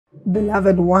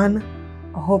Beloved one,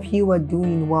 I hope you are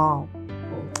doing well.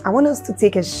 I want us to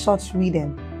take a short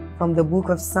reading from the book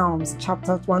of Psalms,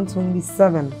 chapter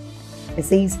 127. It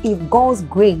says, if God's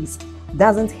grace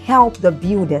doesn't help the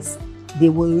builders, they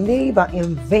will labor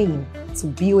in vain to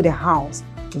build a house.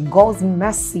 If God's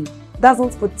mercy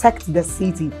doesn't protect the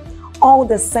city, all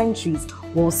the centuries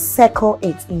will circle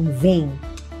it in vain.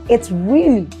 It's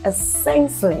really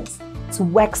senseless to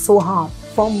work so hard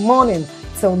from morning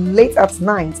till late at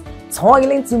night,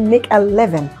 toiling to make a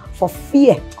living for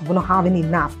fear of not having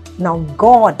enough. Now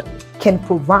God can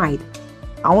provide.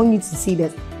 I want you to see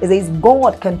this. It says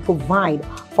God can provide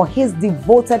for his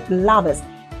devoted lovers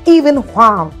even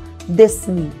while they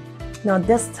sleep. Now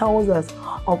this tells us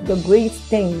of the great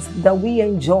things that we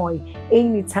enjoy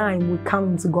anytime we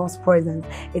come into God's presence.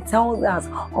 It tells us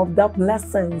of the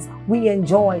blessings we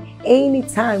enjoy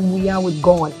anytime we are with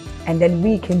God. And then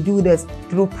we can do this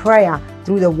through prayer,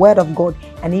 through the word of God,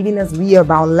 and even as we are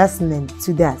about listening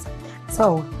to that.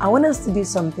 So I want us to do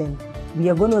something. We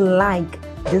are going to like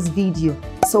this video.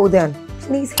 So then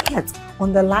please hit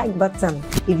on the like button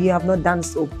if you have not done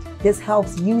so. This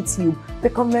helps YouTube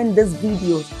recommend these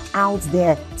videos out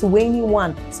there to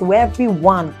anyone, so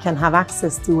everyone can have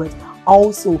access to it.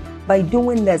 Also, by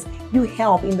doing this, you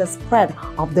help in the spread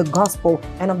of the gospel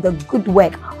and of the good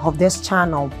work of this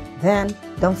channel. Then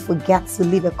don't forget to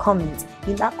leave a comment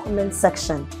in that comment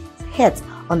section. Hit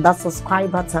on that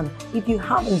subscribe button if you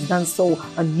haven't done so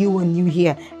and you are new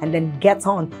here, and then get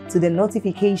on to the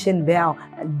notification bell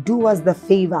and do us the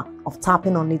favor of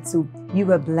tapping on it too.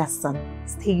 You are blessed.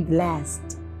 Stay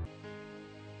blessed.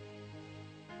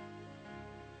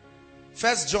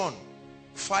 1 John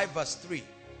 5 verse 3.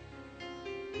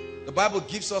 The Bible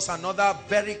gives us another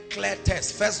very clear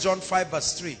text. 1 John 5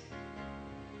 verse 3.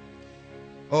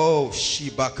 Oh,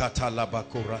 Shibakata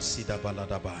Labakora Sida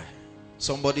Baladabai.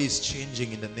 Somebody is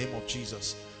changing in the name of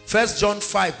Jesus. 1 John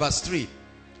 5 verse 3.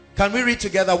 Can we read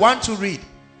together? 1 to read.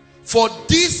 For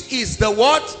this is the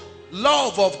what?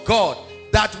 Love of God,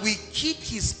 that we keep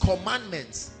his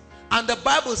commandments. And the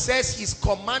Bible says his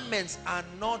commandments are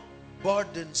not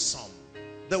burdensome.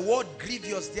 The word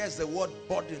grievous there is the word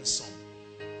burdensome.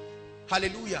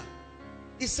 Hallelujah.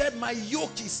 He said, my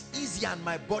yoke is easy and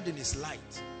my burden is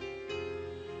light.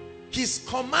 His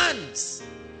commands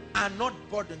are not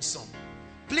burdensome.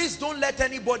 Please don't let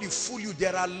anybody fool you.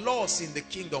 There are laws in the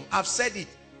kingdom. I've said it.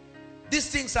 These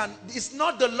things are, it's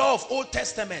not the law of Old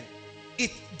Testament.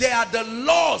 They are the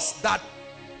laws that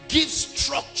give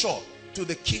structure to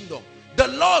the kingdom. The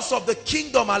laws of the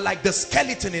kingdom are like the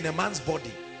skeleton in a man's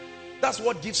body. That's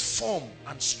what gives form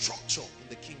and structure in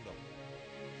the kingdom.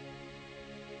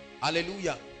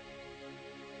 Hallelujah.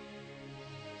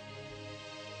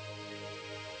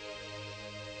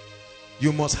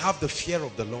 You must have the fear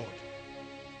of the Lord.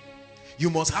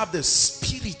 You must have the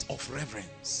spirit of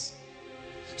reverence.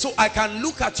 So I can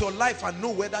look at your life and know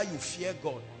whether you fear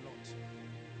God or not.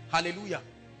 Hallelujah.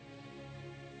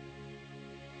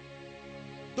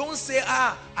 Don't say,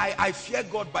 I fear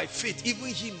God by faith.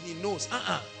 Even him, he knows.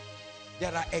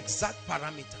 There are exact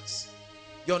parameters.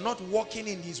 You're not walking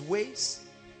in his ways.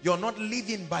 You're not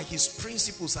living by his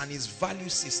principles and his value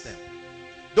system.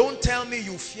 Don't tell me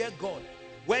you fear God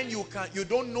when you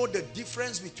don't know the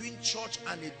difference between church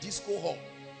and a disco hall.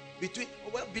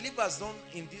 Well, believers don't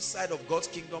in this side of God's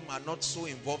kingdom are not so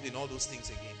involved in all those things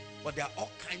again. But there are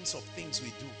all kinds of things we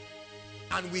do.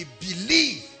 And we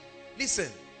believe.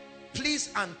 Listen,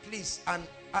 please and please, and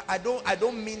I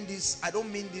don't mean this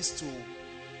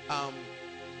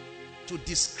to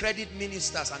discredit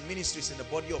ministers and ministries in the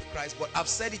body of Christ, but I've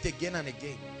said it again and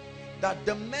again, that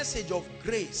the message of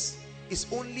grace is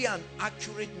only an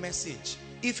accurate message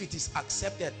if it is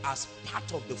accepted as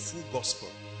part of the full gospel.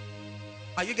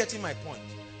 Are you getting my point?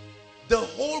 The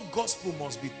whole gospel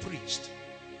must be preached.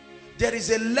 There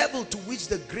is a level to which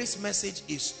the grace message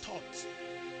is taught,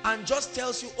 and just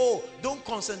tells you, oh, don't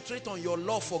concentrate on your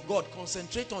love for God,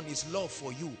 concentrate on his love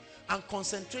for you, and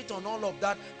concentrate on all of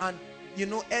that, and you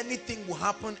know, anything will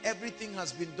happen, everything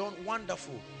has been done,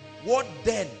 wonderful. What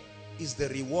then is the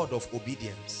reward of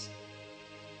obedience?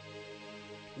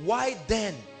 Why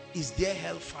then is there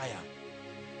hellfire?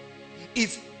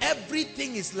 If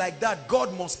everything is like that,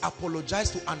 God must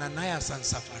apologize to Ananias and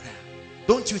Sapphira.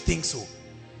 Don't you think so?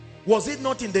 Was it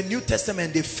not in the New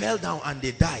Testament they fell down and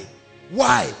they died?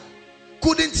 Why?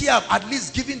 Couldn't he have at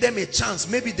least given them a chance?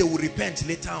 Maybe they will repent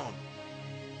later on.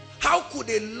 How could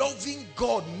a loving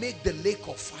God make the lake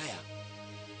of fire?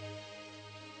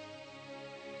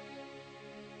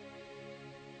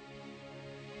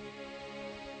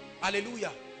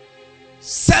 Hallelujah.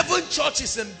 7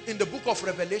 churches in the book of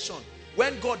Revelation.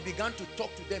 When God began to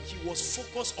talk to them, he was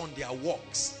focused on their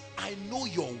works. I know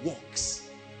your works.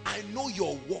 I know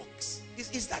your works.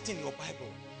 Is that in your Bible?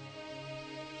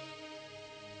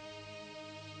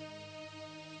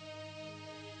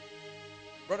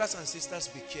 Brothers and sisters,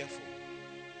 be careful.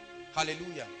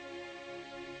 Hallelujah.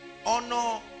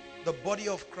 Honor the body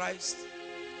of Christ,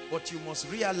 but you must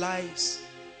realize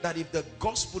that if the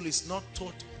gospel is not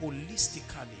taught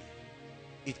holistically,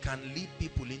 it can lead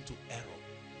people into error.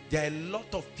 There are a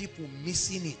lot of people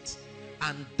missing it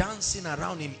and dancing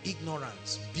around in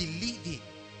ignorance, believing.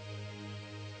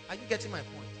 Are you getting my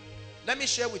point? Let me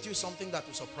share with you something that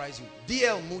will surprise you.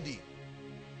 D.L. Moody.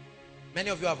 Many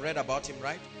of you have read about him,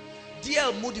 right?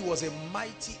 D.L. Moody was a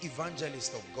mighty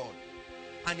evangelist of God,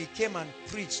 and he came and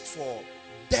preached for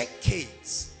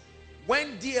decades.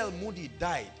 When D.L. Moody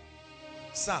died,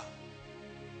 sir,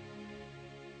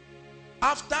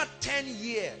 after 10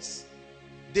 years,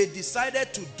 they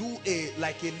decided to do a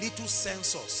little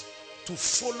census to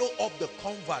follow up the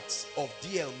converts of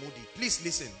D.L. Moody. Please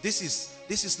listen. This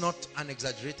is not an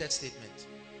exaggerated statement.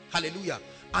 Hallelujah.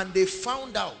 And they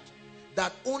found out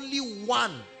that only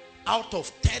 1 out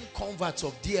of 10 converts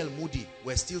of D.L. Moody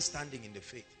were still standing in the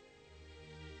faith.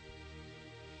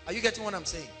 Are you getting what I'm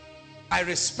saying? I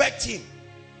respect him.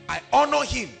 I honor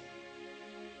him.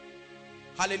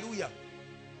 Hallelujah.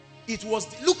 It was,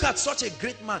 look at such a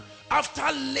great man. After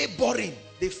laboring,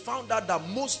 they found out that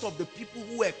most of the people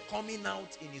who were coming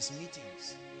out in his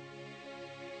meetings,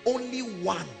 only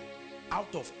 1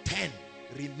 out of 10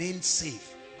 remained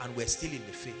safe and were still in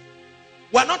the faith.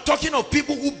 We're not talking of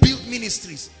people who built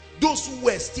ministries. Those who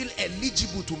were still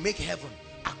eligible to make heaven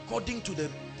according to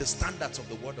the standards of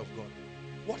the word of God.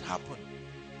 What happened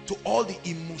to all the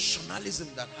emotionalism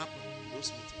that happened in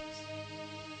those meetings?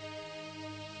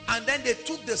 And then they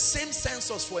took the same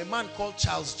census for a man called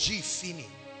Charles G. Finney.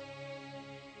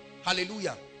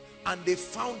 Hallelujah. And they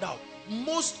found out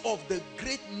most of the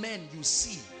great men you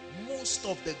see, most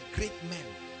of the great men,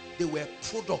 they were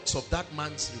products of that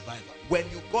man's revival. When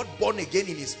you got born again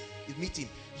in his meeting,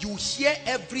 you hear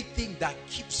everything that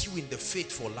keeps you in the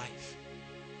faith for life.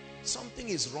 Something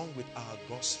is wrong with our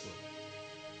gospel.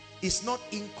 It's not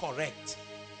incorrect,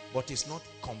 but it's not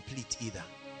complete either.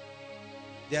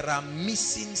 There are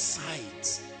missing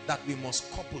sides that we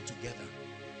must couple together.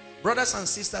 Brothers and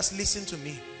sisters, listen to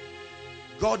me.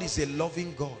 God is a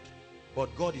loving God,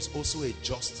 but God is also a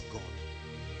just God.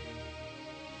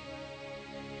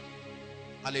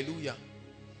 Hallelujah.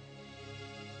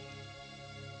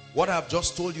 What I've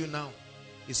just told you now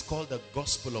is called the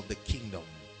gospel of the kingdom.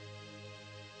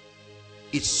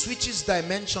 It switches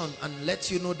dimension and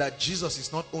lets you know that Jesus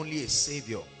is not only a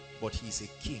savior, but he is a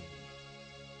king.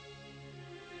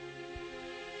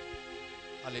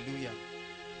 Hallelujah.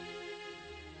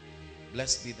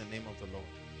 Blessed be the name of the Lord.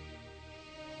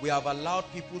 We have allowed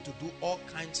people to do all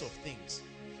kinds of things.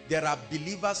 There are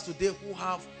believers today who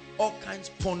have all kinds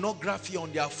of pornography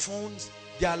on their phones,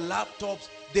 their laptops.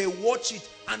 They watch it,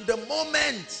 and the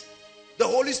moment the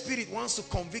Holy Spirit wants to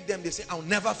convict them, they say, I'll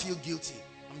never feel guilty.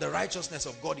 I'm the righteousness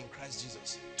of God in Christ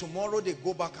Jesus. Tomorrow they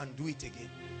go back and do it again.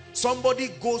 Somebody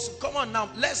goes, come on now,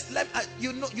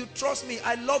 you trust me,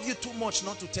 I love you too much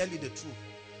not to tell you the truth.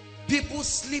 People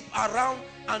sleep around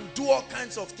and do all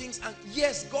kinds of things, and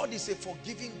yes, God is a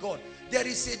forgiving God. There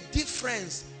is a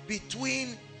difference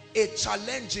between a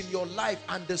challenge in your life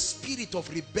and the spirit of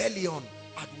rebellion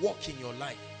at work in your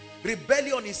life.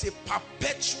 Rebellion is a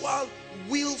perpetual,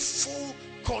 willful,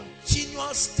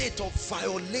 continual state of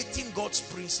violating God's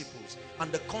principles,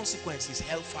 and the consequence is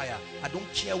hellfire. I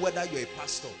don't care whether you're a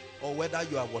pastor or whether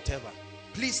you are whatever.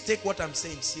 Please take what I'm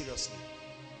saying seriously.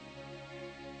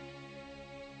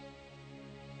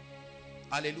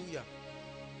 Hallelujah.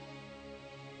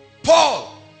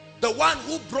 Paul, the one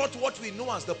who brought what we know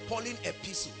as the Pauline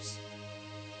epistles.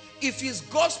 If his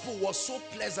gospel was so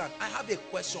pleasant, I have a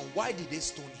question. Why did they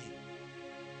stone him?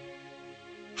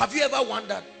 Have you ever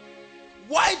wondered?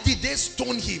 Why did they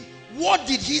stone him? What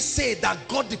did he say that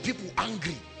got the people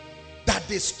angry that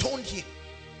they stoned him?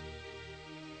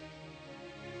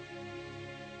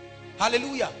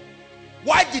 Hallelujah.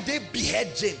 Why did they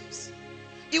behead James?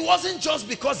 It wasn't just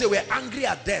because they were angry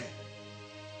at them.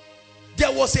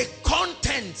 There was a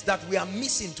content that we are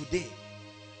missing today.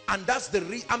 And that's the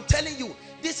reason. I'm telling you,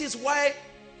 this is why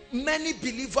many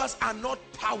believers are not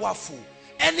powerful.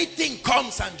 Anything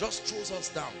comes and just throws us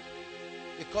down.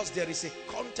 Because there is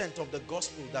a content of the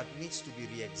gospel that needs to be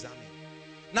re-examined.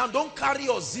 Now don't carry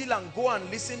your zeal and go and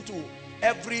listen to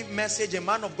every message a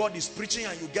man of God is preaching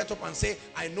and you get up and say,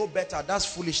 I know better. That's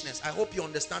foolishness. I hope you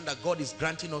understand that God is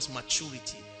granting us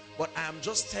maturity. But I am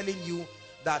just telling you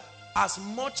that As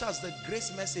much as the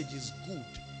grace message is good,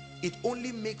 it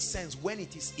only makes sense when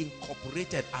it is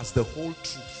incorporated as the whole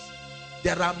truth.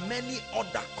 There are many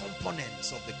other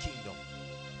components of the kingdom.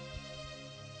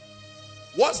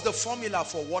 What's the formula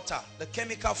for water? The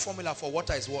chemical formula for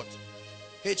water is what?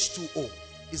 H2O.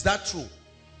 Is that true?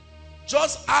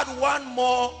 Just add one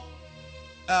more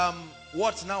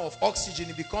what now of oxygen,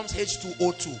 it becomes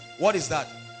H2O2. What is that?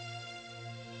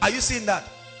 Are you seeing that?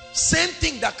 Same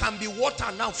thing that can be water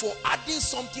now, for adding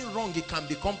something wrong, it can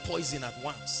become poison at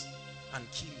once and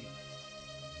kill you.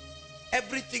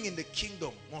 Everything in the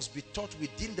kingdom must be taught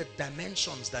within the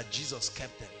dimensions that Jesus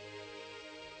kept them.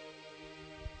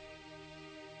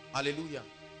 Hallelujah.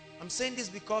 I'm saying this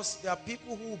because there are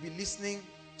people who will be listening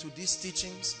to these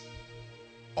teachings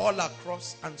all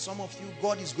across, and some of you,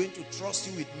 God is going to trust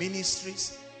you with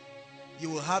ministries. You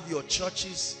will have your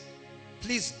churches.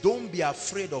 Please don't be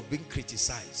afraid of being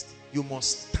criticized. You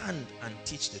must stand and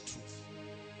teach the truth.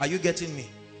 Are you getting me?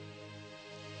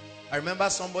 I remember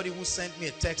somebody who sent me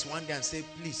a text one day and said,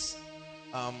 please,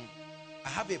 I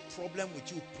have a problem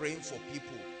with you praying for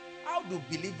people. How do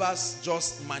believers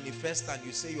just manifest and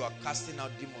you say you are casting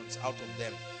out demons out of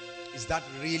them? Is that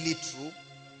really true?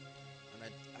 And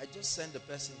I just sent the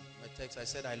person my text. I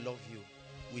said, I love you.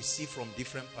 We see from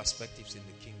different perspectives in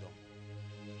the kingdom,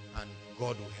 and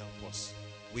God will help us.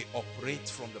 We operate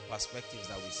from the perspectives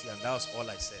that we see, and that was all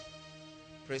I said.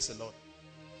 Praise the Lord.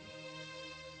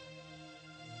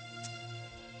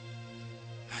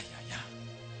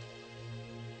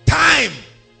 Time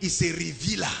is a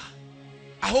revealer.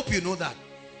 I hope you know that.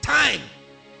 Time.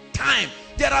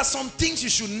 There are some things you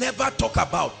should never talk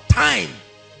about. Time.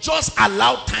 Just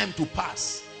allow time to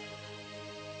pass.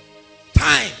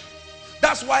 Time.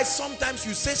 That's why sometimes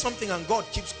you say something and God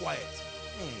keeps quiet.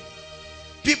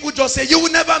 People just say, you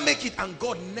will never make it, and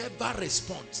God never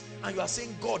responds. And you are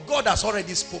saying, God has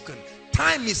already spoken.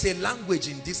 Time is a language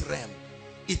in this realm.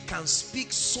 It can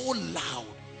speak so loud.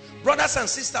 Brothers and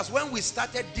sisters, when we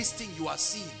started this thing you are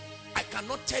seeing, I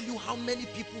cannot tell you how many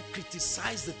people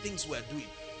criticize the things we're doing.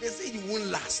 They say it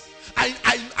won't last.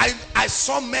 I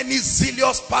saw many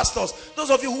zealous pastors.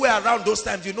 Those of you who were around those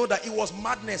times, you know that it was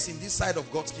madness in this side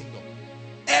of God's kingdom.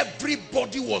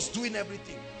 Everybody was doing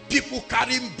everything. People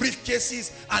carrying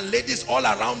briefcases and ladies all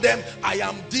around them. I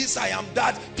am this, I am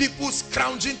that. People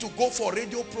scrounging to go for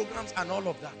radio programs and all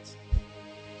of that.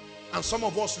 And some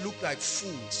of us look like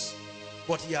fools.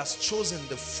 But he has chosen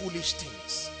the foolish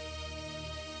things.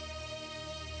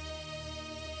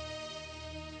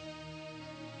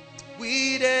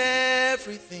 With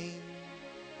everything,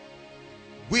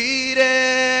 we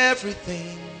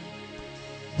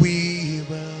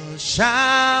will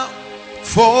shout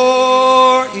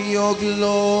for your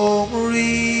glory.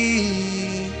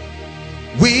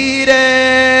 With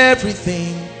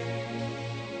everything,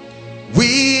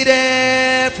 we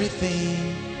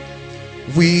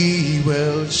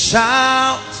will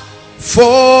shout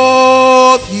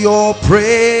forth your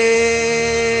praise.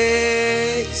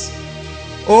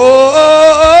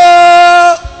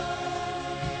 Oh,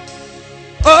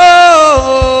 oh,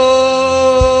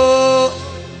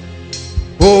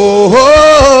 oh, oh,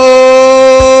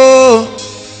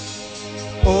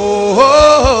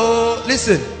 oh.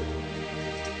 Listen,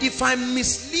 if I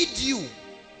mislead you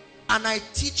and I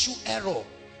teach you error,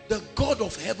 the God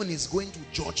of heaven is going to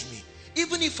judge me.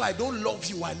 Even if I don't love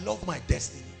you, I love my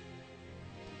destiny.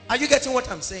 Are you getting what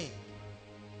I'm saying?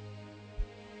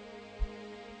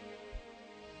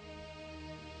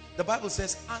 The Bible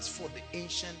says, ask for the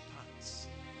ancient paths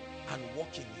and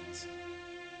walk in it.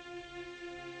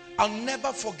 I'll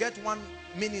never forget one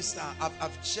minister.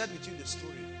 I've shared with you the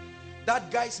story. That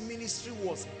guy's ministry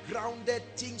was grounded.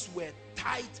 Things were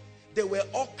tight. There were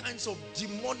all kinds of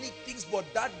demonic things, but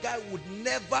that guy would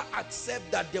never accept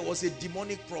that there was a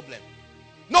demonic problem.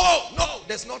 No,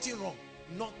 there's nothing wrong.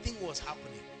 Nothing was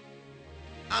happening.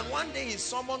 And one day he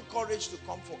summoned courage to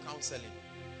come for counseling.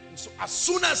 And so as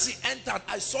soon as he entered,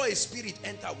 I saw a spirit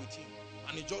enter with him.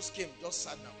 And he just came, just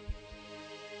sat down.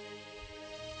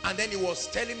 And then he was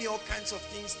telling me all kinds of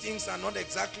things. Things are not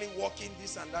exactly working,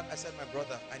 this and that. I said, my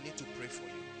brother, I need to pray for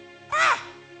you.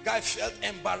 Guy felt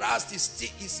embarrassed,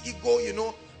 his ego, you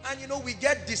know. And you know, we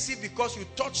get deceived because you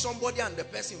touch somebody and the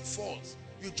person falls.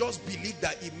 You just believe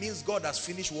that it means God has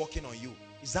finished working on you.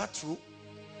 Is that true?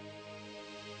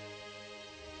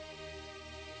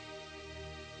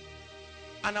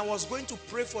 And I was going to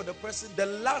pray for the person. The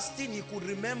last thing he could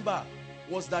remember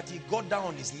was that he got down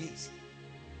on his knees.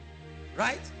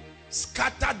 Right?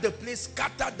 Scattered the place,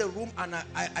 scattered the room. And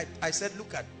I said,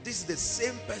 look at, this is the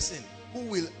same person who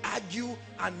will argue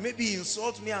and maybe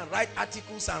insult me and write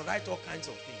articles and write all kinds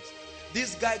of things.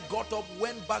 This guy got up,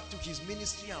 went back to his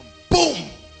ministry, and boom!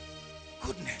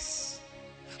 Goodness.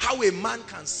 How a man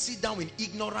can sit down in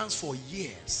ignorance for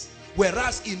years,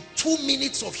 whereas in 2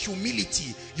 minutes of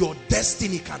humility, your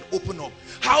destiny can open up.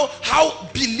 How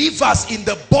believers in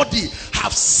the body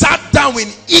have sat down in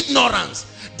ignorance.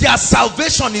 Their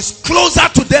salvation is closer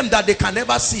to them that they can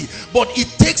never see. But it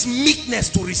takes meekness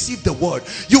to receive the word.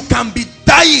 You can be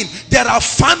dying. There are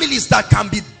families that can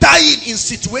be dying in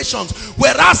situations,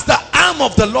 whereas the arm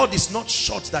of the Lord is not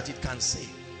short that it can save.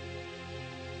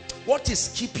 What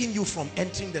is keeping you from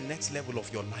entering the next level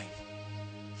of your life?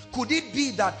 Could it be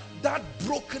that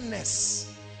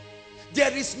brokenness?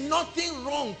 There is nothing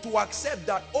wrong to accept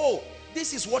that, oh,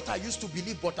 this is what I used to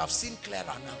believe, but I've seen clearer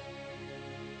now.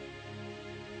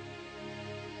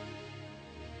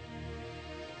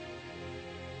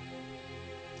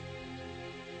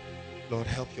 Lord,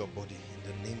 help your body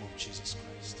in the name of Jesus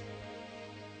Christ.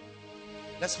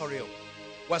 Let's hurry up.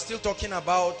 We're still talking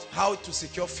about how to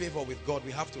secure favor with God.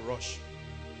 We have to rush.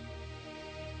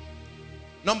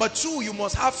 Number 2, you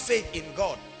must have faith in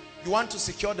God. You want to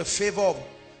secure the favor of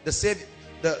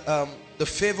the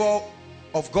favor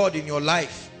of God in your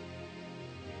life.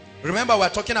 Remember, we're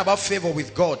talking about favor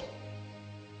with God.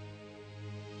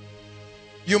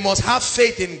 You must have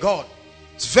faith in God.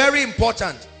 It's very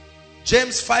important.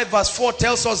 James 5 verse 4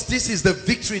 tells us this is the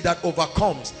victory that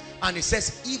overcomes. And it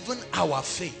says, even our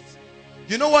faith.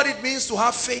 You know what it means to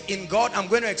have faith in God? I'm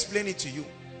going to explain it to you.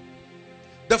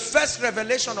 The first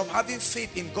revelation of having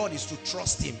faith in God is to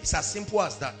trust him. It's as simple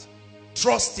as that.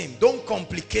 Trust him. Don't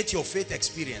complicate your faith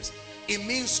experience. It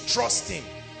means trust him.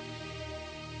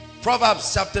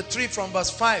 Proverbs chapter 3 from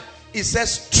verse 5, it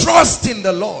says, trust in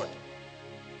the Lord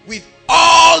with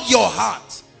all your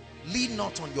heart. Lean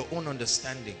not on your own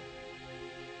understanding.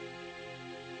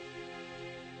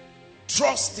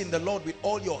 Trust in the Lord with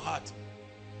all your heart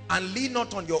and lean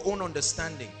not on your own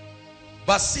understanding.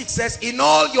 Verse 6 says, in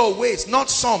all your ways, not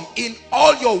some, in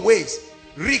all your ways,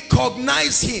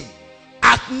 recognize him,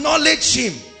 acknowledge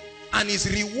him, and his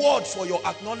reward for your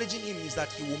acknowledging him is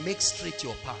that he will make straight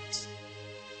your paths.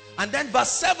 And then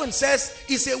verse 7 says,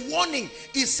 it's a warning.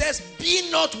 It says, be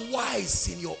not wise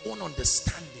in your own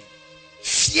understanding.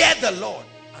 Fear the Lord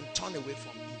and turn away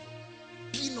from evil.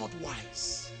 Be not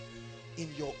wise in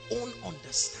your own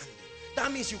understanding.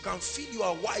 That means you can feel you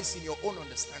are wise in your own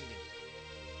understanding.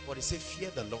 But it says fear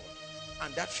the Lord.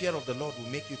 And that fear of the Lord will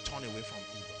make you turn away from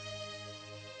evil.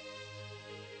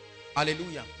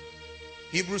 Hallelujah.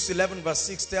 Hebrews 11 verse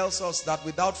 6 tells us that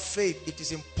without faith it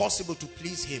is impossible to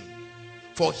please him.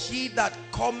 For he that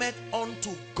cometh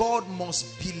unto God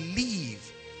must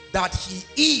believe that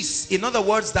he is. In other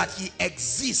words, that he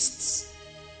exists.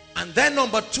 And then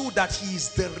number 2, that he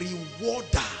is the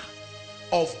rewarder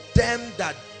of them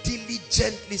that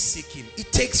diligently seek him.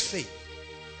 It takes faith.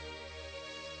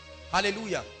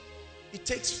 Hallelujah. It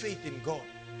takes faith in God.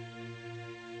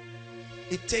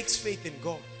 It takes faith in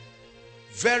God.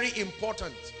 Very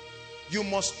important. You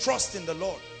must trust in the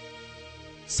Lord.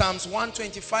 Psalms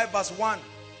 125 verse 1.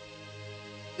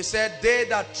 It said, they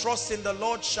that trust in the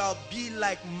Lord shall be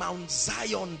like Mount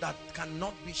Zion that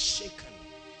cannot be shaken.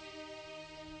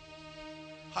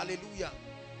 Hallelujah.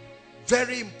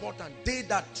 Very important. They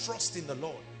that trust in the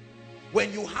Lord.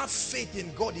 When you have faith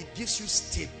in God, it gives you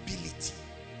stability.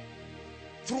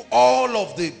 Through all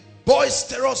of the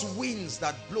boisterous winds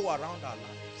that blow around our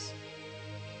lives.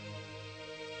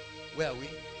 Where are we?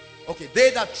 Okay.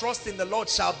 They that trust in the Lord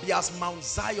shall be as Mount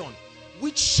Zion,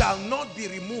 which shall not be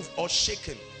removed or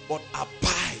shaken, but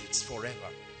abides forever.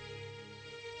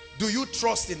 Do you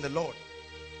trust in the Lord?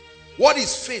 What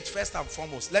is faith first and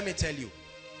foremost? Let me tell you.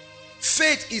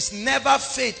 Faith is never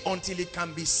faith until it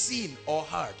can be seen or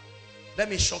heard. Let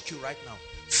me shock you right now.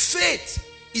 Faith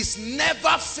is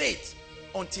never faith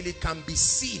until it can be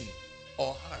seen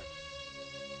or heard.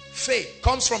 Faith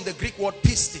comes from the Greek word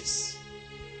pistis.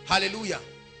 Hallelujah.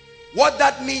 What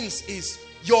that means is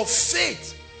your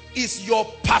faith is your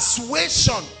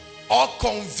persuasion or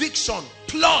conviction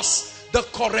plus the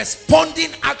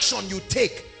corresponding action you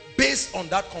take based on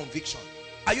that conviction.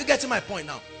 Are you getting my point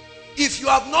now? If you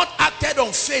have not acted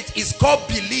on faith, it's called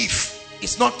belief.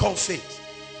 It's not called faith.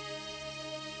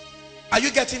 Are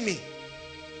you getting me?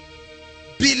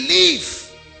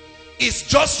 Belief is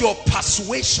just your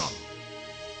persuasion.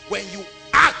 When you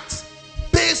act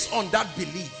based on that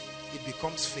belief, it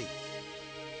becomes faith.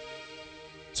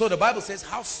 So the Bible says,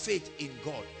 have faith in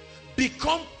God.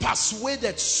 Become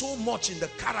persuaded so much in the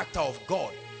character of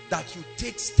God that you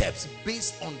take steps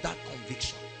based on that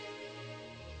conviction.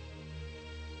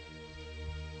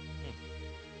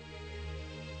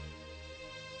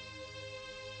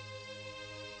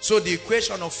 So the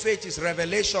equation of faith is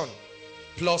revelation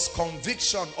plus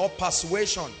conviction or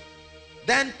persuasion,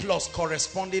 then plus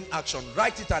corresponding action.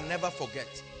 Write it and never forget,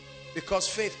 because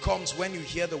faith comes when you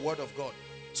hear the word of God.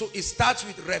 So it starts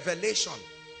with revelation,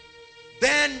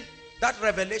 then that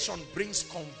revelation brings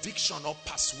conviction or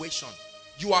persuasion.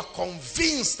 You are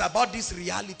convinced about this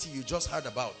reality you just heard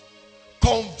about,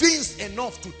 convinced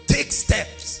enough to take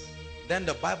steps. Then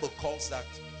the Bible calls that,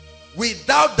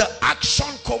 without the action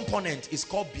component, is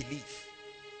called belief.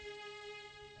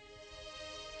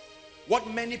 What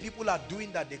many people are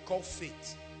doing that they call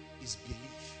faith is belief.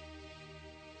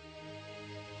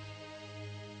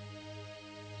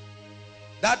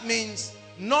 That means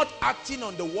not acting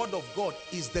on the word of God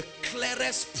is the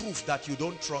clearest proof that you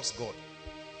don't trust God.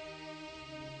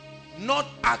 Not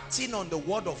acting on the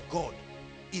word of God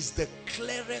is the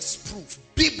clearest proof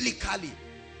biblically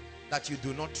that you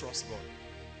do not trust God.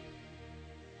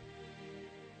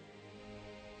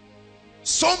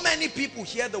 So many people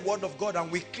hear the word of God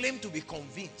and we claim to be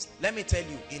convinced. Let me tell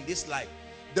you, in this life,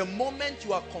 the moment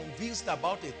you are convinced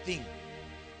about a thing,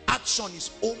 action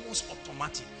is almost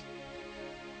automatic.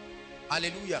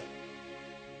 Hallelujah.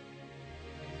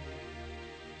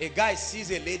 A guy sees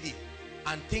a lady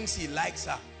and thinks he likes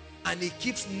her, and he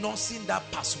keeps nursing that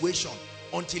persuasion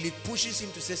until it pushes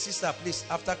him to say, sister, please,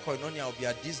 after koinonia, I'll be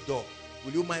at this door.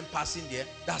 Will you mind passing there?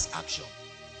 That's action.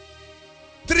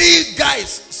 3 guys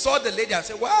saw the lady and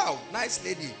said, wow, nice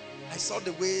lady. I saw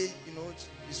the way,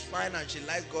 she's fine and she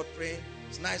likes God praying.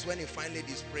 It's nice when a fine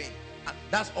lady is praying. And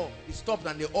that's all. He stopped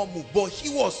and they all moved. But he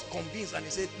was convinced and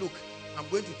he said, look, I'm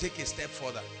going to take a step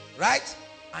further. Right?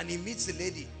 And he meets the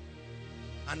lady.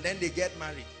 And then they get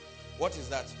married. What is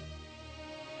that?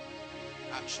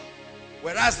 Action.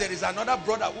 Whereas there is another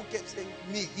brother who kept saying,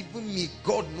 me, even me,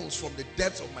 God knows from the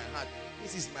depths of my heart,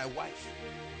 this is my wife.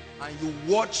 And you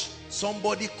watch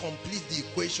somebody complete the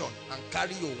equation and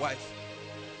carry your wife.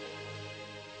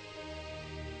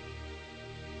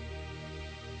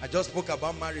 I just spoke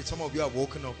about marriage. Some of you are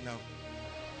woken up now.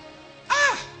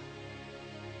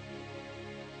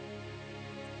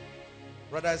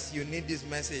 Brothers, you need this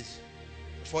message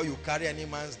before you carry any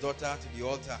man's daughter to the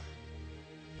altar.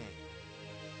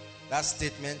 That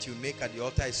statement you make at the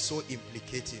altar is so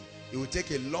implicating. It will take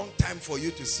a long time for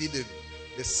you to see the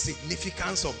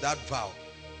significance of that vow.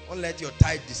 Don't let your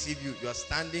tithe deceive you. You are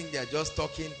standing there just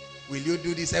talking. Will you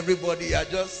do this? Everybody, you are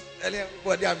just telling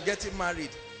everybody, I'm getting married.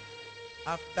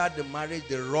 After the marriage,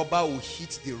 the rubber will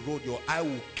hit the road. Your eye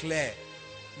will clear.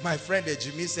 My friend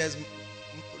Jimmy says,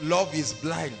 love is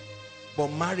blind, but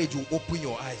marriage will open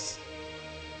your eyes.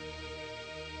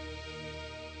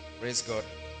 Praise God.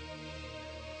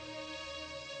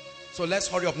 So let's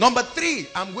hurry up. Number 3,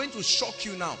 I'm going to shock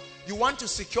you now. You want to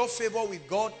secure favor with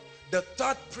God? The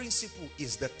third principle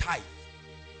is the tithe.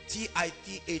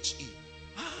 T-I-T-H-E.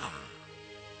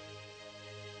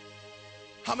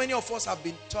 How many of us have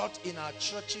been taught in our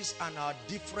churches and our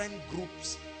different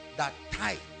groups that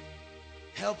tithe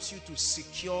helps you to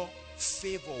secure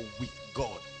favor with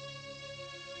God?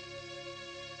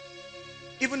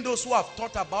 Even those who have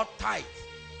taught about tithe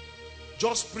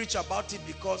just preach about it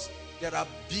because there are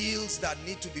bills that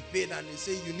need to be paid, and they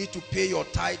say you need to pay your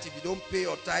tithe. If you don't pay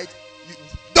your tithe, you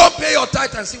don't pay your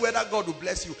tithe and see whether God will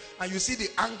bless you. And you see the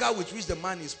anger with which the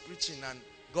man is preaching, and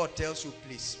God tells you,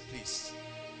 please, please,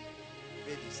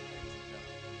 pay this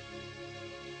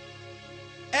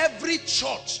tithe. Every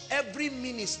church, every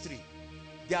ministry,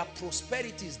 their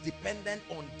prosperity is dependent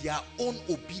on their own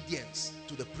obedience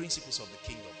to the principles of the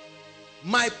kingdom.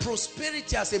 My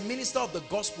prosperity as a minister of the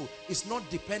gospel is not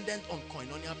dependent on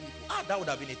koinonia people. That would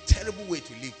have been a terrible way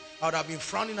to live. I would have been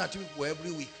frowning at you for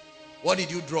every week. What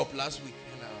did you drop last week?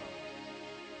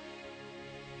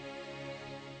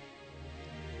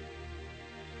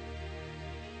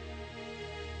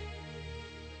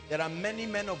 There are many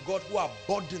men of God who are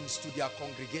burdens to their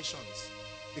congregations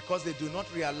because they do not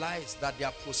realize that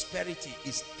their prosperity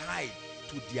is tied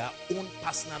to their own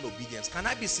personal obedience. Can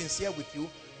I be sincere with you?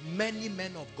 Many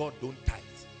men of God don't tithe.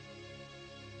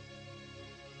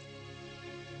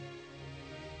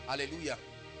 Hallelujah.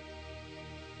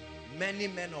 Many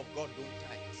men of God don't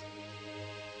tithe.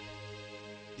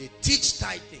 They teach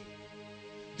tithing.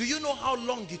 Do you know how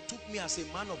long it took me as a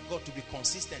man of God to be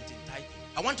consistent in tithing?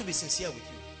 I want to be sincere with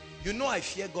you. You know I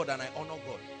fear God and I honor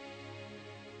God.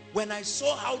 When I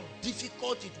saw how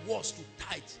difficult it was to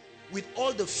tithe, with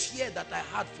all the fear that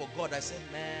I had for God, I said,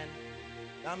 man,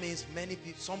 that means many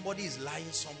people, somebody is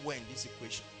lying somewhere in this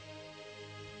equation.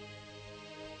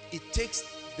 It takes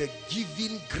the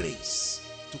giving grace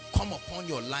to come upon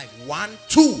your life. 1,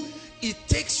 2, it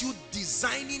takes you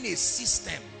designing a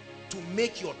system to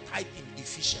make your tithing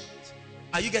efficient.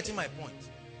 Are you getting my point?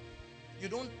 You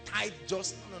don't tithe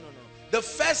just, no. The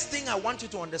first thing I want you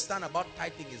to understand about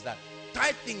tithing is that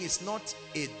tithing is not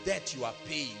a debt you are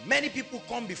paying. Many people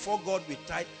come before God with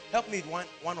tithe. Help me with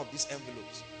one of these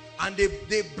envelopes. And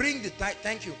they bring the tithe.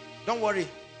 Thank you. Don't worry.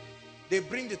 They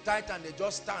bring the tithe and they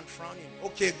just stand frowning.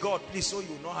 Okay, God, please, so you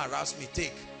will not harass me.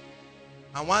 Take.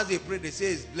 And once they pray, they say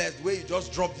it's blessed. The way you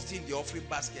just dropped it in the offering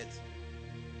basket.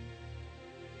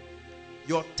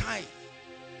 Your tithe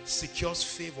secures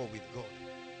favor with God.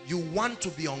 You want to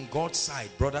be on God's side,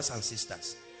 brothers and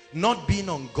sisters. Not being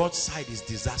on God's side is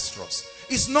disastrous.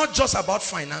 It's not just about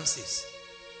finances.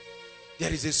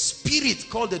 There is a spirit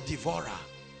called the devourer.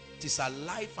 It is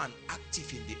alive and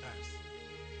active in the earth.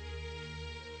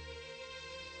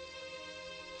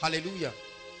 Hallelujah.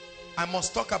 I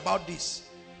must talk about this.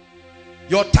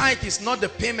 Your tithe is not the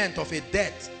payment of a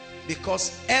debt,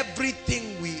 because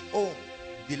everything we own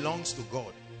belongs to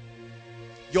God.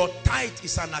 Your tithe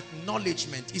is an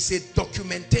acknowledgement. It's a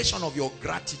documentation of your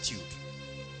gratitude.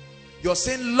 You're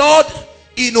saying, Lord,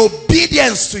 in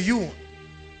obedience to you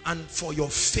and for your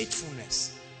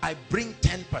faithfulness, I bring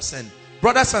 10%.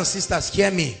 Brothers and sisters,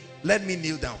 hear me. Let me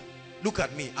kneel down. Look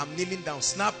at me. I'm kneeling down.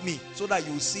 Snap me so that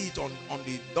you see it on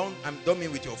the, don't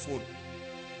mean with your phone.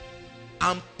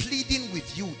 I'm pleading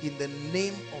with you in the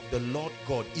name of the Lord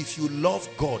God. If you love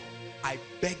God, I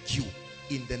beg you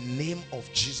in the name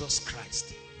of Jesus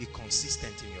Christ, be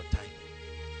consistent in your tithing.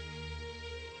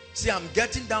 See, I'm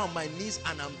getting down on my knees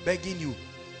and I'm begging you.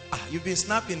 You've been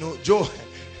snapping, no? Joe.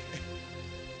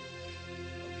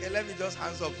 Okay, let me just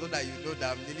hands up so that you know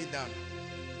that I'm kneeling down.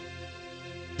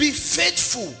 Be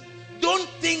faithful. Don't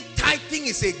think tithing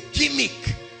is a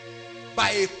gimmick by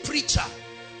a preacher.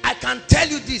 I can tell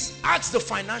you this. Ask the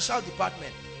financial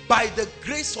department. By the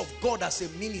grace of God as a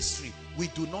ministry, we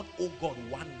do not owe God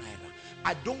 1 naira.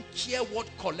 I don't care what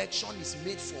collection is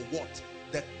made for what.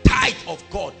 The tithe of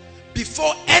God.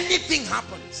 Before anything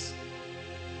happens,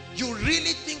 you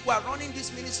really think we're running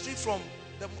this ministry from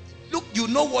the... Look, you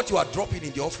know what you are dropping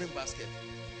in the offering basket.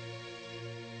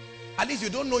 At least you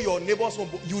don't know your neighbor's home,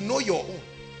 but you know your own.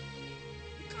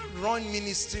 You can't run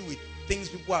ministry with things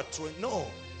people are throwing. No.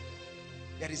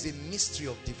 There is a mystery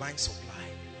of divine supply.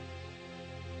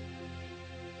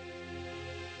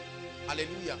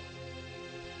 Hallelujah.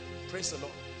 Praise the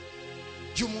Lord.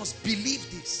 You must believe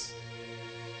this.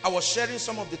 I was sharing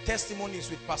some of the testimonies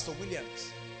with Pastor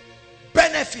Williams.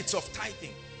 Benefits of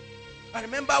tithing. I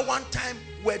remember one time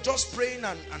we're just praying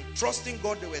and trusting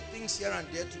God. There were things here and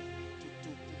there to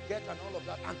get and all of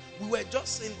that. And we were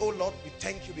just saying, oh Lord, we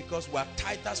thank you because we are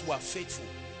tithers, we are faithful.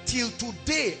 Till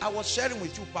today, I was sharing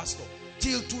with you, Pastor.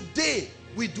 Till today,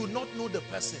 we do not know the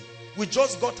person. We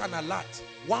just got an alert,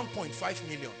 1.5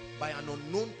 million by an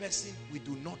unknown person we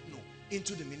do not know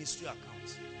into the ministry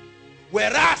account.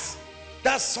 Whereas,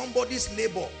 that's somebody's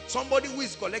labor. Somebody who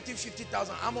is collecting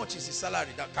 50,000. How much is his salary?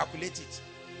 That calculate it.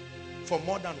 For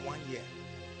more than 1 year.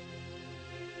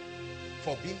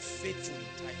 For being faithful in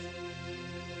tithing.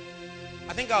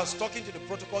 I think I was talking to the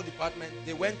protocol department.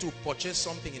 They went to purchase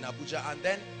something in Abuja, and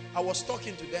then I was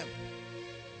talking to them.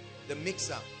 The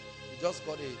mixer. We just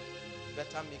got a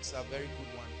better mixer, very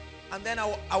good one. And then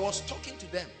I was talking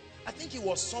to them. I think it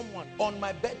was someone on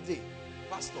my birthday,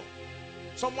 Pastor.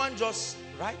 Someone just,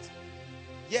 right?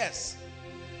 Yes.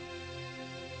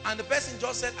 And the person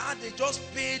just said, they just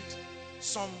paid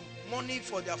some money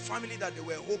for their family that they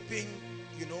were hoping,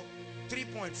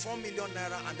 3.4 million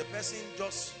naira. And the person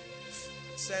just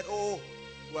said, oh,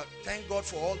 well, thank God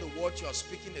for all the words you are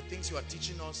speaking, the things you are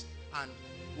teaching us, and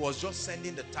was just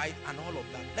sending the tithe and all of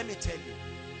that. Let me tell you,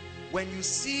 when you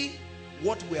see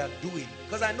what we are doing,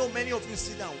 because I know many of you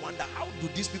sit down and wonder, how do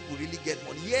these people really get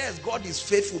money? Yes, God is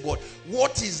faithful, but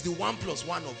what is the 1 +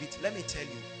 1 of it? Let me tell you,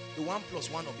 the 1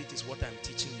 + 1 of it is what I'm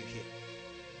teaching you here.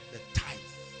 The tithe.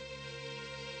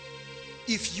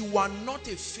 If you are not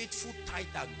a faithful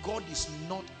tither, God is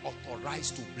not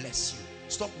authorized to bless you.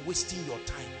 Stop wasting your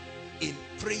time in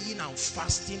praying and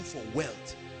fasting for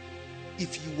wealth.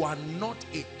 If you are not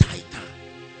a tither,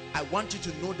 I want you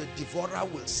to know the devourer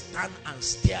will stand and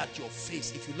stare at your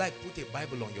face. If you like, put a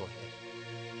Bible on your head.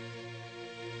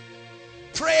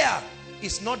 Prayer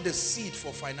is not the seed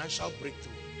for financial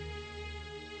breakthrough.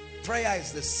 Prayer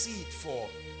is the seed for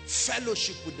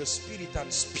fellowship with the Spirit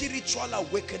and spiritual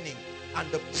awakening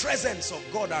and the presence of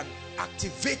God and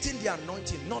activating the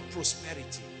anointing, not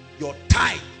prosperity. Your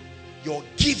tithe, your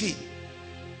giving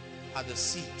are the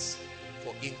seeds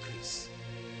for increase.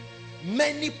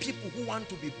 Many people who want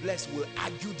to be blessed will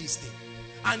argue this thing.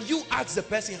 And you ask the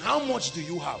person, how much do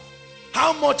you have?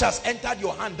 How much has entered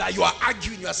your hand that you are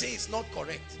arguing? You are saying it's not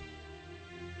correct.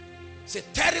 It's a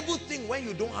terrible thing when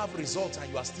you don't have results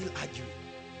and you are still arguing.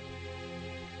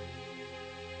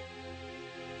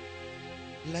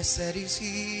 Blessed is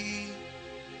he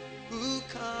who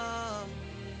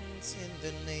comes in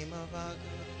the name of our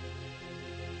God.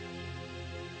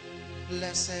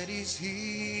 Blessed is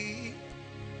he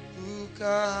who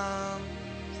comes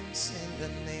in the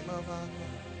name of our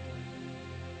God.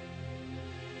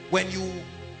 When you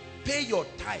pay your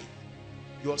tithe,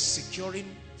 you're securing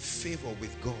favor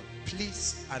with God.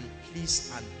 Please and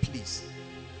please and please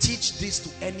teach this to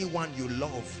anyone you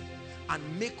love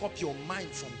and make up your mind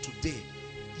from today.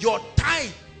 Your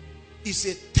tithe is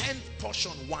a 10th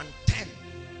portion, 1/10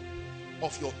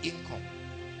 of your income,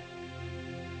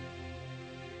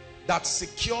 that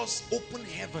secures open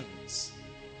heavens,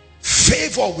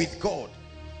 favor with God.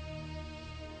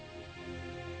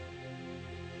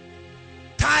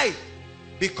 Tithe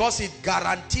because it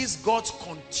guarantees God's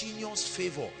continuous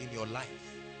favor in your life.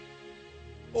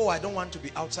 Oh, I don't want to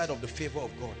be outside of the favor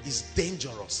of God. It's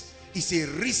dangerous. It's a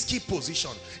risky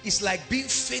position. It's like being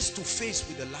face to face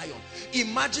with a lion.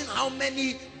 Imagine how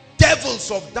many devils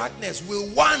of darkness will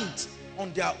want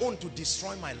on their own to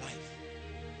destroy my life.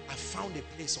 I found a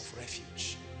place of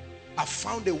refuge. I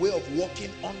found a way of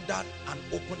walking under an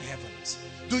open heavens.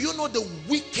 Do you know the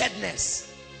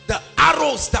wickedness, the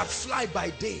arrows that fly by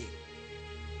day,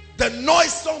 the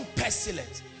noisome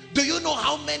pestilence? Do you know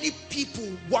how many people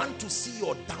want to see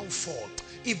your downfall?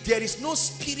 If there is no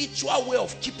spiritual way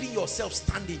of keeping yourself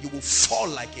standing, you will fall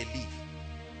like a leaf.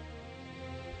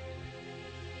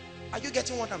 Are you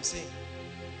getting what I'm saying?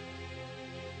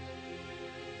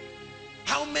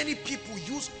 How many people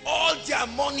use all their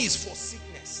monies for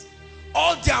sickness,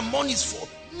 all their monies for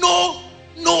no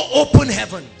open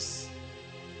heavens?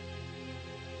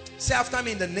 Say after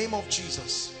me, in the name of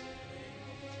Jesus,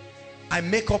 I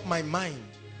make up my mind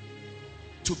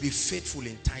to be faithful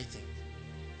in tithing.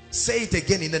 Say it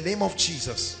again, in the name of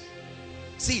Jesus.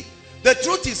 See, the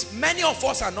truth is, many of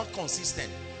us are not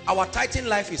consistent. Our tithing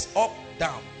life is up,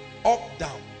 down, up,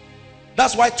 down.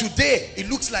 That's why today it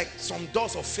looks like some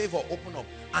doors of favor open up,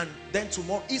 and then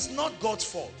tomorrow it's not God's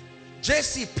fault.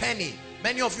 J.C. Penney,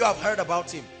 many of you have heard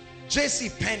about him. J.C.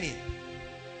 Penney,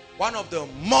 one of the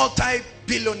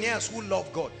multi-billionaires who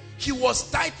love God. He was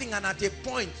tithing, and at a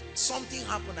point something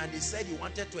happened and he said he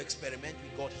wanted to experiment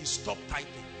with God. He stopped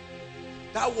tithing.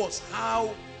 That was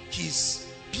how his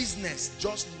business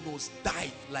just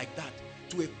nosedived like that,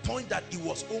 to a point that it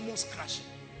was almost crashing.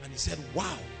 And he said,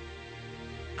 wow.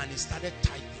 And he started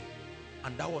tithing.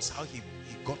 And that was how he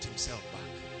got himself back.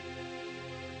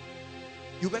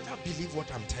 You better believe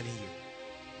what I'm telling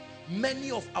you.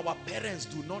 Many of our parents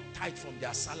do not tithe from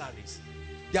their salaries.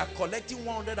 They are collecting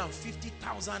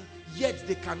 150,000, yet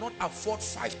they cannot afford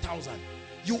 5,000.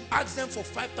 You ask them for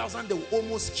 5,000, they will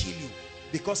almost kill you,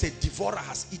 because a devourer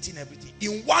has eaten everything.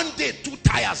 In one day, 2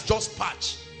 tires just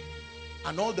patch,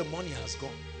 and all the money has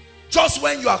gone. Just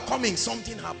when you are coming,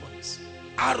 something happens.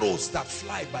 Arrows that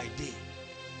fly by day.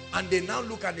 And they now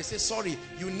look and they say, sorry,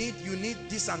 you need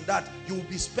this and that. You will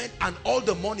be spent, and all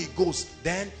the money goes.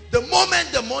 Then the moment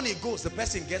the money goes, the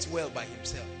person gets well by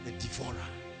himself. The devourer.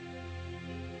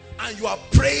 And you are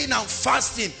praying and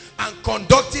fasting and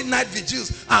conducting night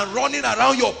vigils and running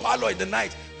around your parlor in the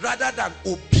night, rather than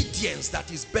obedience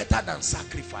that is better than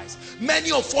sacrifice.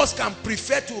 Many of us can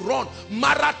prefer to run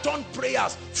marathon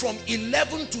prayers from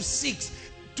 11 to 6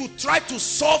 to try to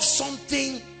solve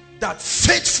something, that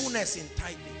faithfulness in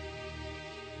tithing.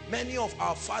 Many of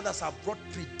our fathers have brought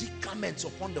predicaments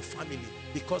upon the family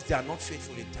because they are not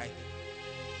faithful in tithing.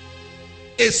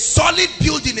 A solid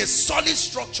building, a solid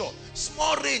structure,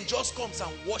 small rain just comes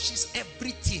and washes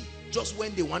everything just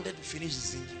when they wanted to finish the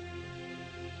sinking.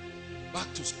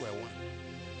 Back to square one.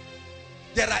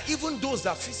 There are even those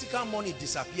that physical money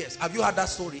disappears. Have you heard that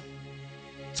story?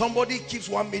 Somebody keeps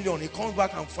 1 million, he comes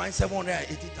back and finds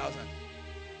 780,000.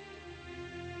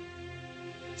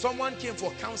 Someone came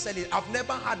for counseling. I've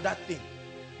never had that thing.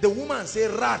 The woman said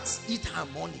rats eat her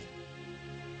money.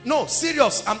 No,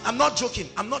 serious. I'm not joking.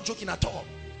 I'm not joking at all.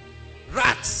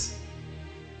 Rats.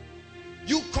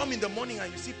 You come in the morning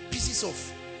and you see pieces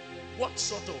of what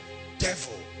sort of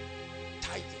devil?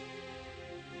 Tithing.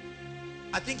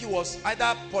 I think it was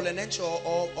either Paul Enenche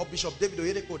or Bishop David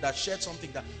Oyedepo that shared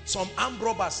something, that some armed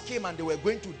robbers came and they were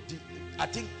going to,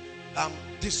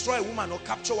 destroy a woman or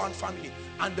capture one family.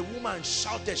 And the woman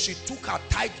shouted. She took her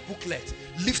tithe booklet,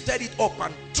 lifted it up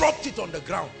and dropped it on the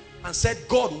ground and said,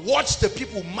 God, watch the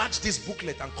people match this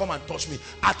booklet and come and touch me.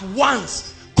 At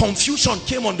once, confusion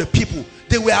came on the people.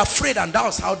 They were afraid, and that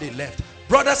was how they left.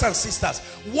 Brothers and sisters,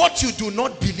 what you do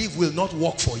not believe will not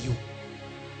work for you.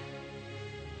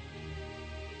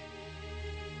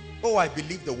 Oh, I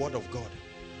believe the word of God.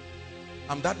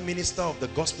 I'm that minister of the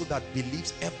gospel that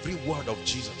believes every word of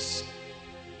Jesus.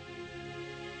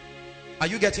 Are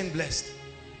you getting blessed?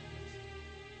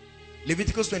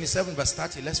 Leviticus 27 verse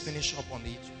 30. Let's finish up on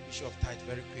the issue of tithe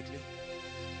very quickly.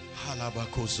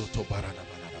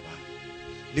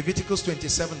 Leviticus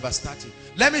 27 verse 30.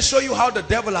 Let me show you how the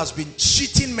devil has been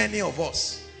cheating many of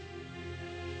us.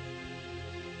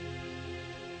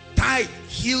 Tithe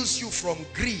heals you from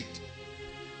greed.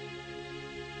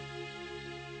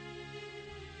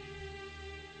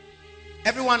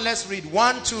 Everyone, let's read.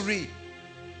 1, 2, read.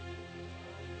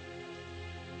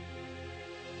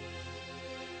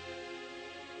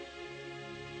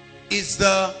 Is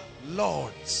the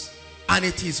Lord's, and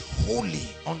it is holy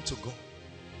unto God.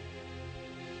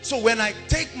 So when I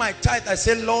take my tithe, I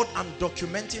say, Lord, I'm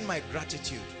documenting my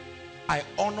gratitude. I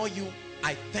honor you.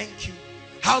 I thank you.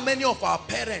 How many of our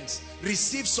parents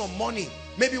receive some money,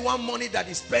 maybe one money that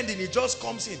is spending, it just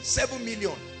comes in 7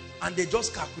 million, and they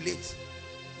just calculate,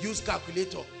 use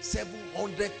calculator,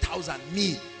 700,000.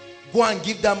 Me, go and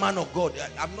give that man of God.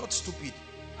 I'm not stupid.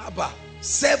 Abba,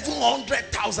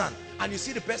 700,000. And you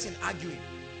see the person arguing,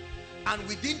 and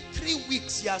within 3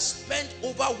 weeks he has spent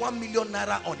over 1 million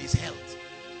naira on his health.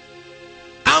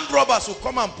 Armed robbers will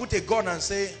come and put a gun and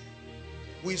say,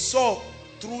 we saw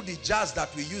through the jars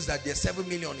that we use that there's 7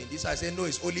 million in this. I say, no,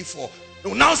 it's only 4.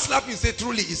 No, now slap you, say,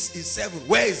 truly it's 7.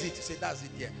 Where is it? He say, that's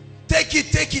it here. Take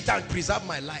it and preserve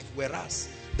my life. Whereas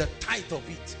the tithe of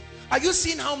it. Are you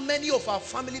seeing how many of our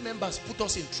family members put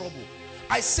us in trouble?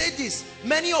 I say this,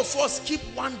 many of us keep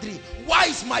wondering, why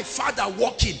is my father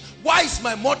working? Why is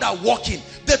my mother working?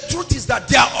 The truth is that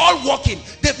they are all working.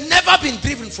 They've never been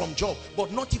driven from job,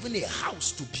 but not even a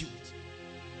house to build.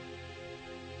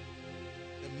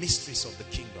 The mysteries of the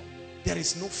kingdom. There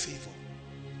is no favor.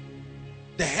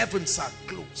 The heavens are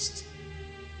closed.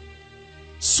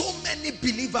 So many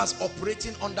believers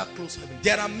operating under closed heaven.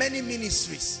 There are many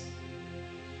ministries.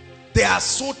 They are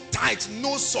so tight,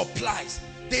 no supplies.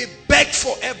 They beg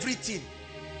for everything,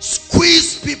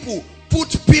 squeeze people,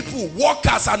 put people,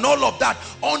 workers and all of that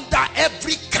under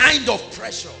every kind of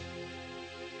pressure.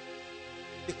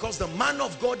 Because the man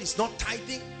of God is not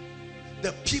tithing,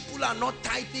 the people are not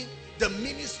tithing, the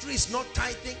ministry is not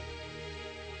tithing.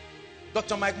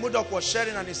 Dr. Mike Murdoch was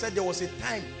sharing, and he said there was a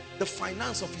time the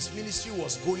finance of his ministry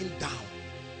was going down.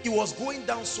 It was going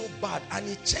down so bad, and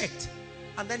he checked,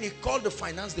 and then he called the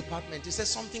finance department. He said,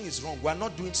 something is wrong. We are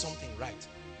not doing something right.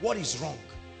 What is wrong?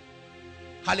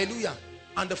 Hallelujah.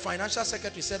 And the financial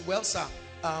secretary said, well, sir,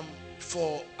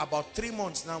 for about 3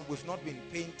 months now, we've not been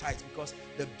paying tithe because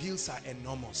the bills are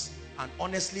enormous. And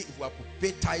honestly, if we are to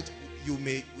pay tithe, we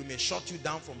may shut you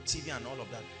down from TV and all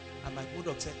of that. And my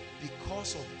Murdoch said,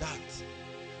 because of that,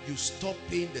 you stop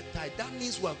paying the tithe. That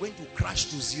means we are going to crash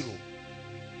to zero.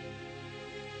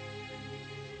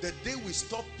 The day we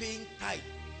stop paying tithe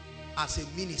as a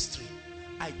ministry,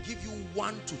 I give you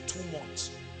 1 to 2 months.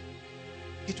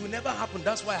 It will never happen.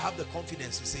 That's why I have the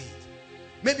confidence to say it.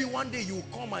 Maybe one day you will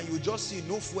come and you will just see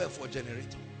no fuel for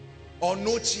generator or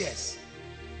no chairs.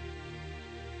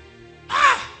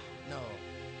 No.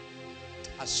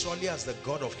 As surely as the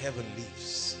God of heaven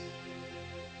lives,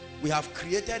 we have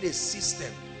created a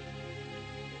system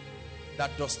that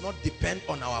does not depend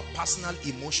on our personal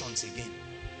emotions again.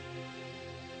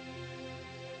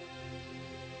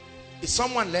 Is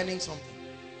someone learning something?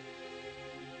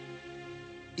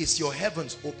 Is your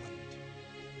heavens opened?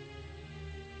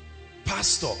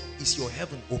 Pastor, is your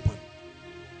heaven open?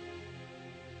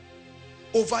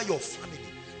 Over your family.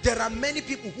 There are many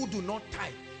people who do not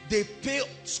tithe. They pay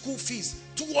school fees,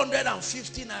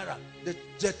 250 naira.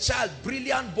 The child,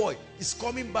 brilliant boy, is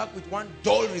coming back with one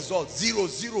dull result, 0,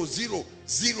 0, 0,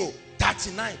 0,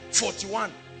 39,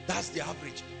 41. That's the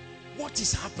average. What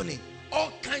is happening?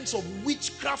 All kinds of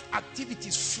witchcraft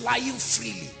activities flying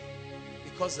freely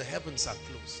because the heavens are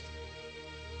closed.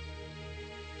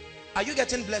 Are you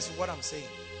getting blessed with what I'm saying?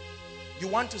 You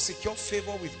want to secure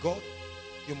favor with God?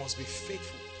 You must be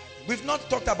faithful. We've not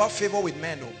talked about favor with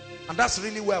men, no. And that's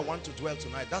really where I want to dwell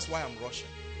tonight. That's why I'm rushing.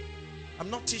 I'm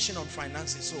not teaching on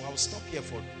finances, so I'll stop here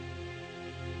for.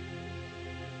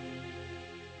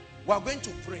 We are going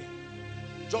to pray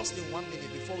just in 1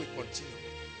 minute before we continue.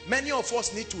 Many of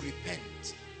us need to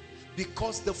repent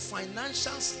because the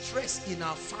financial stress in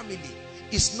our family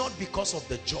is not because of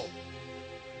the job.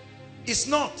 It's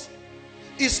not.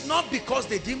 It's not because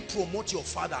they didn't promote your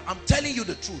father. I'm telling you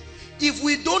the truth. If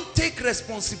we don't take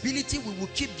responsibility, we will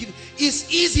keep giving.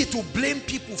 It's easy to blame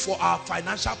people for our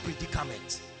financial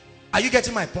predicament. Are you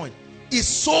getting my point? It's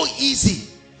so easy.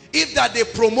 If that they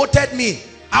promoted me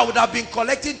I would have been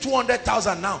collecting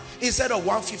 200,000 now instead of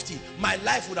 150. My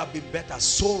life would have been better.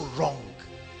 So wrong.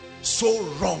 So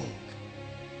wrong.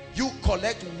 You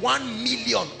collect 1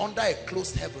 million under a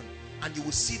closed heaven, and you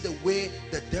will see the way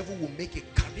the devil will make a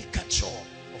caricature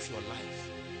of your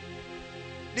life.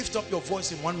 Lift up your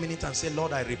voice in 1 minute and say,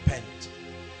 Lord, I repent.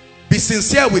 Be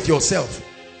sincere with yourself.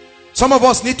 Some of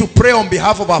us need to pray on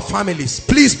behalf of our families.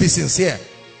 Please be sincere.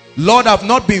 Lord, I've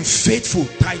not been faithful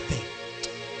tithing.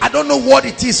 I don't know what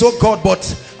it is, oh God, but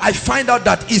I find out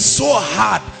that it's so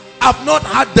hard. I've not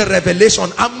had the revelation.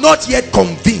 I'm not yet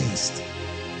convinced.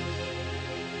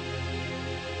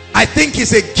 I think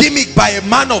it's a gimmick by a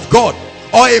man of God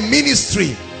or a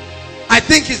ministry. I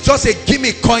think it's just a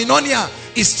gimmick. Koinonia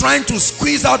is trying to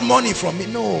squeeze out money from me.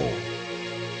 No.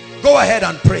 Go ahead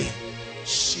and pray.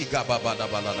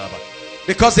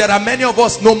 Because there are many of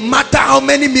us, no matter how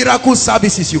many miracle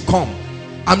services you come,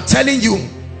 I'm telling you,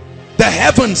 the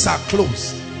heavens are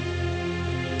closed.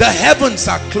 The heavens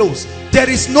are closed. There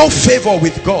is no favor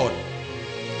with God.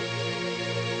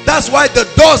 That's why the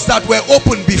doors that were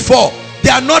open before, they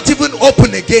are not even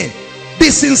open again. Be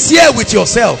sincere with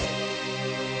yourself.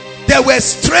 There were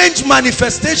strange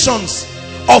manifestations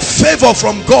of favor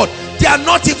from God. They are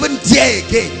not even there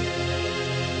again.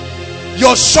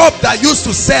 Your shop that used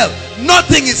to sell,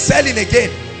 nothing is selling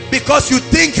again because you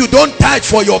think you don't tithe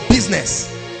for your business.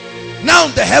 Now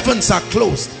the heavens are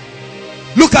closed.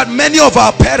 Look at many of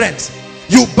our parents.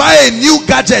 You buy a new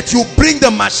gadget, you bring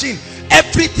the machine,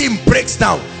 everything breaks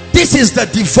down. This is the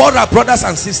devourer, brothers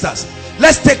and sisters.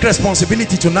 Let's take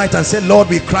responsibility tonight and say, Lord,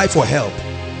 we cry for help.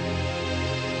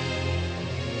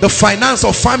 The finance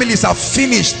of families are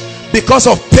finished because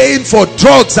of paying for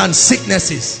drugs and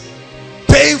sicknesses,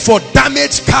 paying for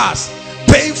damaged cars,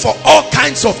 paying for all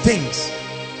kinds of things.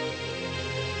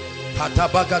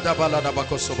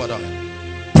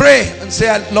 Pray and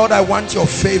say, Lord, I want your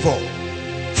favor.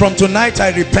 From tonight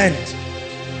I repent.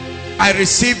 I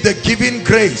receive the giving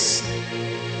grace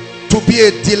to be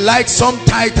a delightsome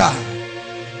tither.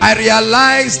 I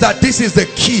realize that this is the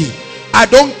key. I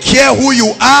don't care who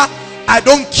you are. I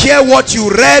don't care what you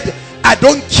read. I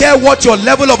don't care what your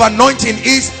level of anointing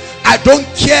is. I don't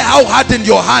care how hardened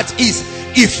your heart is.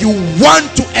 If you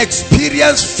want to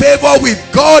experience favor with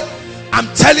God, I'm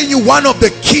telling you, one of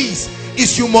the keys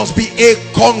is you must be a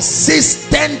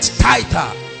consistent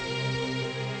tither.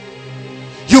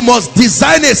 You must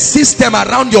design a system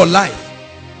around your life.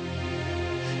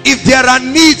 If there are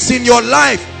needs in your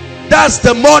life, that's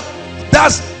the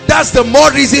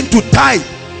more reason to tithe.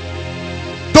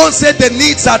 Don't say the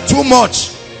needs are too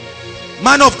much.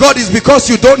 Man of God, is because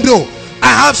you don't know. I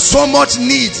have so much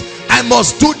needs, I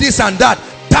must do this and that.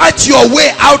 Tithe your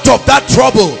way out of that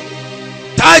trouble.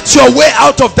 Tithe your way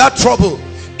out of that trouble.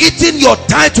 Eating your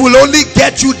tithe will only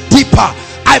get you deeper.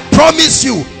 I promise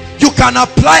you, you can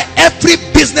apply every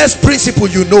business principle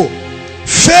you know.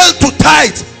 Fail to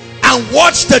tithe and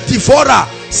watch the devourer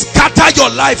scatter your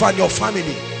life and your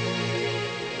family.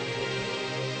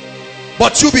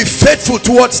 But you be faithful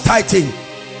towards tithing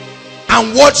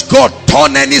and watch God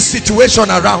turn any situation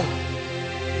around.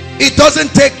 It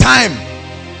doesn't take time.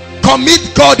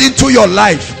 Commit God into your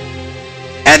life.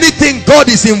 Anything God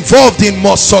is involved in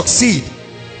must succeed.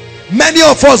 Many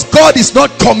of us, God is not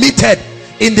committed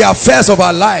in the affairs of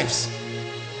our lives.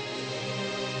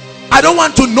 I don't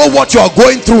want to know what you are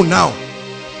going through now.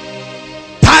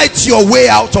 Tithe your way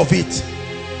out of it.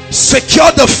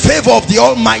 Secure the favor of the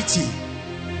Almighty.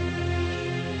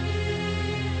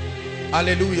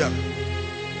 Hallelujah.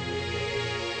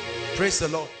 Praise the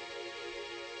Lord.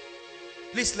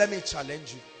 Please let me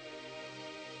challenge you.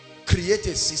 Create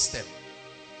a system.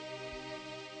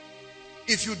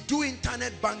 If you do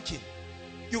internet banking,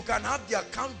 you can have the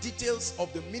account details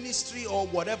of the ministry or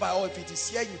whatever, or if it is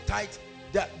here you tithe,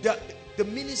 the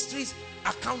ministry's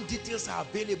account details are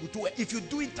available too. If you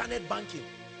do internet banking,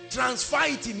 transfer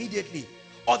it immediately.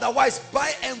 Otherwise,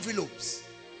 buy envelopes.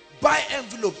 Buy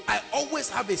envelopes. I always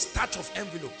have a stash of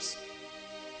envelopes.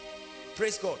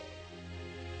 Praise God.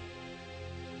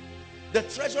 The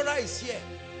treasurer is here.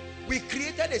 We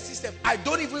created a system. I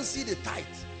don't even see the tithe.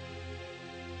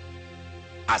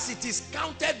 As it is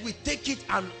counted, we take it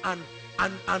and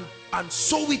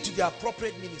sow it to the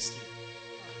appropriate ministry.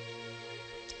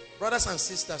 Brothers and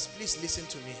sisters, please listen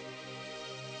to me.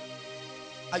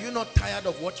 Are you not tired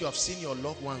of what you have seen your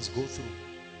loved ones go through?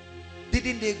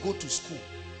 Didn't they go to school?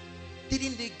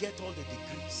 Didn't they get all the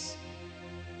degrees?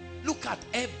 Look at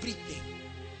everything.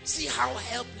 See how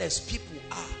helpless people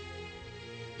are.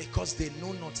 Because they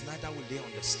know not, neither will they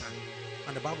understand.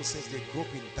 And the Bible says they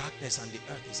grope in darkness and the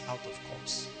earth is out of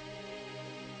course.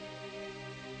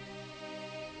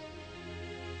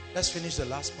 Let's finish the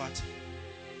last part.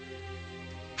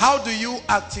 How do you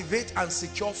activate and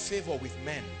secure favor with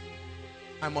men?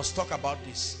 I must talk about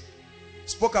this.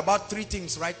 Spoke about 3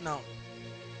 things right now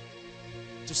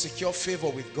to secure favor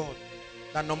with God.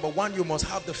 That number 1, you must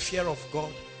have the fear of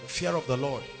God, the fear of the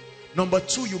Lord. Number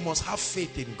 2, you must have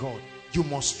faith in God. You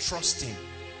must trust him.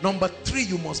 Number 3,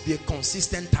 you must be a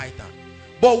consistent tither.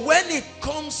 But when it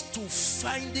comes to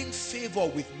finding favor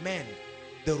with men,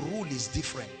 the rule is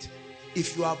different.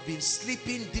 If you have been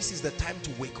sleeping, this is the time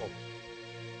to wake up.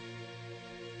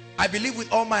 I believe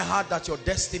with all my heart that your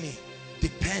destiny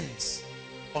depends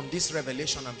on this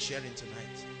revelation I'm sharing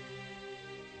tonight.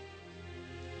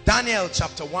 Daniel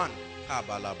chapter 1.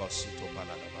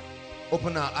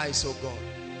 Open our eyes, oh God.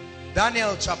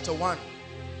 Daniel chapter 1.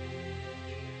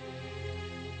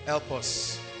 Help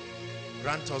us.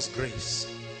 Grant us grace.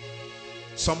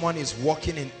 Someone is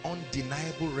walking in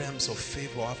undeniable realms of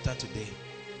favor after today.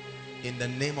 In the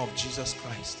name of Jesus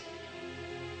Christ.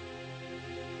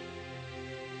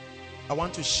 I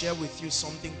want to share with you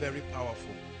something very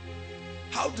powerful.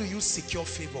 How do you secure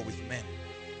favor with men?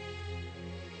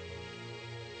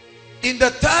 In the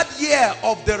 3rd year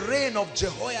of the reign of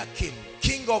Jehoiakim,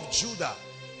 king of Judah,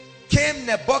 came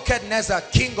Nebuchadnezzar,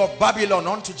 king of Babylon,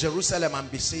 unto Jerusalem and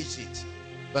besieged it.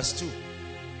 Verse 2.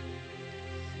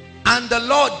 And the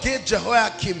Lord gave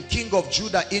Jehoiakim, king of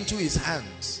Judah, into his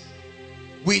hands,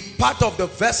 with part of the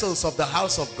vessels of the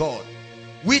house of God,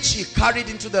 which he carried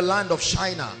into the land of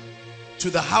Shinar, to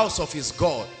the house of his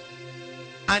God.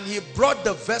 And he brought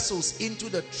the vessels into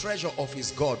the treasure of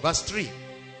his God. Verse 3.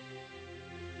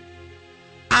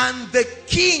 And the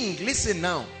king, listen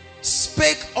now,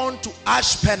 spake unto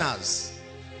Ashpenaz,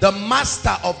 the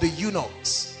master of the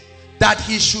eunuchs, that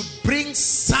he should bring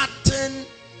certain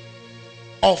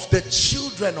of the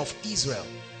children of Israel.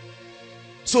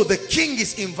 So the king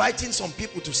is inviting some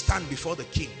people to stand before the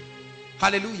king.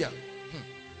 Hallelujah.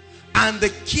 And the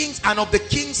kings, and of the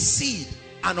king's seed,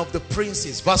 and of the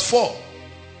princes. Verse 4.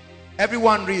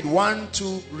 Everyone read. 1,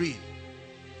 2, read.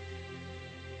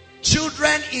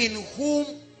 Children in whom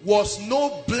was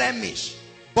no blemish,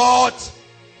 but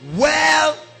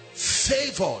well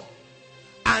favored,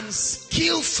 and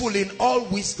skillful in all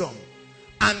wisdom,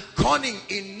 and cunning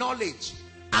in knowledge,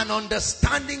 and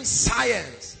understanding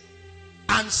science,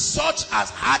 and such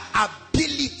as had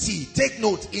ability, take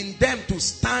note, in them to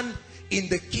stand in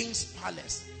the king's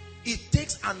palace. It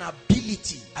takes an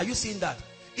ability. Are you seeing that?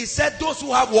 It said those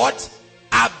who have what?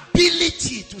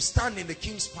 Ability to stand in the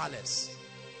king's palace.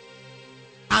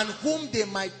 And whom they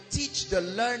might teach the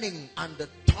learning and the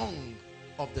tongue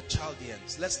of the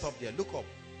Chaldeans. Let's stop there. Look up.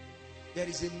 There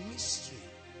is a mystery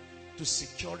to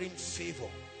securing favor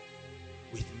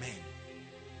with men.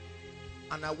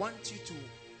 And I want you to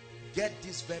get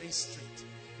this very straight.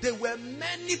 There were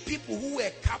many people who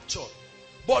were captured.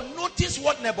 But notice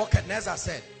what Nebuchadnezzar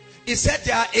said. He said,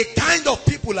 there are a kind of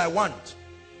people I want.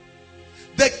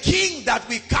 The king that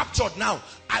we captured now,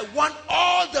 I want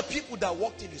all the people that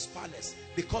walked in his palace,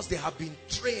 because they have been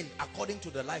trained according to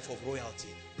the life of royalty.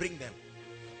 Bring them.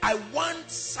 I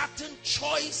want certain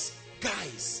choice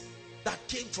guys that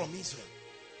came from Israel.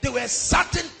 There were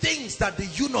certain things that the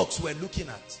eunuchs were looking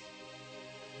at.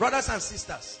 Brothers and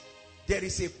sisters, there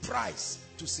is a price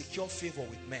to secure favor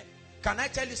with men. Can I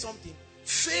tell you something?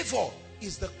 Favor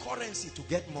is the currency to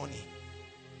get money.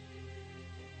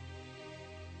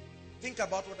 Think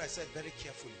about what I said very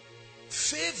carefully.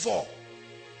 Favor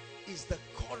is the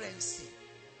currency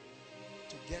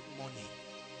to get money.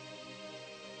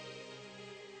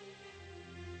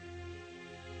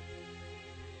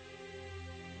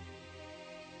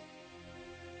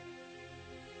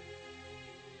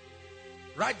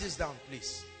 Write this down,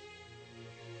 please.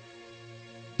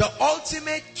 The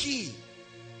ultimate key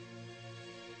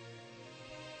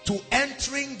to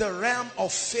entering the realm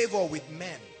of favor with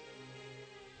men.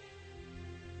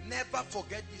 Never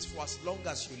forget this for as long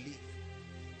as you live.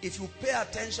 If you pay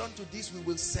attention to this, we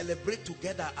will celebrate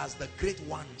together as the great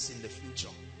ones in the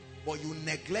future. But you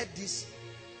neglect this,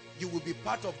 you will be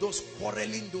part of those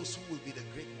quarreling, those who will be the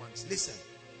great ones. Listen,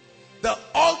 the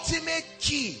ultimate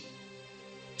key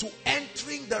to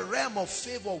entering the realm of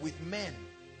favor with men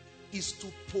is to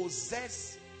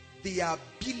possess the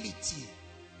ability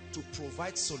to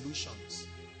provide solutions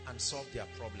and solve their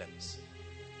problems.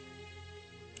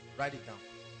 Write it down.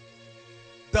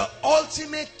 The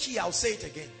ultimate key, I'll say it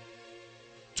again,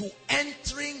 to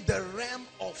entering the realm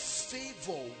of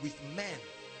favor with men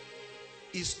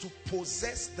is to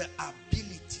possess the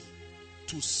ability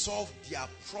to solve their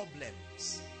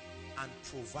problems and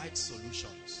provide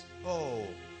solutions. Oh,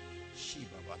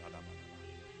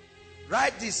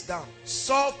 Write this down.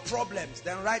 Solve problems.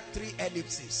 Then write 3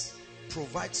 ellipses.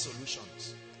 Provide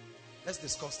solutions. Let's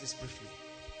discuss this briefly.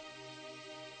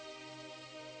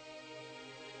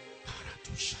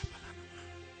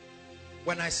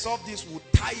 When I solve this, we'll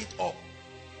tie it up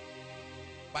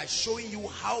by showing you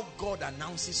how God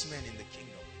announces men in the kingdom.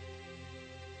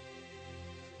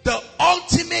 The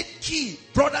ultimate key,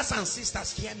 brothers and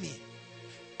sisters, hear me.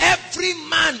 Every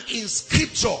man in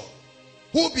scripture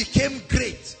who became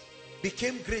great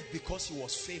because he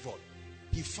was favored.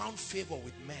 He found favor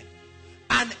with men.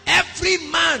 And every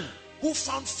man who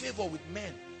found favor with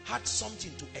men had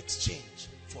something to exchange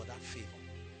for that favor.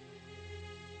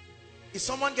 Is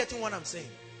someone getting what I'm saying?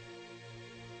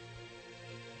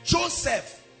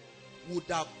 Joseph would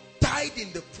have died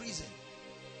in the prison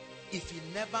if he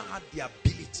never had the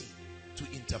ability to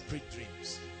interpret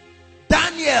dreams.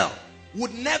 Daniel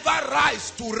would never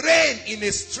rise to reign in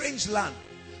a strange land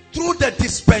through the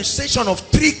dispensation of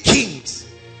 3 kings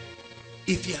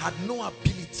if he had no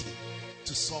ability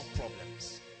to solve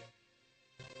problems.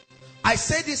 I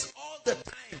say this all the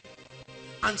time,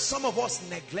 and some of us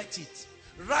neglect it.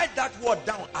 Write that word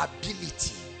down,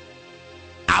 ability.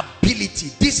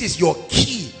 Ability. This is your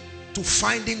key to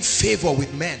finding favor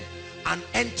with men and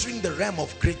entering the realm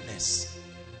of greatness.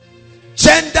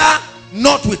 Gender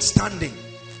notwithstanding,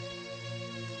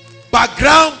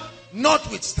 background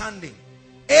notwithstanding,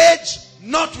 age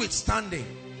notwithstanding,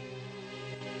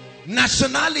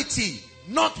 nationality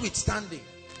notwithstanding.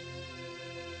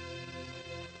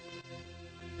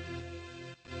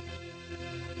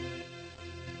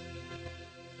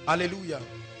 Hallelujah.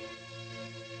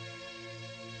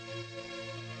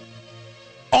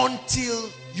 Until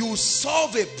you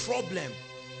solve a problem,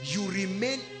 you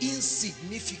remain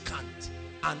insignificant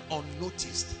and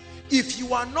unnoticed. If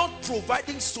you are not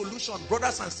providing solution,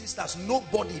 brothers and sisters,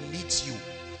 nobody needs you.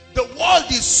 The world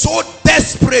is so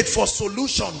desperate for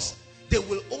solutions, they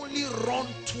will only run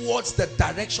towards the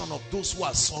direction of those who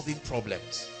are solving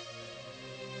problems.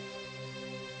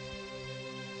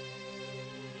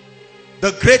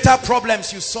 The greater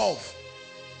problems you solve,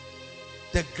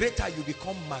 the greater you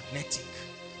become magnetic.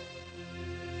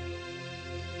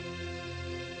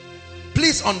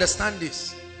 Please understand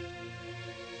this.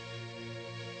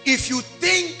 If you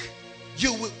think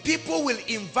people will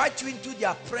invite you into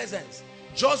their presence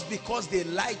just because they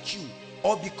like you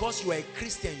or because you are a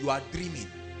Christian, you are dreaming.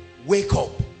 Wake up.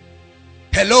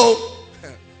 Hello?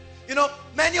 You know,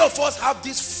 many of us have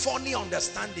this funny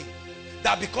understanding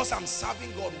that because I'm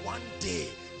serving God, one day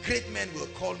great men will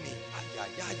call me.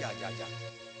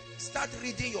 Start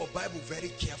reading your Bible very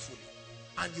carefully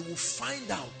and you will find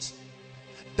out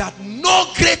that no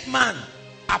great man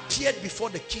appeared before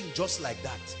the king just like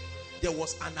that. There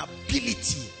was an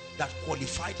ability that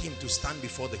qualified him to stand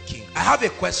before the king. I have a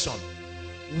question.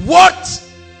 What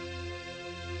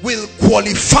will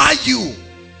qualify you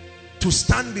to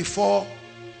stand before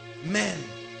men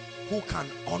who can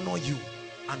honor you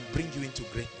and bring you into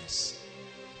greatness?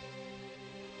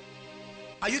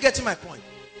 Are you getting my point?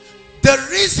 The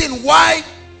reason why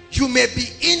you may be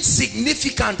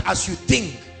insignificant as you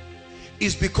think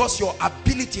is because your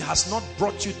ability has not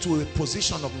brought you to a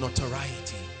position of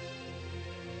notoriety.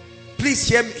 Please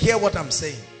hear what I'm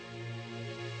saying.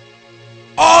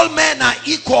 All men are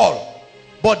equal,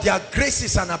 but their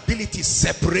graces and abilities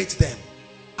separate them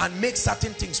and make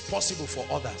certain things possible for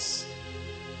others.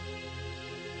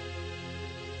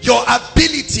 Your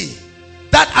ability,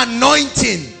 that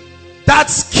anointing, that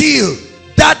skill,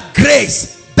 that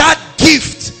grace, that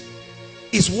gift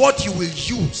is what you will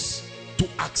use to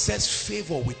access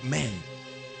favor with men.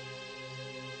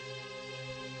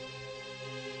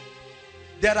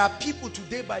 There are people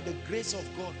today by the grace of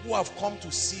God who have come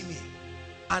to see me,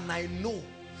 and I know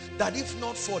that if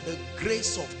not for the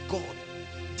grace of God,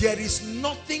 there is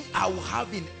nothing I will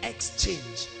have in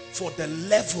exchange for the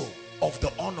level of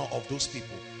the honor of those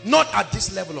people. Not at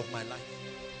this level of my life.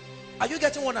 Are you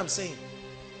getting what I'm saying?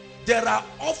 There are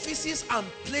offices and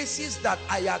places that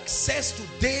I access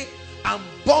today and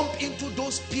bump into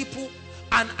those people,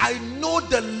 and I know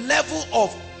the level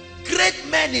of great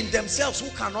men in themselves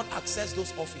who cannot access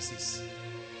those offices.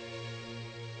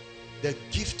 The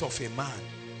gift of a man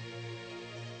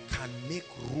can make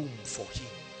room for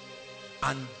him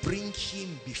and bring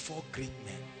him before great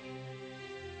men.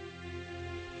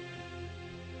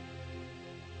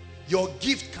 Your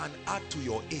gift can add to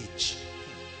your age.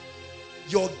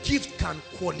 Your gift can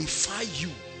qualify you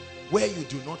where you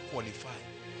do not qualify.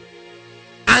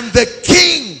 And the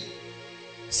king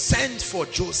sent for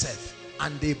Joseph,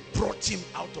 and they brought him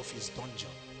out of his dungeon.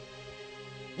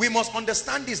 We must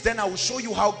understand this, then I will show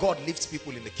you how God lifts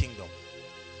people in the kingdom.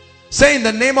 Say, in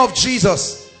the name of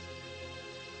Jesus,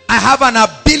 I have an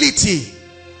ability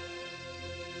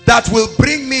that will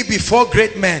bring me before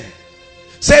great men.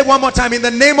 Say it one more time. In the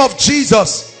name of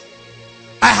Jesus,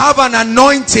 I have an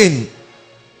anointing.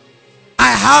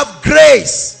 I have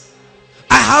grace.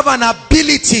 I have an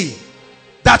ability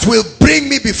that will bring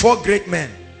me before great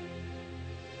men.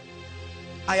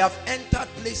 I have entered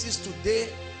places today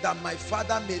that my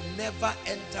father may never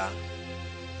enter,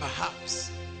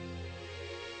 perhaps.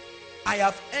 I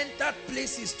have entered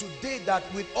places today that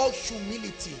with all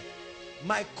humility,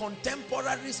 my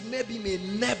contemporaries maybe may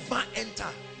never enter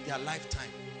their lifetime.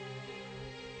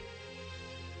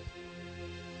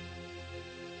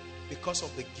 Because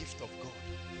of the gift of God.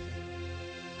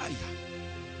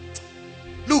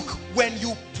 Look, when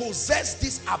you possess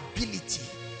this ability,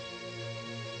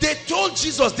 they told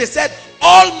Jesus, they said,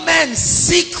 all men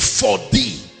seek for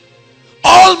thee.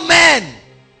 All men,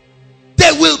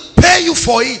 they will pay you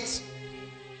for it.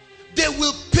 They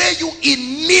will pay you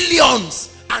in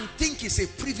millions and think it's a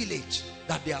privilege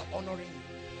that they are honoring you.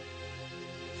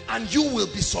 And you will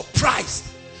be surprised.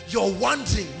 You're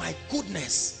wondering, my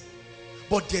goodness.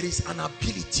 But there is an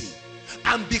ability.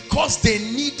 And because they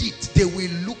need it, they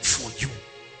will look for you.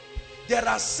 There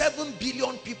are 7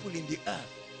 billion people in the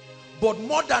earth. But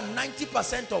more than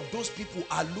 90% of those people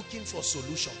are looking for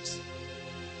solutions.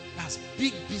 That's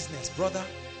big business, brother.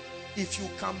 If you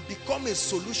can become a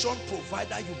solution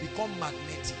provider, you become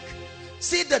magnetic.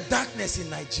 See the darkness in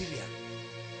Nigeria.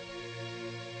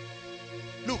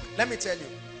 Look, let me tell you.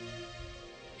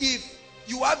 If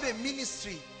you have a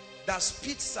ministry that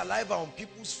spits saliva on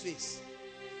people's face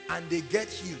and they get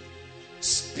healed,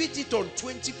 spit it on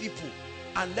 20 people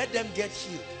and let them get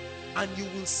healed. And you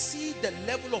will see the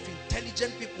level of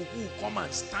intelligent people who will come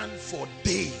and stand for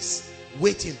days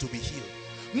waiting to be healed.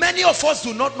 Many of us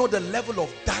do not know the level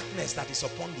of darkness that is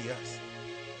upon the earth.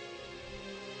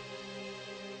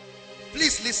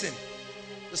 Please listen.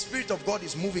 The Spirit of God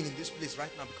is moving in this place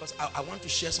right now because I want to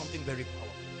share something very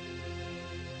powerful.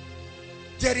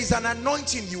 There is an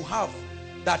anointing you have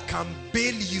that can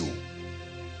bail you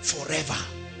forever.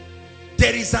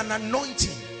 There is an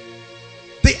anointing.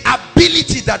 The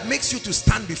ability that makes you to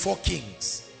stand before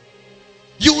kings.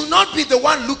 You will not be the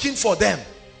one looking for them.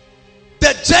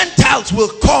 The Gentiles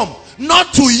will come,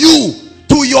 not to you,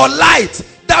 to your light.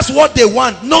 That's what they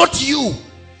want, not you.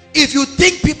 If you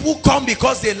think people come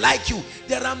because they like you,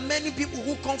 there are many people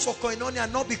who come for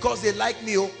koinonia not because they like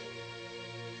me. Oh.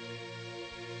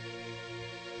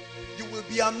 You will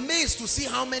be amazed to see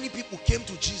how many people came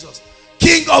to Jesus.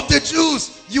 King of the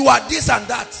Jews, you are this and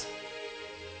that.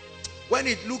 When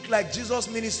it looked like Jesus'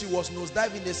 ministry was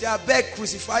nosediving, they say, I beg,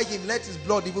 crucify him, let his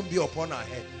blood even be upon our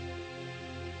head.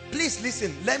 Please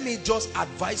listen, let me just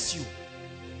advise you.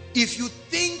 If you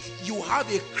think you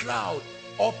have a crowd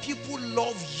or people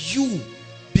love you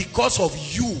because of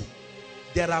you,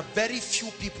 there are very few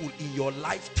people in your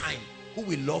lifetime who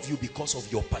will love you because of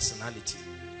your personality.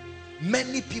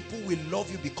 Many people will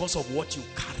love you because of what you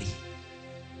carry.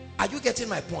 Are you getting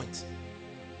my point?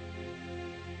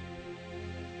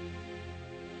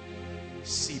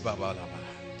 See, Baba,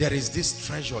 there is this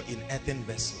treasure in earthen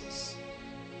vessels,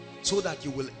 so that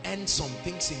you will end some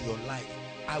things in your life.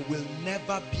 I will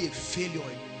never be a failure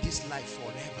in this life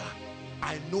forever.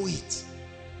 I know it.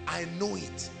 I know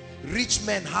it. Rich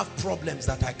men have problems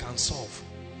that I can solve.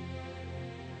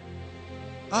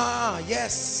 Ah,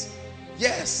 yes.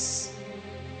 Yes.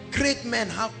 Great men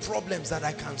have problems that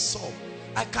I can solve.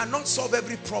 I cannot solve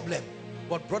every problem,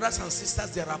 but brothers and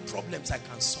sisters, there are problems I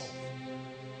can solve.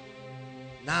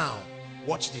 Now,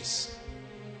 watch this.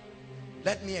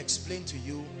 Let me explain to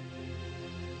you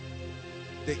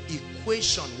the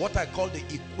equation, what I call the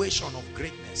equation of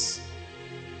greatness.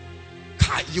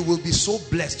 You will be so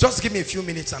blessed. Just give me a few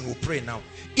minutes and we'll pray now.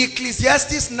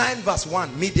 Ecclesiastes 9 verse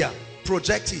 1, media,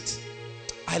 project it.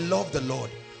 I love the Lord.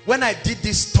 When I did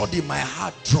this study, my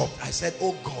heart dropped. I said,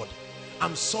 oh God,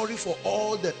 I'm sorry for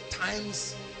all the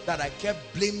times that I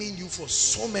kept blaming you for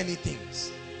so many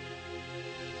things.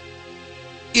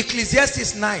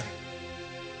 Ecclesiastes 9.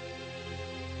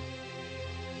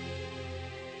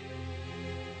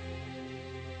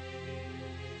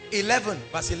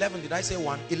 Verse 11. Did I say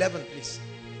 1? 11, please.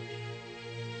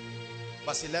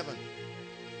 Verse 11.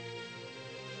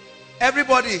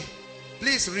 Everybody,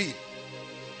 please read.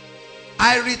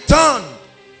 I returned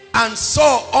and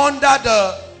saw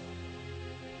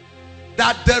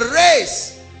that the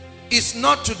race is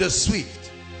not to the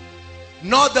swift,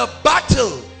 nor the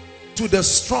battle to the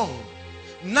strong,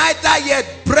 neither yet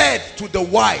bread to the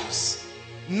wise,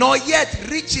 nor yet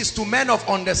riches to men of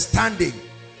understanding,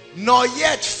 nor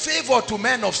yet favor to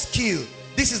men of skill.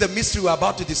 This is the mystery we're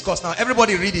about to discuss now.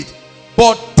 Everybody read it.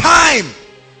 But time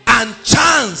and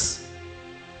chance.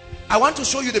 I want to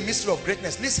show you the mystery of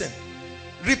greatness. Listen.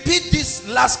 Repeat this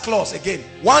last clause again.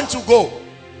 1, 2, go.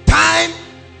 Time.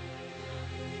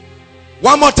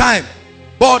 One more time.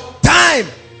 But time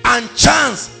and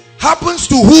chance happens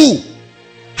to who?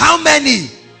 How many?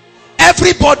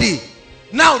 Everybody.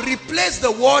 Now replace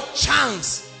the word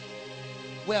chance.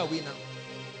 Where are we now?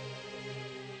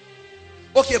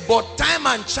 Okay, but time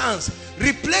and chance.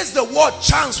 Replace the word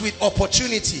chance with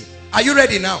opportunity. Are you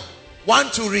ready now?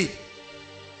 1, 2, read.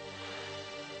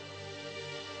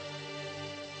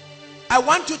 I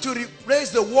want you to replace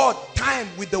the word time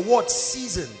with the word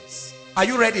seasons. Are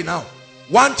you ready now?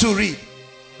 1, 2, read.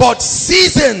 But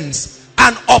seasons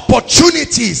and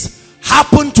opportunities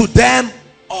happen to them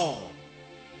all.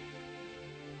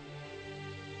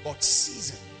 But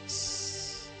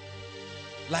seasons,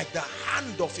 like the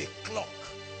hand of a clock,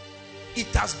 it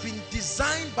has been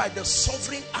designed by the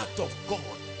sovereign act of God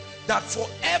that for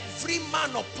every man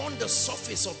upon the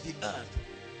surface of the earth,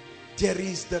 there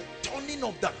is the turning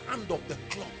of the hand of the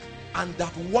clock, and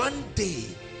that one day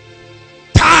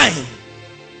time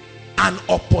and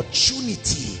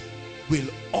opportunity will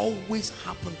always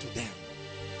happen to them.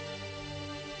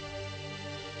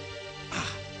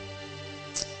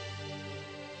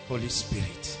 Holy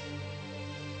Spirit.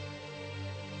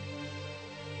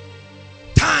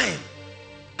 Time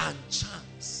and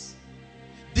chance.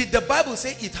 Did the Bible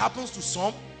say it happens to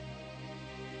some?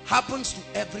 Happens to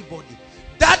everybody.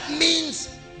 That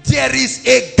means there is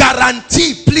a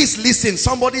guarantee. Please listen,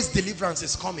 somebody's deliverance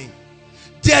is coming.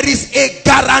 There is a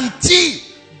guarantee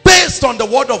based on the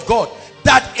word of God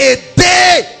that a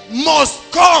day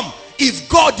must come, if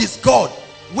God is God,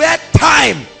 where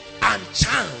time and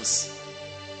chance.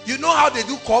 You know how they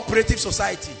do cooperative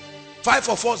society? 5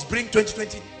 of us bring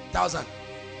 20,000.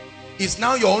 It's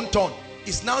now your own turn.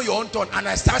 It's now your own turn. And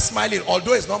I start smiling,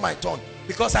 although it's not my turn,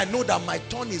 because I know that my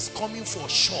turn is coming for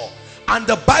sure. And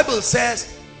the Bible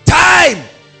says time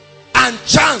and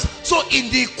chance. So in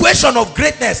the equation of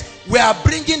greatness, we are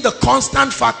bringing the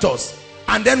constant factors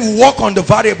and then we work on the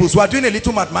variables. We are doing a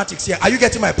little mathematics here. Are you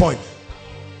getting my point?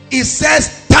 It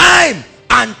says time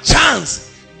and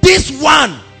chance. This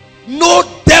one, no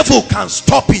devil can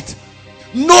stop it.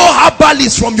 No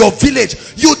herbalist from your village.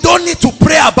 You don't need to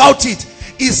pray about it.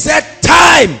 It said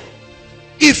time.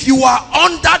 If you are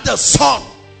under the sun,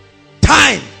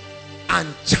 time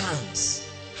and chance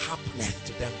happeneth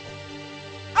to them.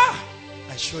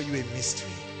 I show you a mystery.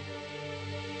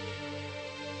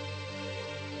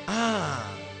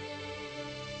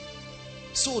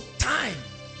 So time,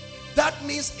 that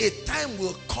means a time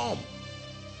will come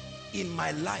in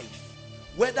my life,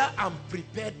 whether I'm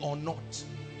prepared or not,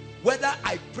 whether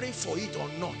I pray for it or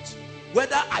not,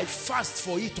 whether I fast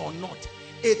for it or not.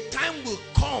 A time will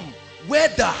come where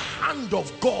the hand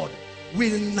of God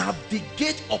will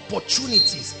navigate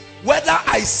opportunities. Whether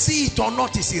I see it or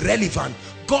not is irrelevant.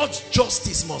 God's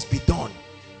justice must be done.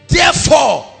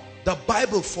 Therefore, the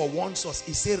Bible forewarns us.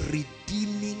 It says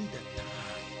redeeming the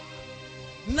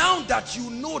time. Now that you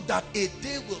know that a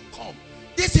day will come,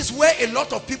 this is where a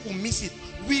lot of people miss it.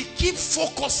 We keep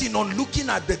focusing on looking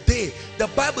at the day. The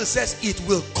Bible says it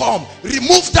will come.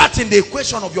 Remove that in the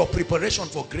equation of your preparation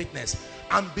for greatness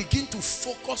and begin to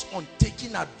focus on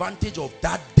taking advantage of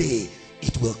that day.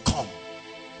 It will come.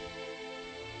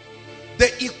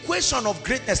 The equation of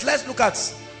greatness. Let's look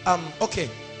at okay.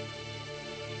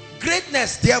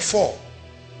 Greatness, therefore,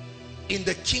 in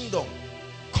the kingdom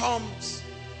comes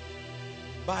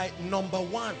by number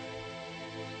one,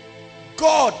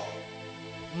 God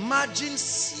merging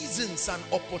seasons and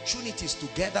opportunities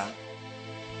together,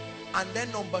 and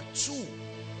then number two,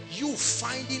 you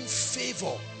finding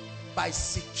favor by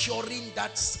securing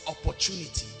that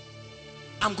opportunity.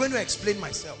 I'm going to explain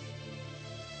myself.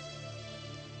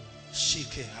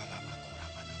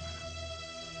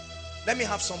 Let me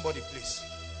have somebody, please.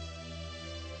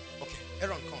 Okay,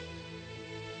 Aaron, come.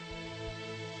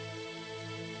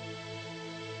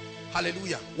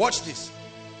 Hallelujah. Watch this.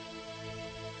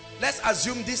 Let's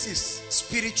assume this is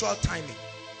spiritual timing.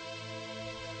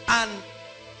 And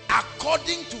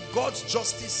according to God's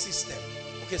justice system,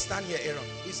 okay, stand here, Aaron,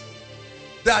 please,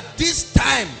 that this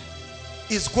time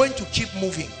is going to keep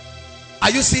moving.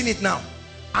 Are you seeing it now?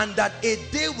 And that a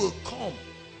day will come.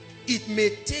 It may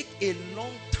take a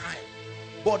long time,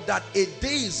 but that a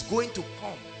day is going to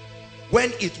come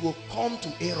when it will come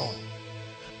to Aaron.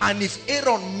 And if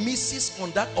Aaron misses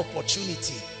on that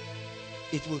opportunity,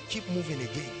 it will keep moving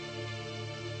again.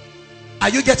 Are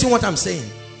you getting what I'm saying?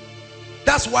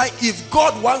 That's why if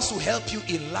God wants to help you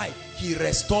in life, he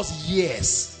restores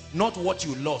years. not what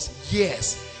you lost.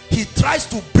 Yes, he tries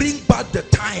to bring back the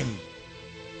time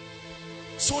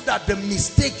so that the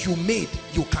mistake you made,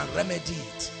 you can remedy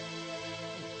it.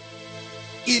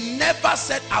 He never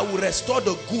said, I will restore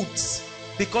the goods,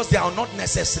 because they are not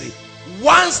necessary.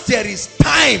 Once there is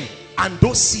time and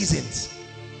those seasons.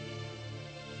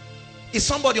 Is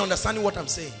somebody understanding what I'm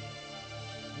saying?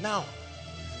 Now,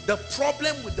 the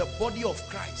problem with the body of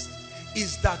Christ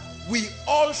is that we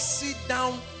all sit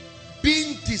down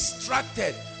being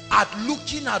distracted at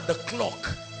looking at the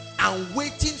clock and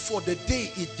waiting for the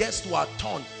day it gets to our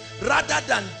turn, rather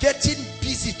than getting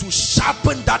busy to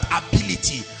sharpen that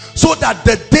ability, so that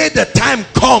the day the time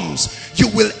comes, you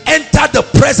will enter the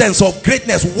presence of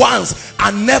greatness once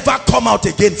and never come out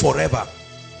again forever.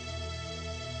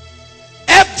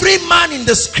 Every man in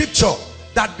the scripture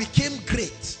that became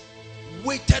great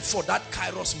waited for that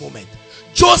Kairos moment.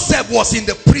 Joseph was in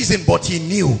the prison, but he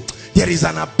knew there is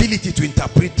an ability to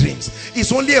interpret dreams.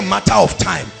 It's only a matter of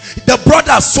time. The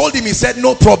brothers told him, he said,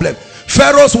 no problem.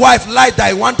 Pharaoh's wife lied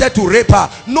that he wanted to rape her.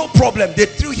 No problem. They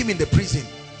threw him in the prison.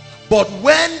 But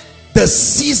when the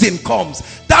season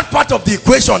comes, that part of the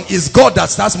equation is God that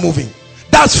starts moving.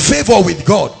 That's favor with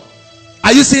God.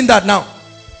 Are you seeing that now?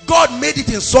 God made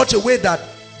it in such a way that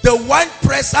the wine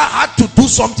presser had to do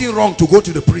something wrong to go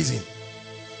to the prison.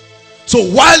 So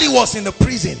while he was in the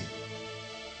prison,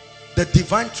 the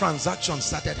divine transaction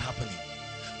started happening.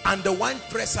 And the wine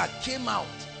presser came out.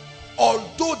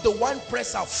 Although the wine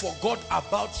presser forgot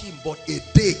about him, but a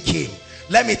day came.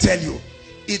 Let me tell you,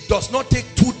 it does not take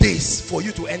 2 days for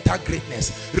you to enter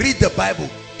greatness. Read the Bible.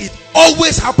 It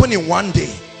always happens in one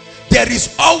day. There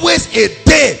is always a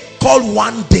day called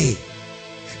one day.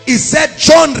 He said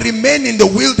John remained in the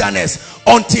wilderness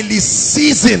until his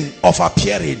season of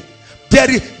appearing.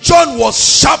 John was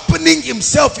sharpening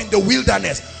himself in the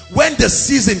wilderness. When the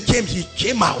season came, he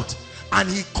came out and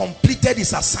he completed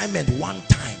his assignment one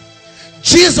time.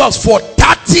 Jesus for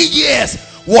 30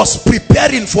 years was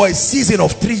preparing for a season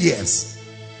of 3 years.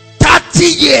 30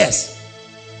 years.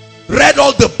 Read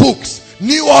all the books,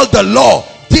 knew all the law,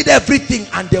 did everything,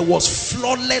 and there was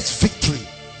flawless victory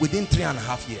within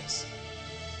 3.5 years.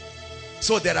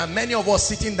 So there are many of us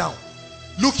sitting down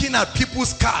looking at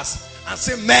people's cars and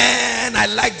say, man, I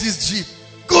like this Jeep.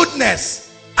 Goodness.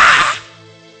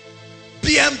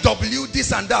 BMW,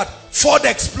 this and that. Ford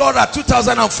Explorer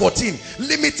 2014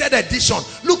 limited edition.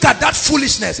 Look at that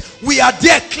foolishness. We are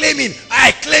there claiming,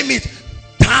 I claim it.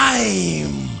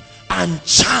 Time and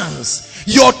chance.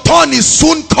 Your turn is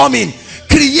soon coming.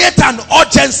 Create an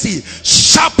urgency.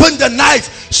 Sharpen the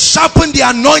knife. Sharpen the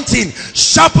anointing.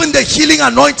 Sharpen the healing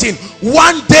anointing.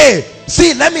 One day.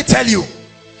 See, let me tell you.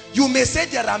 You may say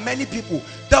there are many people.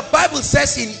 The Bible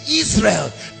says in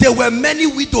Israel there were many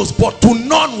widows, but to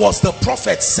none was the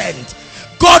prophet sent.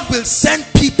 God will send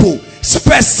people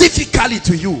specifically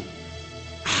to you.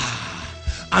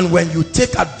 And when you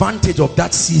take advantage of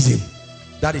that season,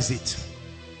 that is it.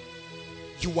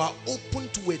 You are open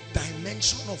to a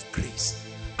dimension of grace.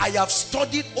 I have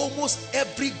studied almost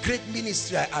every great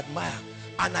ministry I admire,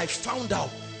 and I found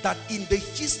out that in the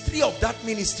history of that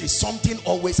ministry, something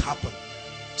always happened.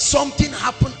 Something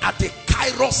happened at a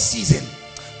Kairos season,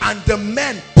 and the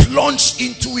men plunged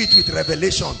into it with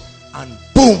revelation, and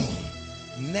boom,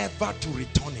 never to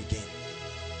return again.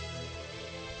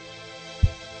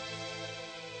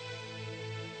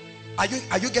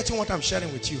 Are you getting what I'm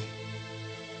sharing with you?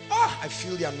 I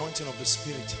feel the anointing of the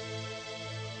Spirit.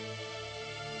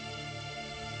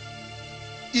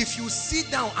 If you sit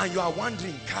down and you are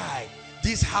wondering, Kai,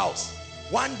 this house,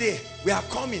 one day we are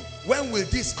coming, when will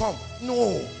this come?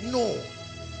 No.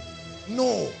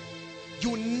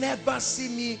 You never see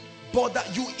me bother.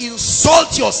 You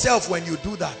insult yourself when you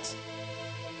do that.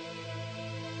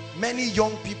 Many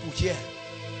young people here,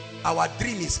 our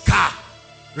dream is car,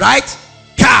 right?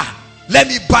 Car. Let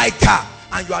me buy car.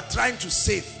 And you are trying to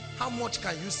save. How much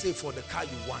can you save for the car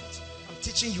you want? I'm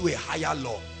teaching you a higher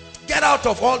law. Get out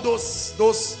of all those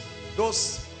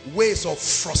ways of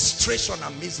frustration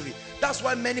and misery. That's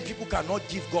why many people cannot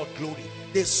give God glory.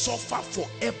 They suffer for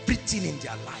everything in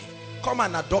their life. Come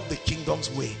and adopt the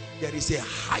kingdom's way. There is a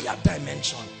higher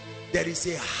dimension. There is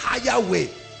a higher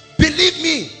way. Believe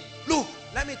me. Look,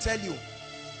 let me tell you.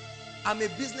 I'm a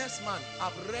businessman.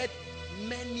 I've read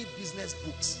many business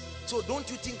books. So don't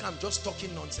you think I'm just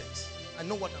talking nonsense? I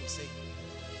know what I'm saying.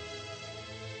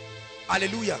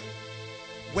 Hallelujah.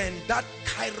 When that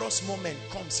Kairos moment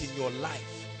comes in your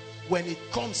life, when it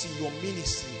comes in your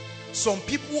ministry, some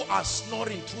people are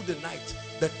snoring through the night.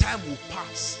 The time will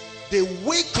pass. They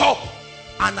wake up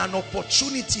and an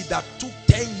opportunity that took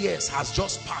 10 years has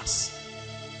just passed.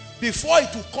 Before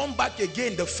it will come back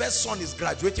again, the first son is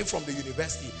graduating from the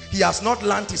university. He has not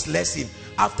learned his lesson.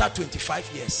 After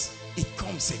 25 years, it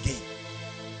comes again.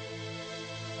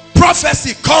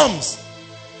 Prophecy comes.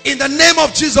 In the name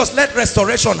of Jesus, let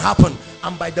restoration happen.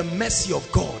 And by the mercy of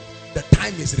God, the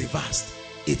time is reversed.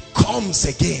 It comes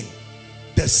again.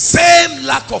 The same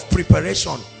lack of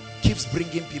preparation keeps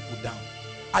bringing people down.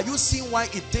 Are you seeing why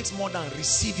it takes more than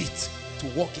receive it to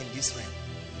walk in this realm?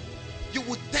 You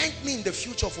would thank me in the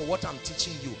future for what I'm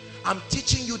teaching you. I'm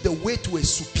teaching you the way to a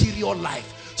superior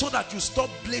life, so that you stop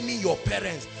blaming your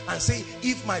parents and say,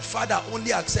 if my father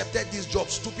only accepted this job,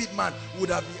 stupid man would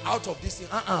have been out of this thing.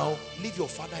 Leave your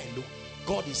father alone.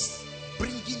 God is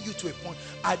bringing you to a point.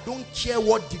 I don't care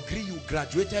what degree you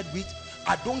graduated with.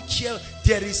 I don't care.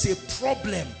 There is a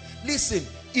problem. Listen,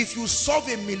 if you solve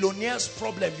a millionaire's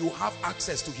problem, you have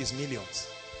access to his millions.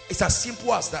 It's as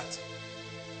simple as that.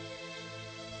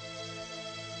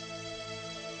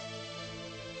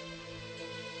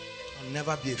 I'll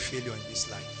never be a failure in this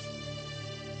life.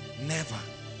 Never.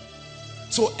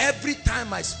 So every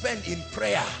time I spend in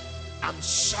prayer, I'm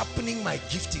sharpening my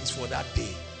giftings for that day.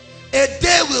 A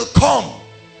day will come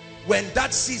when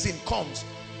that season comes.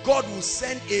 God will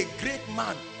send a great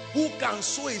man who can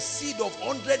sow a seed of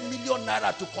 100 million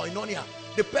naira to Koinonia.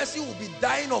 The person will be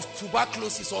dying of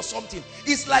tuberculosis or something.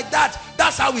 It's like that.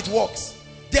 That's how it works.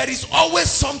 There is always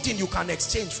something you can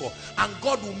exchange for. And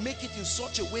God will make it in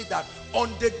such a way that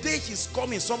on the day he's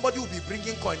coming, somebody will be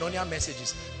bringing Koinonia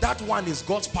messages. That one is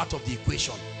God's part of the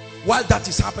equation. While that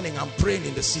is happening, I'm praying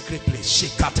in the secret place.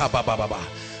 Shekata baba baba.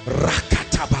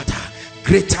 Rakata bada.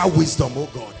 Greater wisdom, oh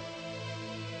God.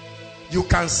 You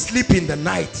can sleep in the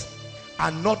night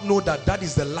and not know that that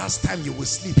is the last time you will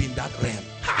sleep in that realm.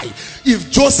 Hi. If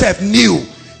Joseph knew,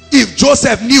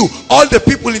 all the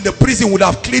people in the prison would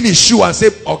have cleaned his shoe and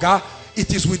said, Oga,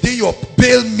 it is within your,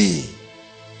 bail me.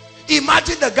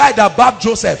 Imagine the guy that babbed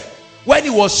Joseph. When he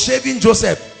was shaving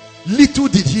Joseph, little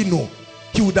did he know,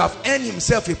 he would have earned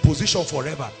himself a position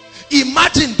forever.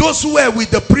 Imagine those who were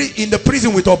with in the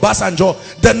prison with Obasanjo,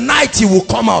 the night he will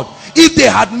come out. If they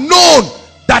had known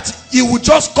that he would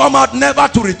just come out never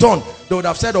to return, they would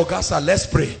have said, Augusta, let's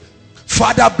pray.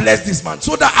 Father, bless this man,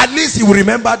 so that at least he will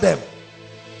remember them.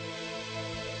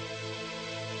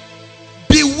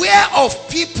 Beware of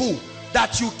people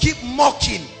that you keep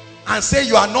mocking and say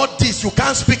you are not this, you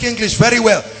can't speak English very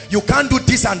well, you can't do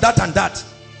this and that and that.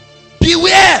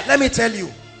 Beware, let me tell you.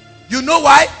 You know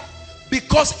why?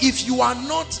 Because if you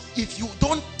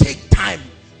don't take time,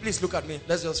 please look at me,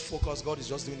 let's just focus. God is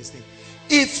just doing his thing.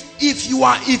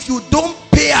 If you don't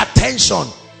pay attention,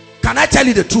 can I tell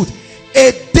you the truth?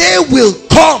 A day will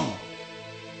come,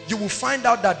 you will find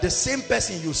out that the same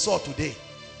person you saw today,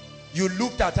 you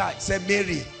looked at her, said,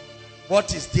 Mary,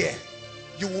 what is there?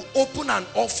 You will open an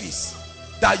office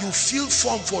that you fill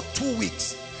form for 2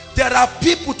 weeks. There are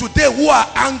people today who are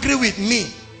angry with me.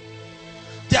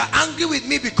 They are angry with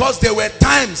me because there were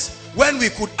times when we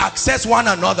could access one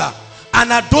another,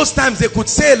 and at those times they could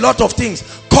say a lot of things,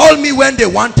 call me when they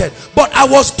wanted, but I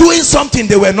was doing something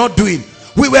they were not doing.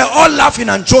 We were all laughing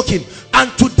and joking,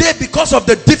 and today, because of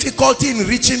the difficulty in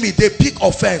reaching me, they pick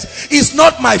offense. It's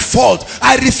not my fault.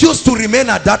 I refuse to remain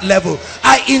at that level.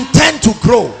 I intend to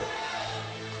grow.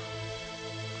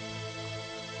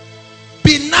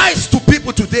 Be nice to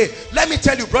people today. Let me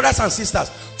tell you, brothers and sisters,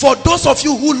 for those of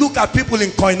you who look at people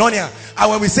in Koinonia,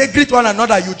 and when we say greet one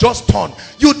another, you just turn.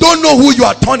 You don't know who you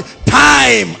are turning.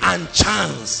 Time and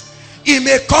chance. He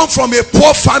may come from a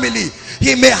poor family.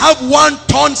 He may have 1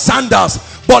 ton sandals.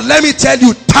 But let me tell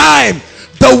you, time,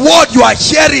 the word you are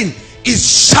hearing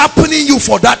is sharpening you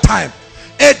for that time.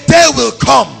 A day will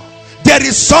come. There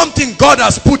is something God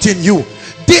has put in you.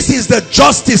 This is the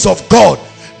justice of God.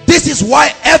 This is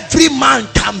why every man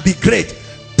can be great.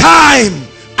 Time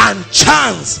and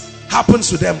chance happens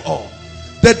to them all.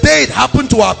 The day it happened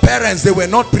to our parents, they were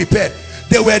not prepared.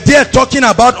 They were there talking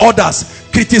about others,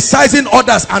 criticizing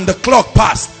others, and the clock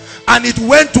passed. And it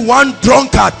went to one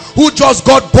drunkard who just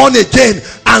got born again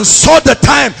and saw the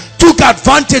time, took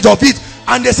advantage of it,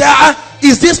 and they said,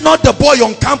 is this not the boy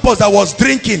on campus that was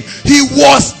drinking? He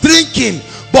was drinking,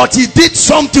 but he did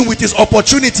something with his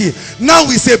opportunity. Now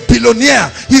he's a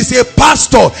billionaire, he's a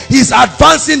pastor, he's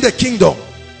advancing the kingdom.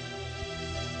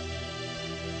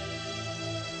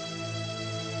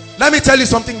 Let me tell you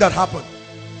something that happened.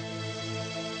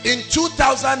 In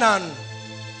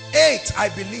 2008, I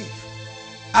believe,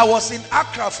 I was in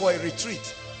Accra for a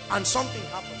retreat, and something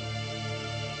happened.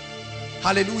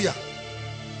 Hallelujah.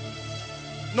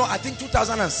 No, I think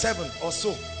 2007 or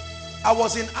so. I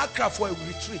was in Accra for a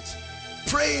retreat,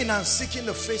 praying and seeking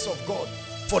the face of God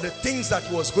for the things that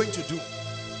he was going to do.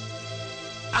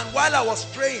 And while I was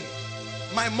praying,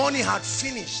 my money had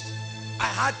finished. I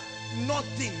had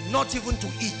nothing, not even to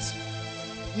eat,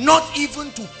 not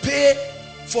even to pay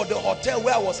for the hotel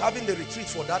where I was having the retreat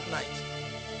for that night.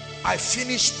 I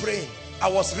finished praying. I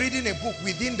was reading a book,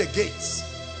 Within the Gates.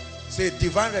 It's a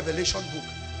divine revelation book.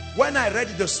 When I read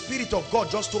it, the Spirit of God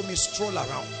just told me stroll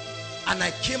around. And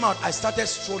I came out, I started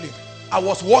strolling. I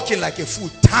was walking like a fool,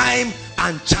 time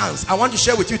and chance. I want to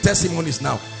share with you testimonies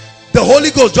now. The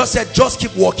Holy Ghost just said, just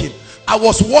keep walking. I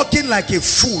was walking like a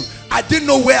fool. I didn't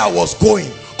know where I was going.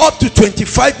 Up to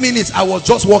 25 minutes, I was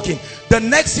just walking. The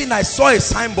next thing I saw a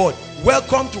signboard,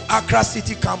 welcome to Accra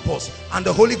City Campus. And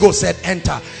the Holy Ghost said,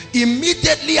 enter.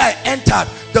 Immediately I entered.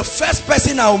 The first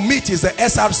person I'll meet is the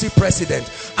SRC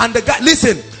president. And the guy,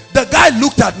 listen, the guy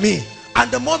looked at me. And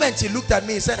the moment he looked at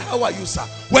me, he said, how are you, sir?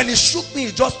 When he shook me,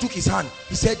 he just took his hand.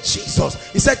 He said,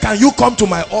 Jesus. He said, can you come to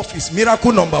my office?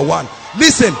 Miracle number 1.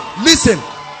 Listen, listen.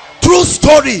 True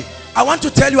story. I want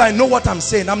to tell you, I know what I'm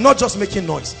saying. I'm not just making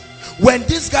noise. When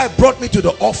this guy brought me to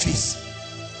the office,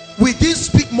 we didn't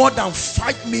speak more than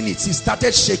 5 minutes. He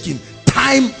started shaking.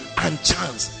 Time and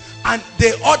chance. And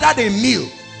they ordered a meal.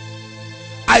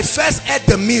 I first ate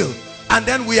the meal. And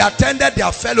then we attended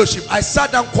their fellowship. I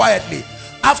sat down quietly.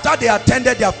 After they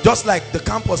attended, they have, just like the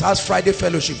campus has Friday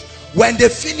fellowship. When they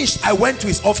finished, I went to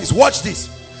his office. Watch this.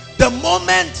 The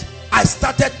moment I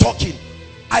started talking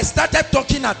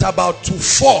at about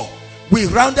 2:04. We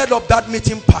rounded up that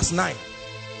meeting past 9.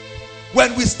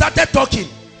 When we started talking,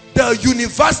 the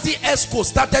university ESCO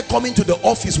started coming to the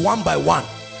office one by one.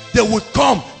 They would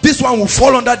come. This one would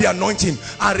fall under the anointing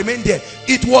and remain there.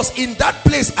 It was in that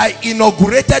place I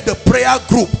inaugurated the prayer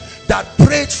group that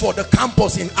prayed for the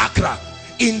campus in Accra.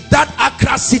 In that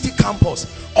Accra City Campus.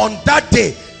 On that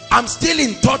day, I'm still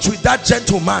in touch with that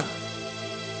gentleman.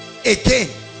 Again,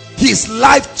 his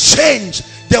life changed.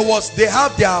 They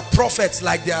have their prophets,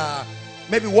 like their,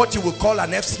 maybe what you would call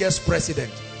an FCS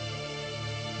president.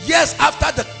 Yes,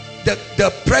 after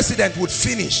the president would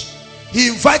finish, he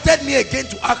invited me again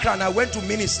to Accra, and I went to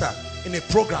minister in a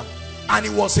program. And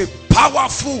it was a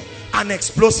powerful and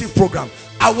explosive program.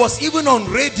 I was even on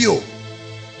radio.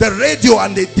 The radio,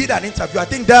 and they did an interview. I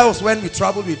think that was when we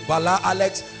traveled with Bala,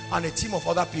 Alex, and a team of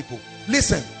other people.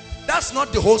 Listen, that's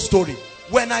not the whole story.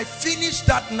 When I finished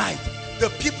that night, the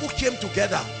people came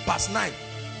together past 9.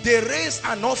 They raised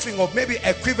an offering of maybe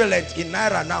equivalent in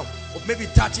Naira now, of maybe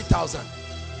 30,000.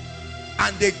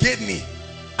 And they gave me.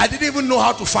 I didn't even know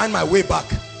how to find my way back.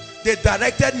 They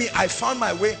directed me. I found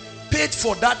my way, paid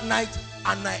for that night,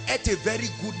 and I ate a very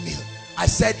good meal. I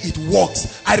said, it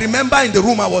works. I remember in the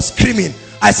room I was screaming.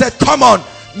 I said, come on,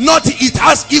 it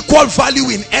has equal value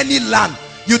in any land.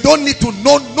 You don't need to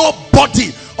know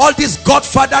nobody. All this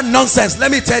Godfather nonsense,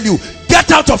 let me tell you,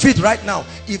 get out of it right now.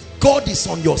 If God is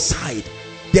on your side,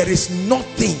 there is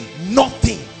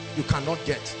nothing you cannot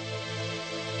get.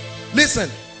 Listen,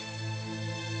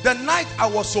 the night I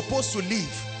was supposed to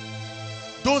leave,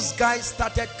 those guys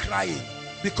started crying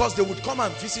because they would come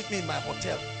and visit me in my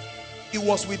hotel. It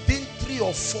was within 3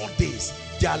 or 4 days,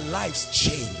 their lives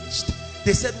changed.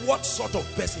 They said, what sort of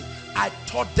person? I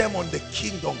taught them on the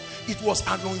kingdom. It was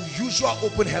an unusual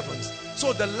open heavens.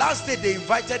 So the last day they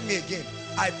invited me again.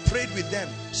 I prayed with them,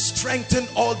 strengthened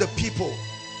all the people,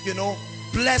 you know,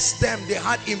 blessed them. They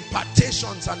had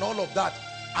impartations and all of that.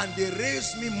 And they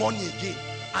raised me money again,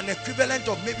 an equivalent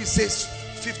of maybe say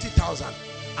 50,000.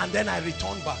 And then I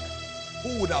returned back.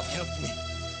 Who would have helped me?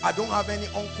 I don't have any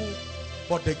uncle,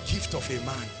 but the gift of a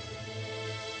man.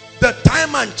 The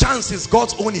time and chance is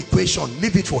God's own equation.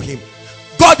 Leave it for him.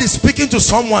 God is speaking to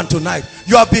someone tonight.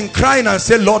 You have been crying and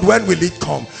say, Lord, when will it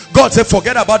come? God said,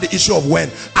 forget about the issue of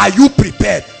when. Are you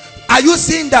prepared? Are you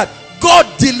seeing that God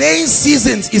delaying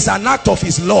seasons is an act of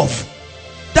his love?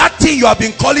 That thing you have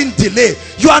been calling delay,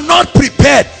 you are not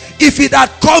prepared. If it had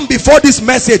come before this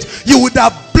message, you would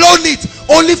have blown it,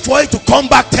 only for it to come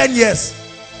back 10 years.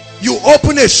 You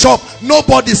open a shop,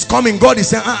 nobody's coming. God is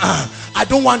saying, I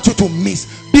don't want you to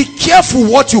miss. Be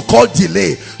careful what you call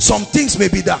delay. Some things may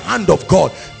be the hand of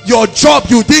God. Your job,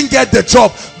 you didn't get the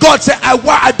job. God said,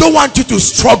 I don't want you to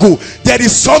struggle. There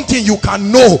is something you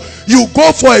can know. You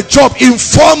go for a job, in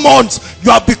 4 months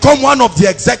you have become one of the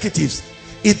executives.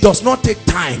 It does not take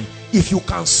time. If you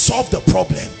can solve the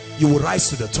problem, you will rise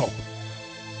to the top.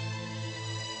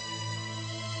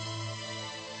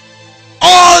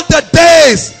 All the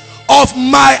days of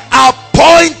my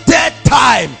appointed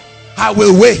time, I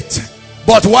will wait.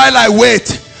 But while I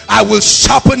wait, I will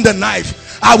sharpen the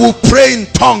knife. I will pray in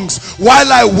tongues.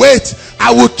 While I wait,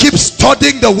 I will keep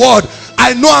studying the word.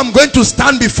 I know I'm going to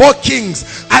stand before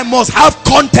kings. I must have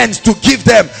content to give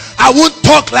them. I won't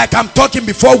talk like I'm talking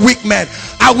before weak men.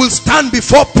 I will stand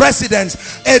before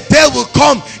presidents. A day will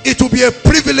come, it will be a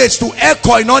privilege to air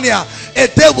koinonia. A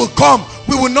day will come,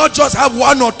 we will not just have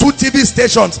 1 or 2 TV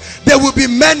stations. There will be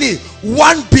many.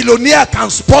 One billionaire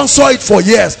can sponsor it for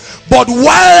years. But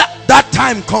while that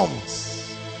time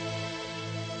comes,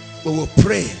 we will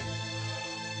pray,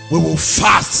 we will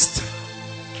fast,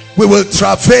 we will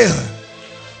travail.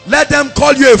 Let them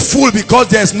call you a fool because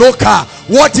there's no car.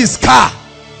 What is car?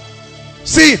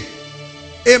 See,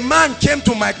 a man came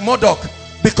to Mike Murdoch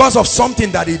because of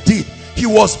something that he did. He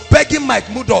was begging Mike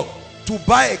Murdoch to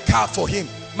buy a car for him.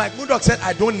 Mike Murdoch said,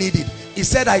 I don't need it. He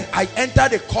said, I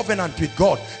entered a covenant with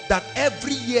God that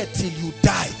every year till you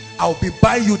die, I'll be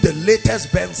buying you the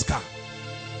latest Benz car.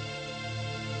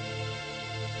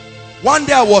 One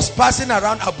day I was passing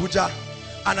around Abuja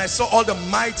and I saw all the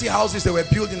mighty houses they were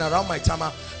building around my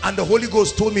Tama, and the Holy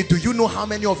Ghost told me, do you know how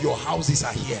many of your houses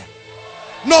are here?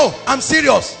 No, I'm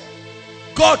serious.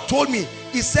 God told me,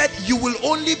 he said, you will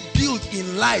only build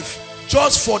in life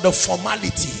just for the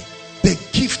formality, the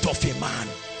gift of a man.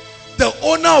 The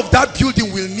owner of that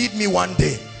building will need me one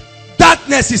day.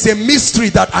 Darkness is a mystery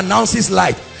that announces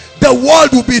light. The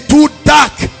world will be too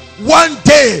dark. One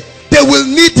day they will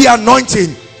need the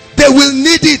anointing. They will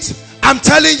need it. I'm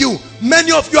telling you,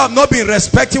 many of you have not been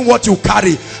respecting what you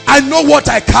carry. I know what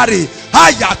I carry.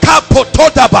 I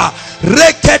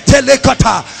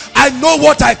know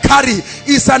what I carry.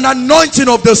 It's an anointing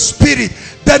of the Spirit.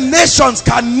 The nations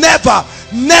can never,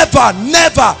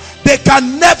 they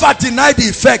can never deny the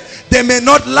effect. They may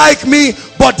not like me,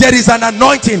 but there is an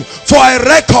anointing. For I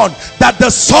reckon that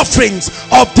the sufferings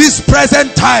of this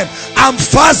present time, I'm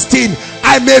fasting,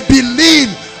 I may be lean,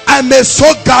 I may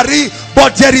soak gari,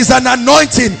 but there is an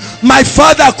anointing. My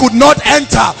father could not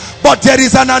enter, but there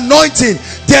is an anointing.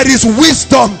 There is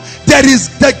wisdom. There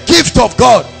is the gift of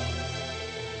God.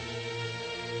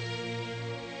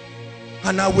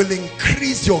 And I will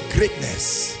increase your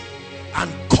greatness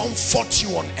and comfort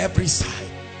you on every side.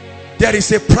 There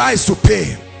is a price to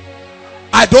pay.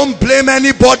 I don't blame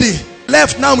anybody.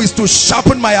 Left now is to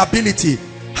sharpen my ability.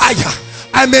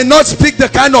 I may not speak the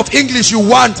kind of English you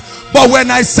want, but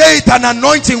when I say it, an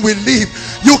anointing will leave.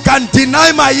 You can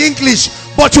deny my English,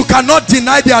 but you cannot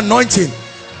deny the anointing.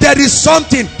 There is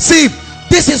something. See,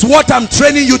 this is what I'm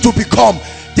training you to become.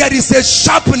 There is a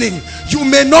sharpening. You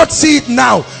may not see it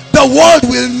now. The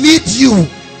world will need you.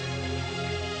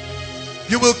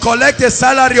 You will collect a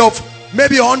salary of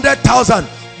maybe 100,000,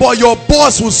 but your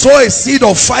boss will sow a seed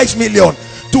of 5 million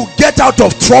to get out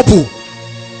of trouble.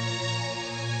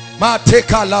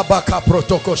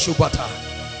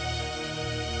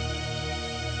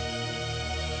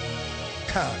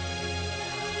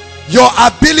 Your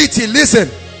ability, listen,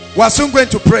 we're soon going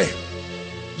to pray.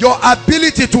 Your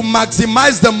ability to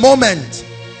maximize the moment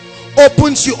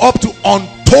opens you up to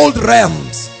untold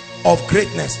realms of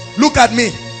greatness. Look at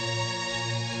me.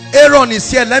 Aaron is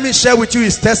here. Let me share with you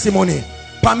his testimony.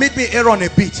 Permit me, Aaron, a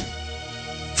bit.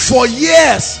 For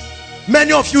years,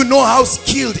 many of you know how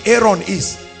skilled Aaron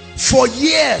is. For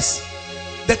years,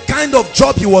 the kind of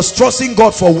job he was trusting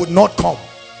God for would not come.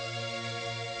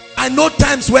 I know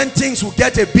times when things will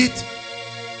get a bit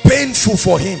painful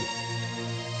for him,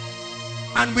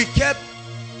 and we kept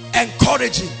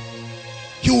encouraging.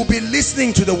 He will be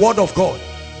listening to the word of God.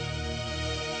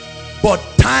 But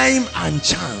time and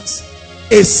chance,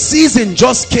 a season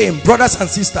just came, brothers and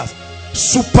sisters.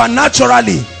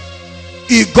 Supernaturally,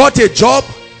 he got a job.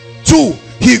 2,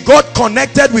 he got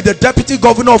connected with the deputy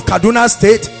governor of Kaduna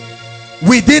State.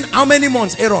 Within how many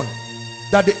months, Aaron?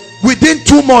 Within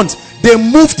 2 months, they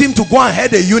moved him to go and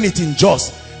head a unit in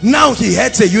Jos. Now he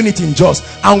heads a unit in Jos,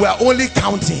 and we're only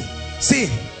counting. See,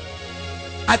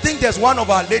 I think there's one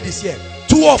of our ladies here.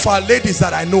 2 of our ladies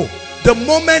that I know, the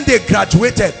moment they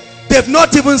graduated, they've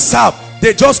not even served.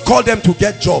 They just call them to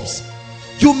get jobs.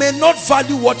 You may not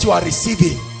value what you are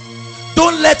receiving.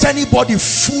 Don't let anybody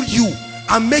fool you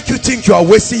and make you think you are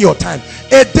wasting your time.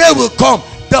 A day will come,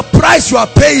 the price you are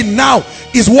paying now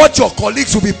is what your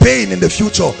colleagues will be paying in the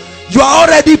future. You are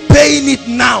already paying it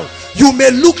now. You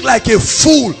may look like a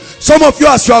fool. Some of you,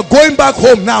 as you are going back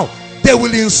home now, they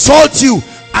will insult you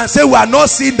and say, we are not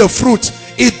seeing the fruit.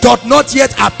 It doth not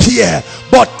yet appear,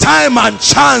 but time and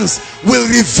chance will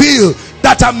reveal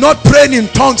that I'm not praying in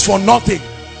tongues for nothing.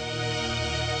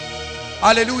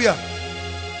 Hallelujah.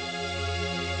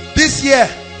 This year,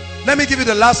 let me give you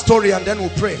the last story and then we'll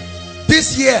pray.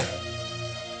 This year,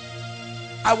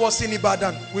 I was in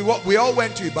Ibadan. We all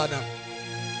went to Ibadan.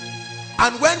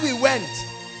 And when we went,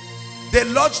 they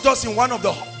lodged us in one of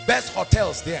the best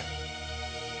hotels there.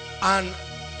 and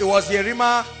it was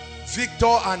Yerima,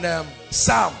 Victor, and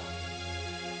Sam.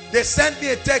 They sent me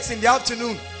a text in the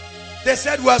afternoon. They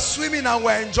said we're swimming and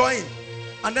we're enjoying.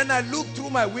 And then I looked through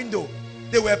my window.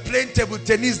 They were playing table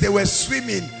tennis. They were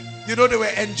swimming. You know, they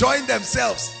were enjoying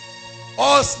themselves.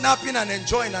 All snapping and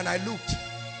enjoying. And I looked.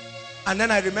 And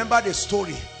then I remembered a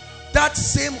story. That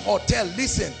same hotel,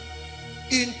 listen.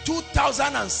 In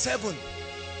 2007,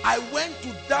 I went to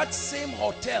that same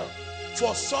hotel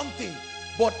for something.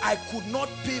 But I could not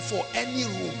pay for any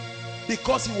room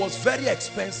because it was very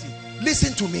expensive.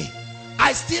 Listen to me.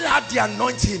 I still had the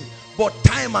anointing, but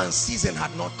time and season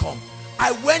had not come.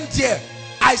 I went there.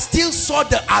 I still saw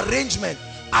the arrangement.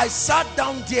 I sat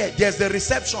down there. There's the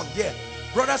reception there.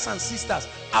 Brothers and sisters,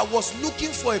 I was looking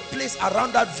for a place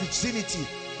around that vicinity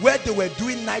where they were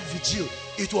doing night vigil.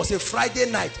 It was a Friday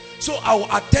night. So I will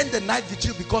attend the night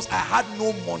vigil because I had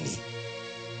no money.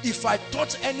 If I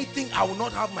touch anything, I will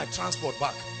not have my transport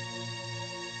back.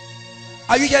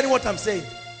 Are you hearing what I'm saying?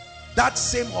 That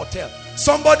same hotel.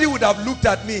 Somebody would have looked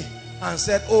at me and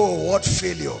said, oh, what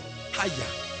failure.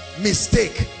 Hiya.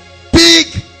 Mistake. Big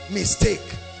mistake.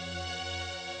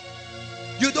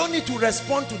 You don't need to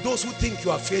respond to those who think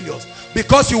you are failures.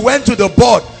 Because you went to the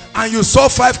board and you saw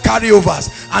 5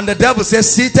 carryovers. And the devil says,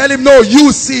 see, tell him, no,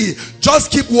 you see. Just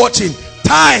keep watching.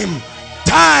 Time.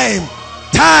 Time.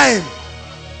 Time.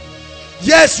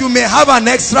 Yes, you may have an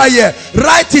extra year.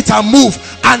 Write it and move.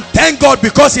 And thank God,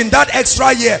 because in that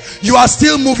extra year, you are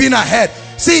still moving ahead.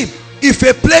 See, if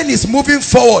a plane is moving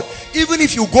forward, even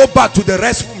if you go back to the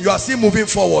restroom, you are still moving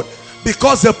forward.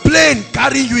 Because the plane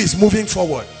carrying you is moving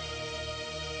forward.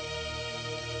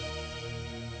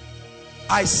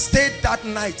 I stayed that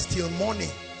night till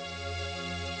morning.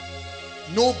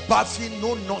 No bathing,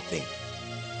 no nothing.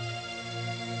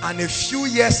 And a few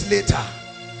years later,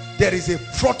 there is a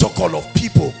protocol of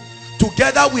people,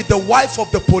 together with the wife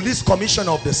of the police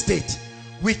commissioner of the state.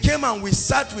 We came and we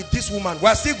sat with this woman. We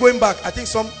are still going back, I think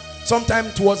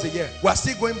sometime towards the year. We are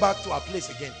still going back to our place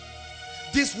again.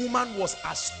 This woman was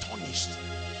astonished.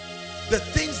 The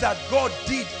things that God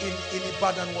did in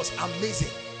Ibadan was amazing.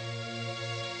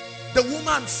 The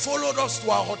woman followed us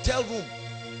to our hotel room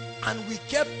and we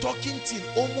kept talking till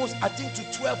almost, I think,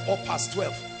 to 12 or past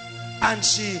 12. And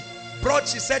she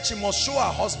said she must show her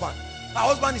husband. Her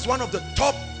husband is one of the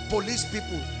top police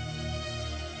people.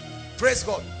 Praise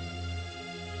God.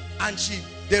 And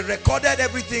they recorded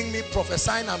everything, me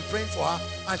prophesying and praying for her.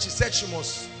 And she said she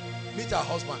must meet her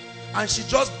husband. And she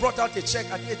just brought out a check,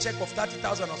 I think a check of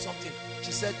 30,000 or something.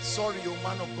 She said, sorry, you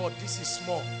man of God, this is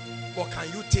small, but can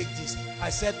you take this? I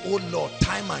said, oh Lord,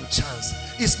 time and chance.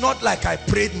 It's not like I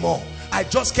prayed more. I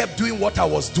just kept doing what I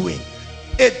was doing.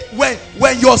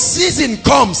 When your season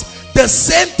comes, the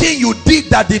same thing you did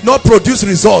that did not produce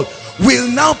result will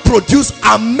now produce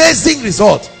amazing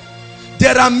result.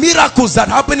 There are miracles that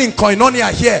happen in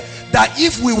Koinonia here that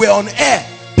if we were on air,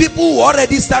 people will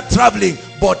already start traveling.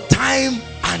 But time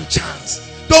and chance.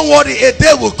 Don't worry, a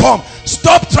day will come.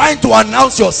 Stop trying to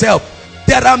announce yourself.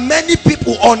 There are many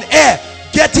people on air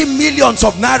getting millions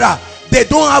of naira. They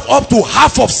don't have up to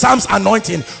half of Sam's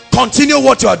anointing. Continue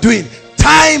what you are doing.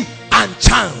 Time and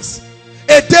chance.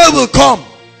 A day will come.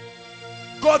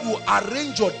 God will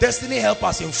arrange your destiny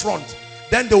helpers in front.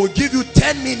 Then they will give you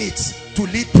 10 minutes to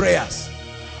lead prayers.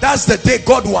 That's the day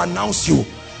God will announce you.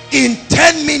 In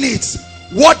 10 minutes,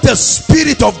 what the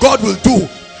Spirit of God will do,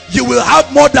 you will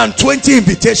have more than 20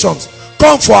 invitations.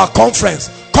 Come for our conference.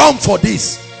 Come for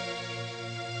this.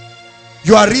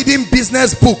 You are reading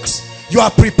business books. You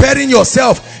are preparing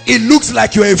yourself. It looks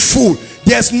like you're a fool.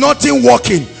 There's nothing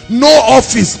working. No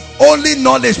office. Only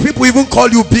knowledge. People even call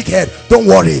you big head. Don't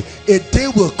worry. A day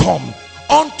will come.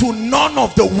 Unto none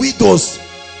of the widows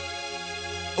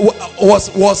was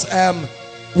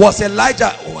Elijah.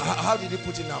 How did he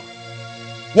put it now?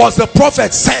 Was the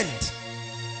prophet sent,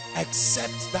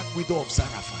 except that widow of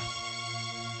Zarephath.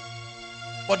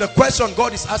 But the question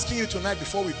God is asking you tonight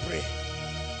before we pray,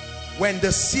 when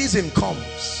the season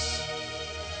comes,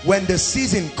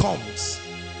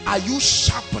 are you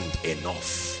sharpened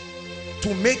enough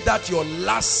to make that your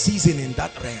last season in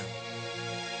that realm?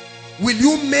 Will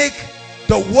you make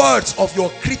the words of your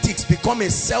critics become a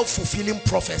self-fulfilling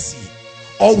prophecy,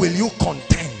 or will you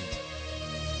contend?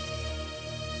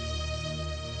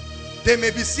 They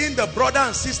may be seeing the brother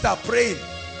and sister praying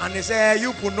and they say, hey,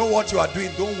 you will know what you are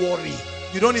doing. Don't worry.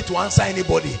 You don't need to answer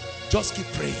anybody. Just keep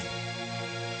praying.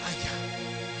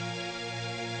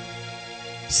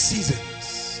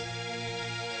 Seasons.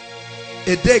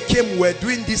 A day came, we were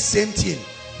doing this same thing,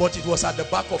 but it was at the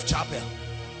back of chapel.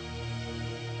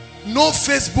 No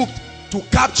Facebook to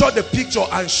capture the picture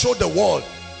and show the world.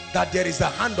 that there is the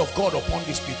hand of God upon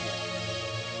these people.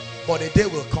 But a day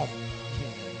will come.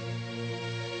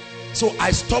 So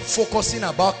I stopped focusing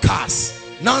about cars,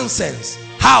 nonsense,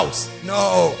 house.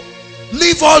 No,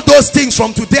 leave all those things.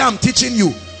 From today I'm teaching you.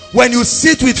 When you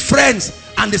sit with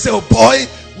friends and they say, oh boy,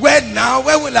 when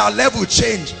will our level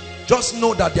change? Just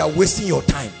know that they are wasting your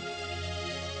time.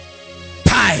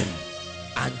 Time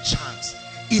and chance.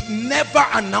 It never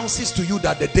announces to you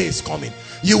that the day is coming.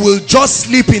 You will just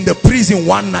sleep in the prison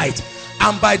one night,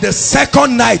 and by the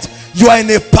second night you are in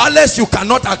a palace you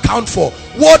cannot account for.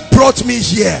 What brought me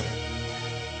here?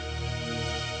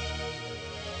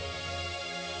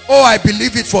 Oh, I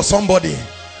believe it for somebody.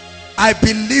 I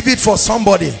believe it for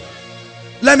somebody.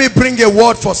 Let me bring a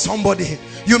word for somebody.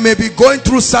 You may be going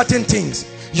through certain things.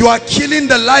 You are killing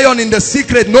the lion in the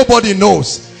secret, nobody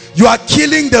knows. You are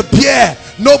killing the bear,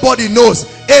 nobody knows.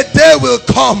 A day will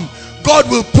come, God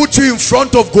will put you in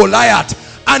front of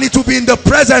Goliath, and it will be in the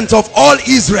presence of all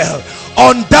Israel.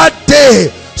 On that day,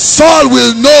 Saul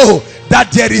will know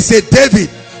that there is a David.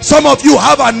 Some of you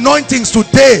have anointings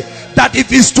today that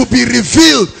if it's to be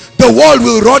revealed, the world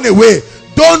will run away.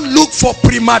 Don't look for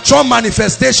premature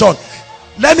manifestation.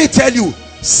 Let me tell you,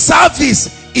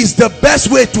 service is the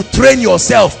best way to train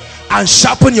yourself and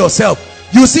sharpen yourself.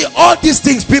 You see, all these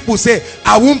things people say,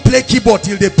 I won't play keyboard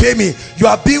till they pay me. You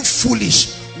are being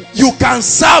foolish. You can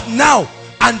serve now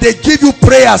and they give you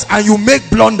prayers and you make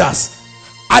blunders.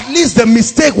 At least the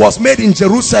mistake was made in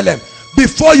Jerusalem.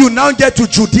 Before you now get to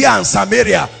Judea and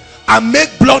Samaria and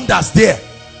make blunders there,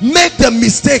 make the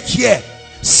mistake here.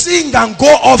 Sing and go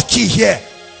off key here.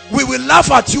 We will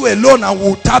laugh at you alone and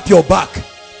we'll tap your back.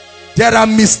 There are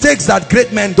mistakes that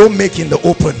great men don't make in the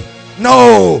open.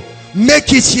 No,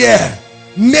 make it here.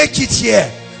 Make it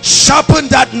here. Sharpen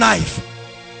that knife.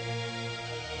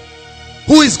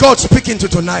 Who is God speaking to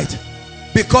tonight?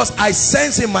 Because I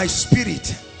sense in my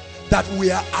spirit that we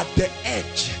are at the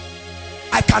edge.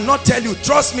 I cannot tell you,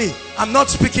 trust me, I'm not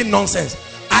speaking nonsense.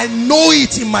 I know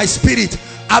it in my spirit.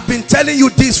 I've been telling you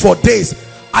this for days.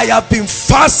 I have been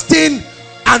fasting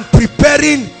and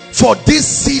preparing for these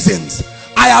seasons.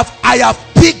 I have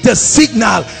picked the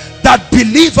signal that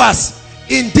believers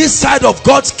in this side of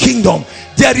God's kingdom,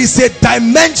 there is a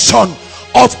dimension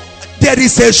of, there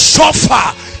is a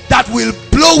shofar that will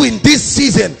blow in this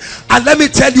season, and let me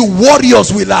tell you,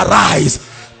 warriors will arise.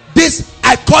 This,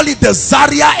 I call it the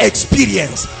Zaria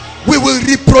experience. We will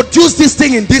reproduce this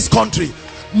thing in this country.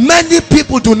 Many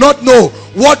people do not know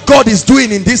what God is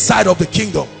doing in this side of the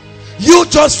kingdom. You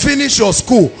just finish your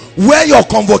school, wear your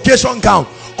convocation gown,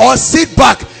 or sit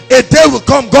back. A day will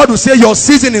come, God will say your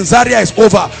season in Zaria is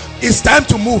over. It's time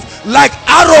to move. Like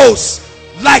arrows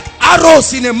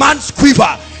in a man's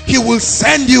quiver, he will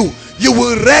send you. You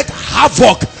will wreak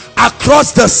havoc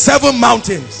across the 7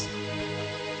 mountains.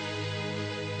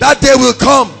 That day will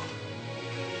come.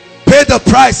 Pay the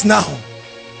price now.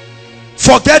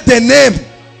 Forget the name.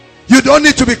 You don't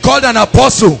need to be called an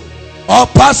apostle or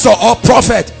pastor or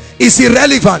prophet. It's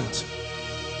irrelevant.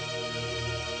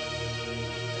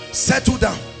 Settle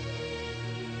down.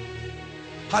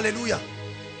 Hallelujah.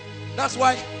 That's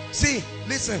why, see,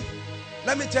 listen,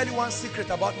 let me tell you one secret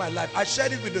about my life. I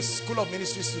shared it with the School of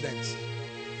Ministry students.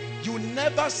 You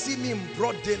never see me in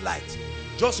broad daylight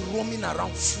just roaming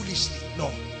around foolishly.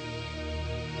 No.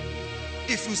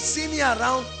 If you see me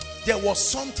around, there was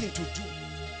something to do.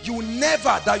 You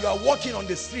never, that you are walking on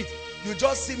the street, you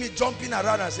just see me jumping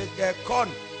around and say, corn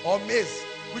or maize,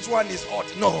 which one is hot?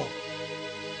 No.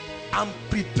 I'm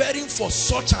preparing for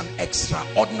such an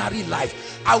extraordinary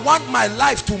life. I want my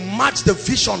life to match the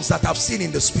visions that I've seen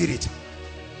in the spirit.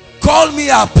 Call me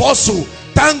apostle.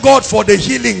 Thank God for the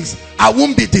healings. I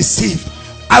won't be deceived.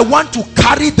 I want to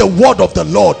carry the word of the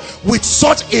Lord with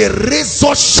such a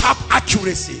razor sharp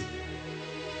accuracy.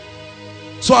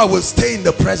 So I will stay in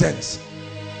the presence.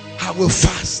 I will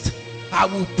fast. I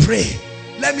will pray.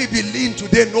 Let me be lean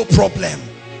today, no problem.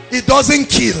 It doesn't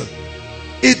kill.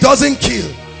 It doesn't kill.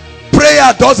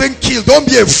 Prayer doesn't kill. Don't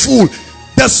be a fool.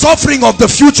 The suffering of the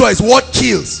future is what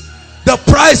kills. The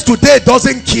price today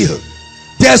doesn't kill.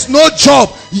 There's no job.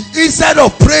 Instead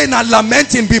of praying and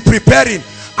lamenting, be preparing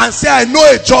and say, I know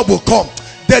a job will come.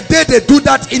 The day they do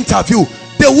that interview,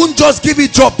 they won't just give me a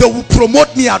job, they will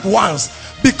promote me at once,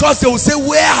 because they will say,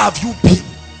 where have you been?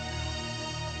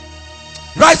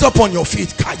 Rise up on your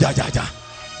feet.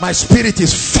 My spirit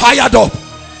is fired up.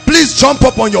 Please jump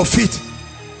up on your feet.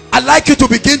 I'd like you to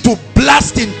begin to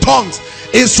blast in tongues.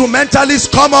 Instrumentalists,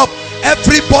 come up.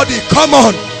 Everybody, come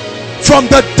on. From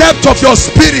the depth of your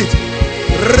spirit.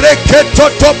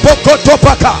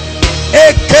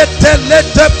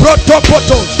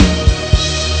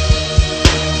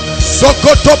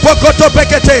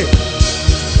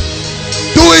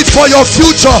 Do it for your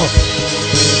future.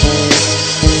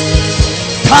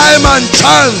 Time and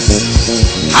chance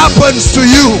happens to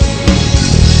you.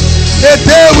 A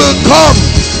day will come,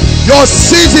 your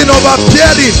season of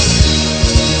appearing.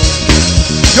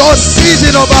 Your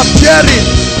season of appearing.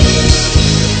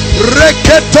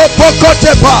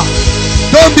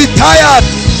 Don't be tired.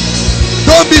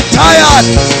 Don't be tired.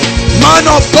 Man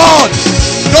of God,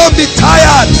 don't be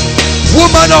tired.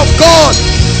 Woman of God,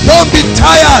 don't be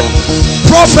tired.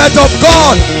 Prophet of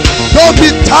God, don't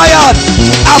be tired.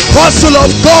 Apostle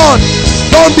of God,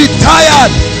 don't be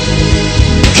tired.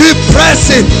 Keep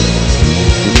pressing.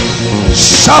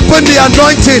 Sharpen the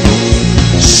anointing.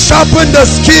 Sharpen the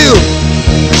skill.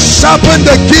 Sharpen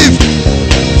the gift.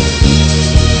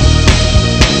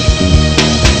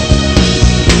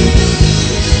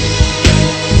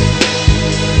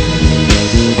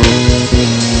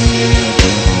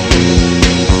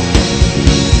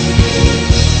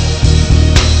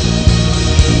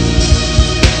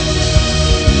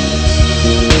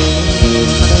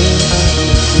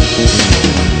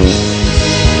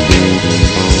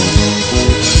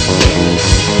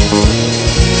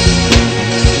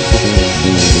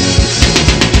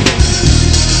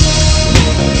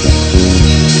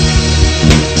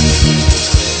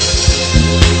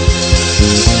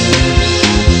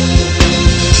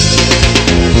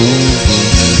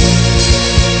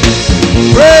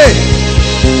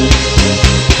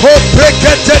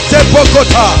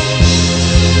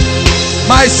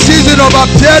 My season of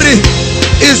appearing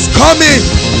is coming.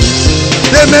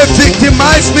 They may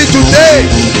victimize me today,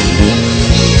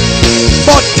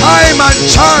 but time and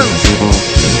chance,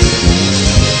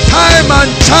 time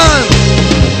and chance,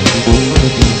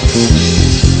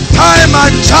 time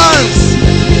and chance.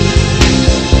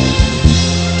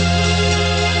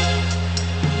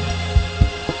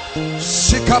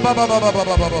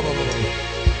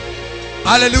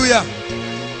 Hallelujah.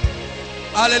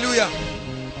 Hallelujah.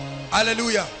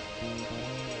 Hallelujah.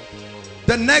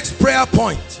 The next prayer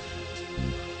point,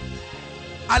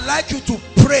 I'd like you to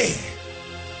pray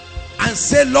and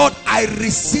say, Lord, I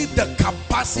receive the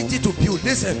capacity to build.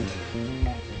 Listen,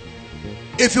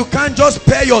 if you can't just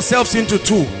pair yourselves into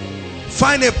two,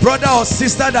 find a brother or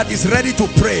sister that is ready to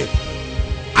pray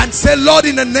and say, Lord,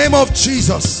 in the name of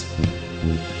Jesus,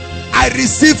 I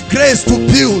receive grace to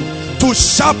build, to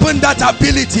sharpen that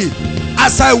ability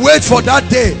as I wait for that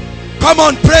day. Come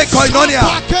on, pray, Koinonia.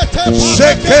 The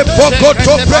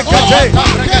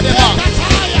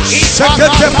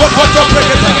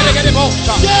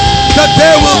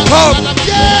day will come.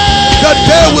 The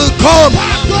day will come.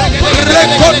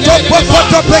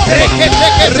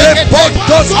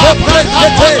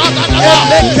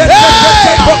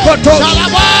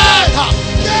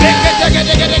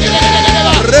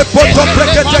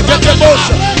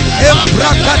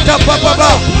 Embrakata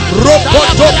bababa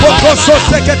roboto bokoso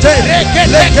sekete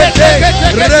lekete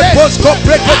reposko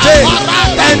prekete.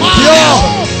 Endure,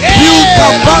 build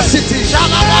capacity,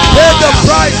 pay the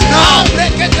price now.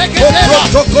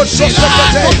 Oprotoko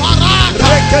sekete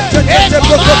rekete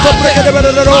bokoto prekete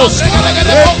bereros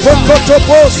repokoto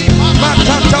bos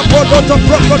makata bodoto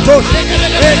prokotos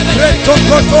ekreto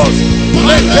kotos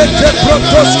lekete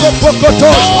protosko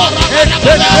bokotos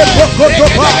ekete bokoto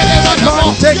ba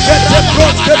mantekete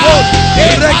proskebos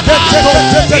rekete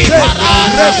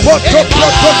repoto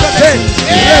protokete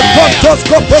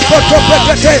repotosko bokoto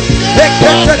prekete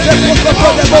ekete bokoto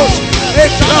debos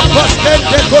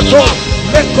ekrapastente koto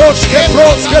lekoske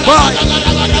proskebai.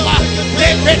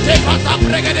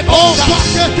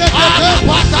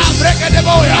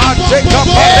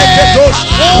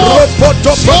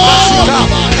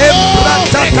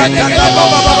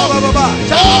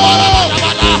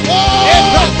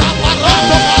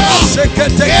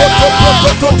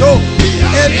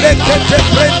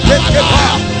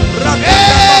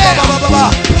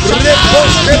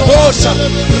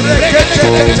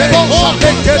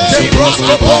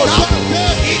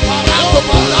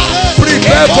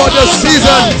 Prepare for the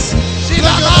seasons.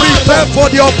 Prepare for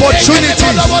the opportunities.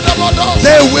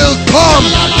 They will come.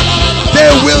 They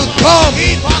will come.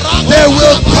 They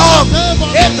will come.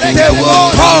 They will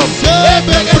come.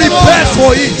 Prepare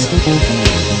for it.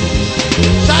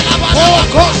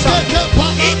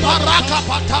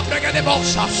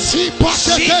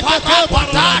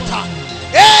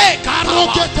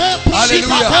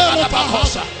 Hallelujah.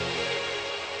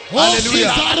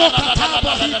 Hallelujah.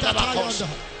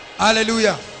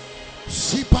 Hallelujah.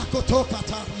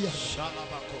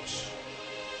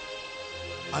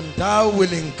 And thou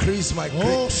will increase my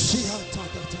greatness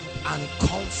and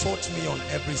comfort me on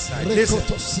every side. Listen.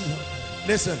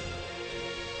 Listen.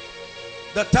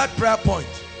 The third prayer point,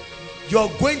 you're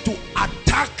going to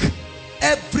attack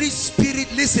every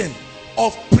spirit, listen,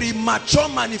 of premature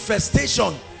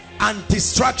manifestation and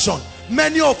distraction.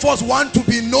 Many of us want to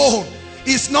be known.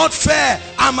 It's not fair.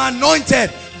 I'm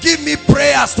anointed. Give me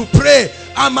prayers to pray.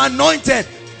 I'm anointed.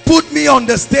 Put me on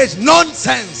the stage.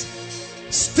 Nonsense.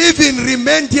 Stephen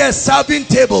remained there serving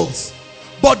tables,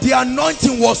 but the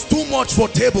anointing was too much for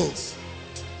tables.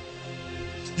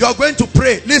 You're going to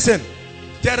pray. Listen,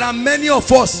 there are many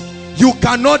of us, you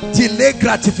cannot delay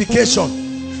gratification.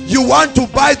 You want to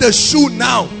buy the shoe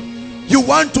now. You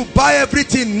want to buy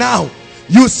everything now.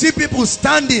 You see people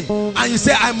standing and you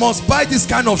say, I must buy this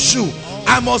kind of shoe.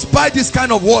 I must buy this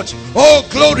kind of watch. Oh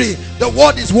glory, the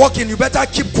word is working. You better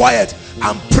keep quiet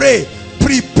and pray.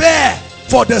 Prepare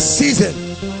for the season.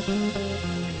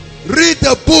 Read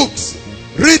the books.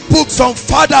 Read books on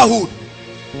fatherhood.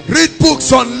 Read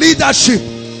books on leadership.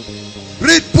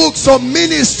 Read books on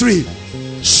ministry.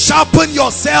 Sharpen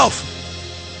yourself.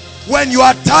 When you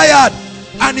are tired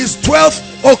and it's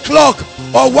 12 o'clock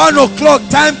or 1 o'clock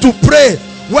time to pray,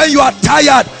 when you are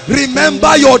tired,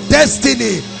 remember your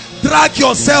destiny. Drag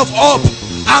yourself up.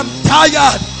 I'm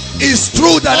tired. It's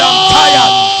true that I'm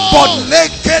tired, but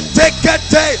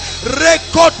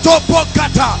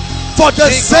for the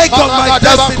sake of my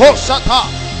destiny.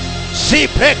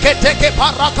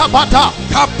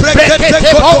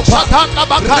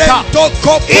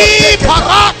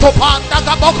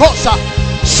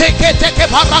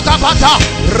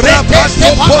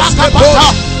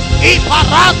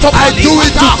 I do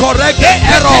it to correct the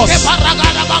errors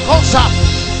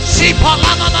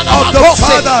of the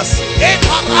fathers.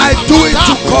 I do it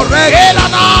to correct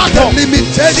the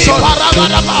limitation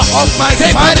of my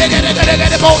family.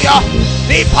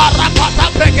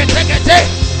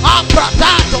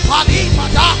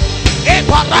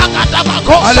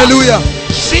 Hallelujah.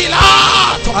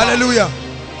 Hallelujah.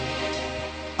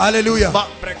 Hallelujah.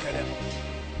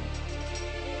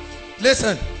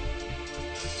 Listen,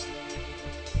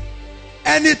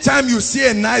 anytime you see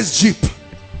a nice Jeep,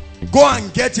 go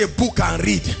and get a book and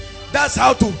read. That's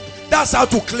how to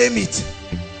claim it.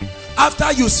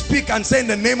 After you speak and say in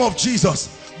the name of Jesus,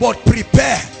 but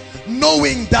prepare,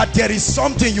 knowing that there is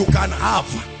something you can have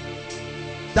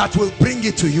that will bring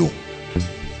it to you.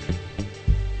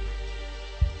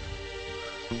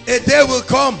 A day will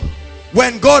come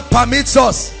when God permits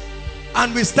us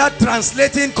and we start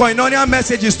translating koinonia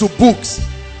messages to books.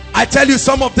 I tell you,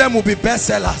 some of them will be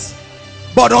bestsellers.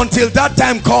 But until that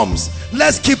time comes,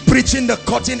 let's keep preaching the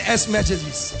cutting-edge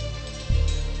messages.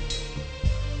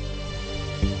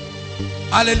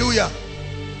 Hallelujah.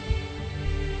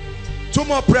 2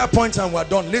 more prayer points and we're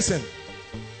done. Listen.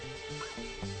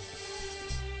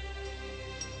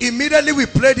 Immediately we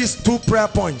play these 2 prayer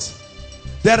points,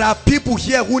 there are people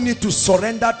here who need to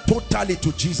surrender totally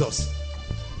to Jesus.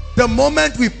 The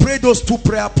moment we pray those 2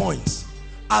 prayer points,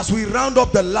 as we round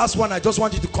up the last one, I just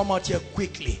want you to come out here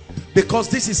quickly, because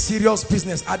this is serious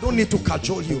business. I don't need to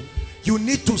cajole you. You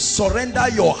need to surrender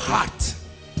your heart.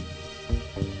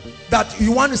 That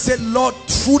you want to say, Lord,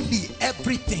 truly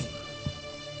everything.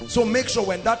 So make sure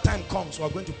when that time comes, we're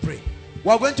going to pray.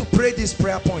 We're going to pray this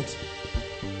prayer point.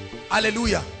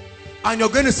 Hallelujah. And you're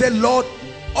going to say, Lord,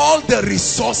 all the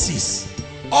resources,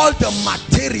 all the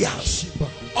materials,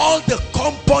 all the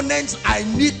components I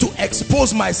need to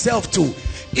expose myself to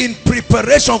in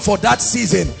preparation for that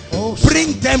season,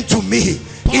 bring them to me.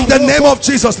 In the name of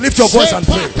Jesus, lift your voice and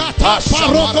pray.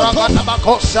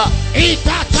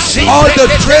 All the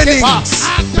trainings,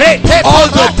 all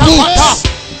the books,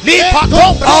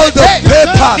 all the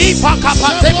papers,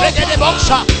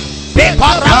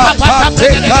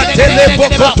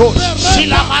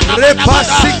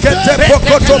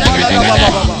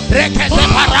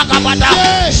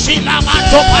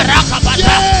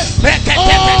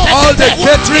 all the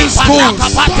catering schools,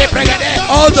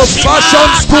 all the fashion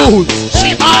schools,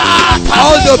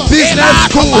 all the business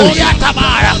schools,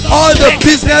 all the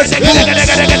business schools,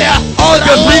 all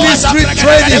the ministry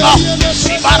training,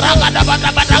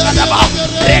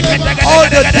 all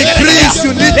the degrees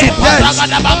you need to get,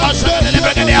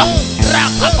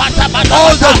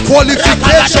 all the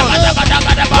qualifications,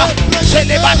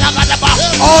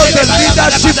 all the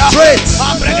leadership traits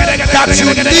that you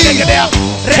need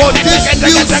for this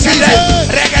new season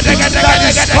that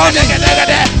is coming.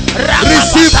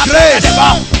 Receive grace,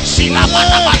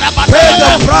 pay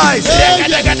the price,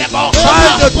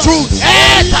 find the truth.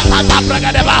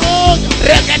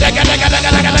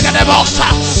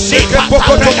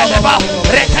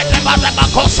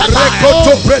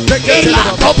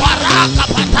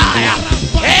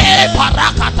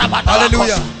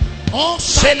 Hallelujah.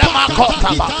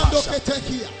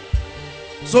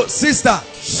 So sister,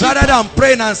 rather than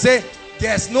praying and say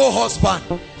there's no husband,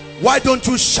 why don't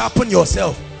you sharpen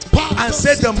yourself and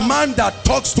say the man that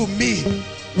talks to me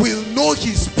will know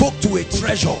he spoke to a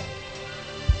treasure?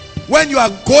 When you are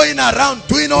going around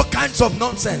doing all kinds of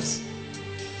nonsense,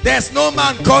 there's no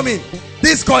man coming.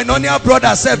 This koinonia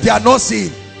brother said they are not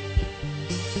seeing.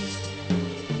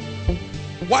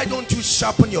 Why don't you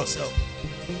sharpen yourself?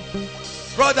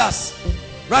 Brothers,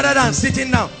 rather than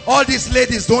sitting down, all these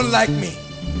ladies don't like me.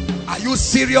 Are you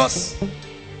serious?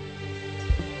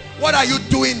 What are you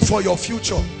doing for your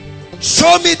future?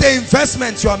 Show me the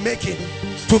investments you are making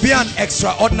to be an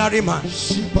extraordinary man.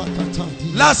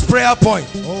 Last prayer point.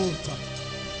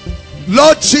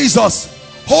 Lord Jesus,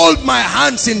 hold my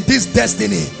hands in this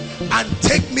destiny and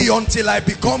take me until I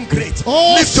become great.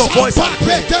 Lift your voice and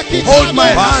pray. Hold my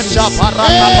hands. Hold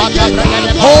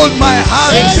my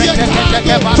hands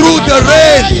through the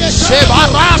rain,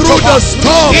 through the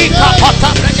storm.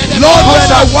 Lord, when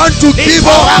I want to give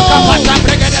up,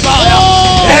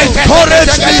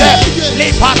 encourage me.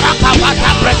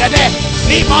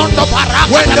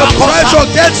 When the pressure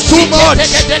gets too much,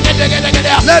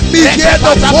 let me hear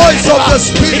the voice of the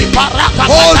Spirit.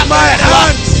 Hold my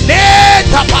hands.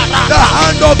 The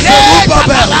hand of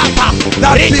Zerubbabel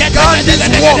that began this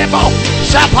work.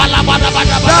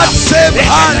 That same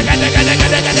hand.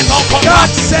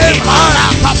 That same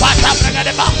hand.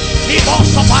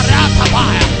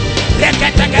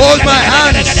 Hold my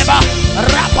hands.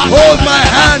 Hold my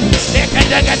hands.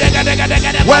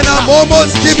 When I'm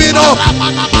almost giving up,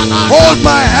 hold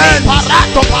my hands.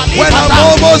 When I'm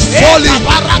almost falling,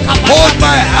 hold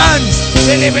my hands.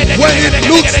 When it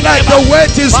looks like the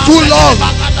wait is too long,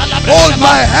 hold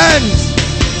my hands.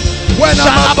 When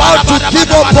I'm about to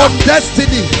give up on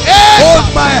destiny, hold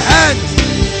my hands.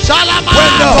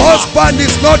 When the husband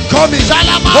is not coming,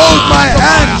 hold my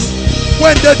hands.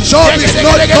 When the job is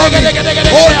not coming,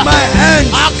 hold my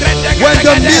hands. When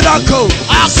the miracle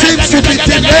seems to be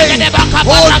delayed,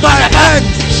 hold my hands.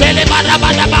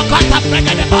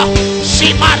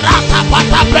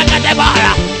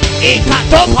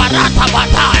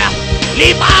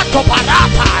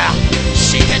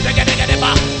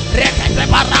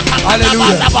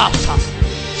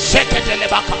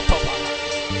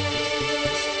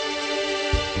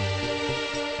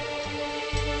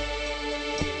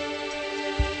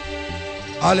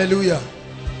 Hallelujah.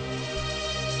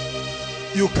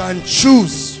 You can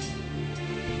choose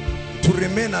to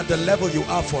remain at the level you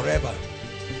are forever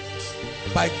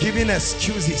by giving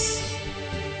excuses,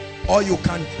 or you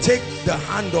can take the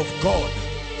hand of God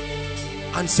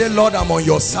and say, Lord, I'm on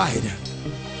your side.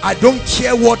 I don't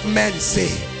care what men say.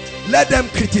 Let them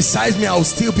criticize me, I'll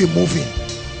still be moving.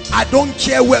 I don't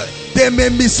care where they may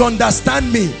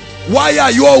misunderstand me. Why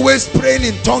are you always praying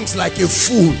in tongues like a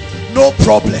fool? No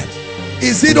problem.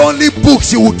 Is it only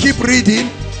books you will keep reading?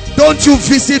 Don't you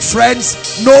visit friends?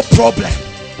 No problem.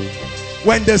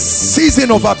 When the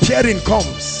season of appearing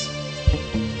comes,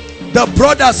 the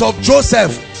brothers of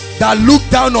Joseph that looked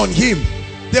down on him,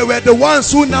 they were the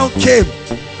ones who now came.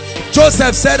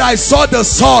 Joseph said, I saw the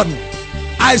sun,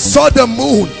 I saw the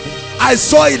moon, I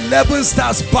saw 11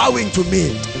 stars bowing to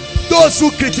me. Those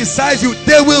who criticize you,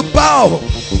 they will bow.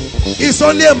 It's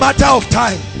only a matter of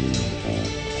time.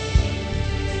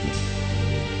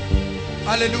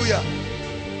 Hallelujah.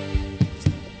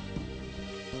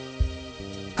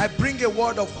 I bring a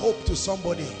word of hope to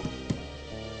somebody.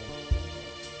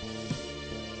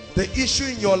 The issue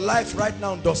in your life right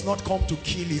now does not come to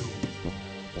kill you.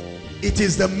 It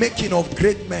is the making of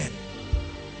great men.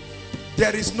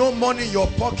 There is no money in your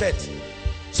pocket.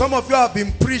 Some of you have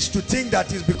been preached to think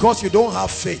that it's because you don't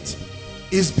have faith.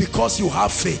 It's because you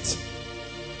have faith.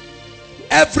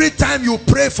 Every time you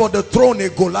pray for the throne, a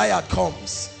Goliath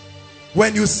comes.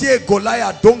 When you see a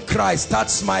Goliath, don't cry, start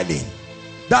smiling.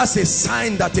 That's a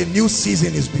sign that a new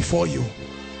season is before you.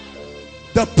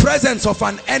 The presence of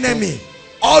an enemy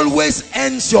always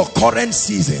ends your current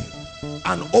season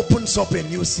and opens up a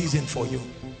new season for you.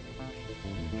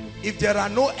 If there are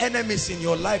no enemies in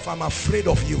your life, I'm afraid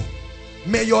of you.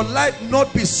 May your life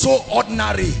not be so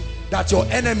ordinary that your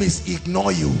enemies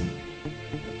ignore you.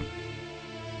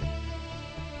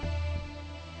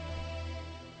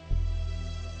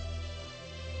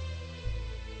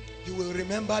 You will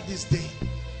remember this day.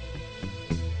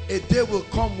 A day will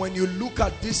come when you look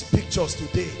at these pictures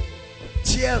today,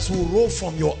 tears will roll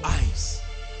from your eyes,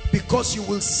 because you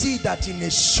will see that in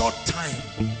a short time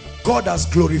God has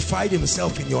glorified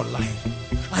himself in your life,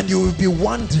 and you will be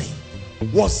wondering,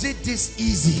 was it this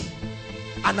easy?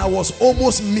 And I was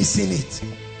almost missing it.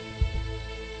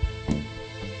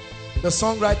 The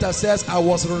songwriter says, I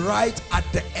was right at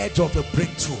the edge of the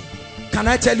breakthrough. Can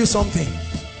I tell you something?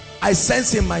 I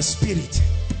sense in my spirit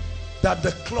that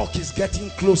the clock is getting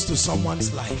close to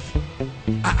someone's life.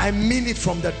 I mean it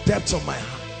from the depths of my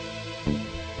heart.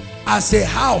 As a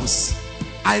house,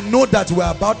 I know that we're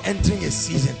about entering a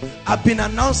season. I've been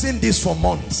announcing this for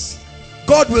months.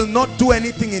 God will not do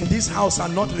anything in this house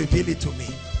and not reveal it to me.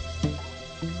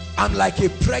 I'm like a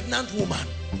pregnant woman.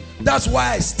 That's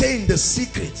why I stay in the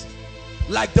secret,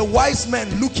 like the wise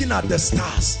men looking at the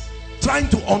stars, trying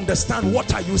to understand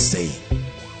what are you saying.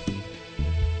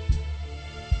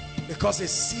 Because a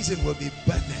season will be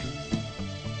birthed,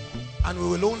 and we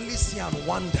will only see and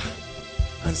wonder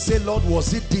and say, Lord,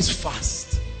 was it this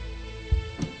fast?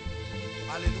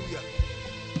 Hallelujah.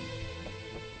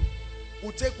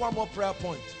 We'll take one more prayer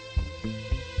point,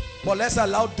 but let's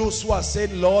allow those who are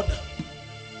saying, Lord,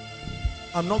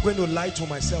 I'm not going to lie to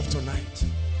myself tonight.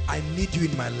 I need you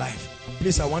in my life.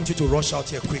 Please, I want you to rush out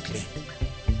here quickly.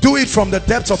 Do it from the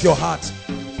depths of your heart.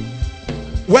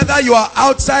 Whether you are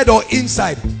outside or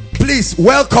inside, please,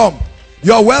 welcome.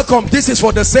 You are welcome. This is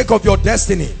for the sake of your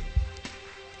destiny.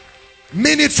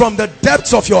 Mean it from the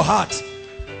depths of your heart.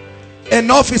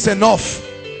 Enough is enough.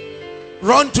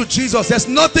 Run to Jesus. There's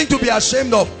nothing to be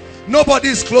ashamed of. Nobody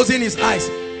is closing his eyes.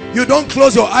 You don't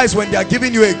close your eyes when they are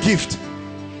giving you a gift.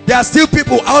 There are still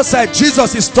people outside.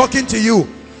 Jesus is talking to you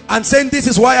and saying, this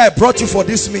is why I brought you for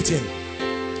this meeting.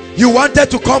 You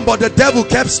wanted to come, but the devil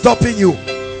kept stopping you.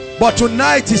 But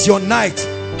tonight is your night.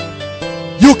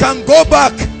 You can go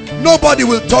back. Nobody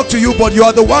will talk to you, but you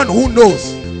are the one who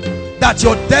knows that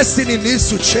your destiny needs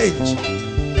to change.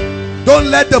 Don't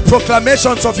let the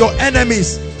proclamations of your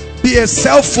enemies be a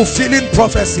self-fulfilling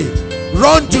prophecy.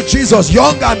 Run to Jesus,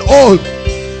 young and old.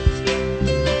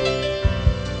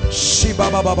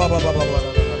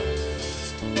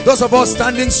 Those of us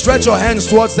standing, stretch your hands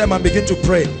towards them and begin to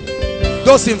pray.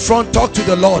 Those in front, talk to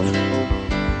the Lord.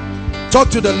 Talk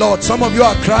to the Lord. Some of you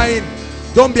are crying.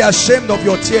 Don't be ashamed of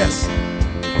your tears.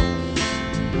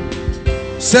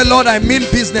 Say, Lord, I mean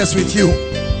business with you.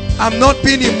 I'm not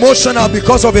being emotional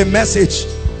because of a message.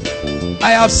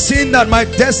 I have seen that my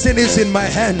destiny is in my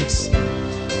hands.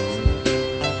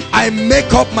 I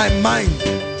make up my mind.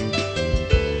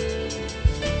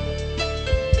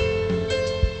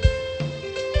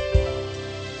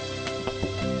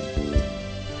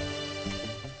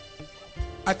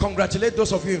 I congratulate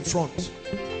those of you in front.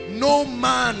 No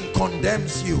man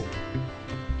condemns you.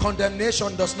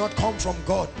 Condemnation does not come from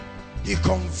God. He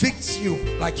convicts you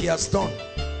like he has done.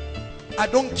 I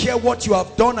don't care what you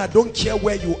have done. I don't care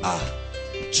where you are.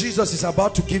 Jesus is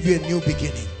about to give you a new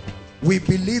beginning. We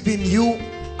believe in you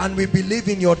and we believe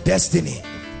in your destiny.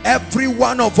 Every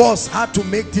one of us had to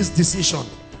make this decision.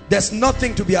 There's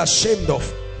nothing to be ashamed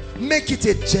of. Make it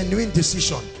a genuine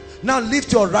decision. Now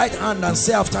lift your right hand and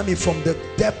say after me from the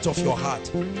depth of your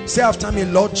heart. Say after me,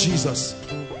 Lord Jesus,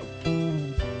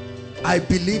 I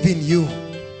believe in you.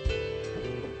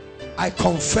 I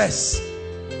confess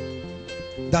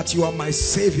that you are my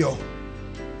Savior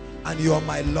and you are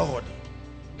my Lord.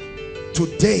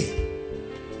 Today,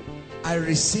 I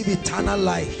receive eternal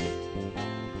life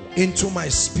into my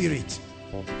spirit.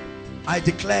 I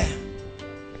declare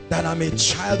that I'm a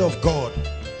child of God.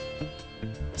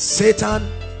 Satan,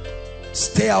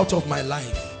 stay out of my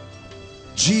life.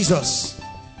 Jesus,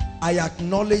 I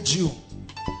acknowledge you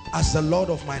as the Lord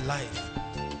of my life.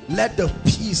 Let the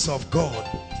peace of God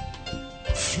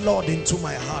flood into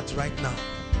my heart right now.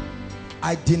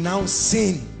 I denounce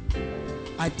sin.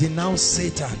 I denounce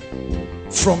Satan.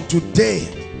 From today,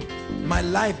 my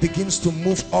life begins to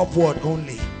move upward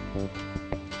only.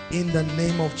 In the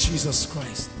name of Jesus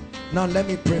Christ. Now let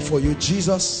me pray for you.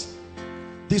 Jesus,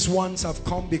 these ones have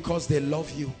come because they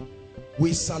love you.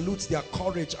 We salute their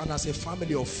courage, and as a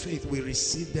family of faith, we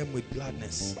receive them with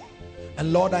gladness.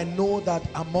 And Lord, I know that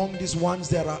among these ones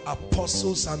there are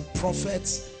apostles and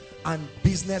prophets and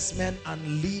businessmen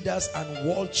and leaders and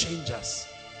world changers.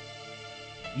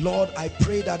 Lord, I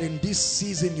pray that in this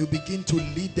season you begin to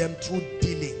lead them through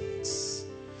dealings.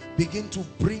 Begin to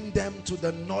bring them to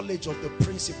the knowledge of the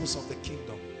principles of the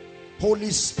kingdom. Holy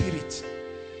Spirit,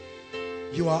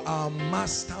 you are our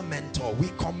master mentor. We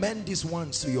commend these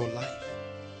ones to your life.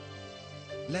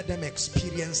 Let them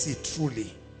experience it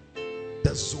truly.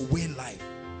 The Zoe life,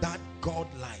 that God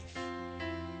life.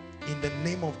 In the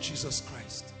name of Jesus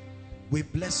Christ, we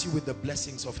bless you with the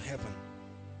blessings of heaven.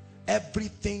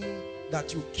 Everything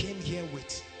that you came here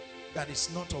with that is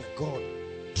not of God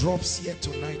drops here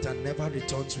tonight and never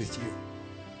returns with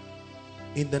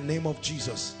you. In the name of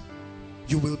Jesus,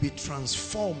 you will be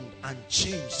transformed and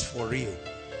changed for real,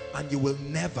 and you will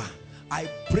never, I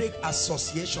break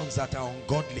associations that are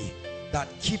ungodly, that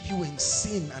keep you in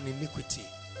sin and iniquity.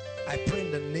 I pray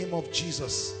in the name of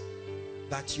Jesus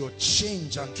that your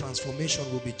change and transformation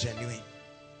will be genuine.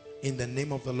 In the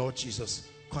name of the Lord Jesus.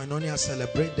 Koinonia,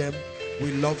 celebrate them.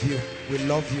 We love you. We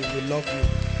love you. We love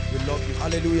you. We love you.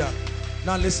 Hallelujah.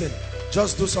 Now listen,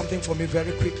 just do something for me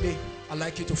very quickly. I'd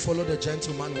like you to follow the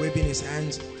gentleman waving his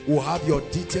hands. We'll have your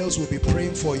details. We'll be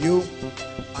praying for you.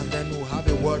 And then we'll have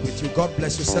a word with you. God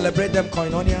bless you. Celebrate them,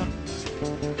 Koinonia.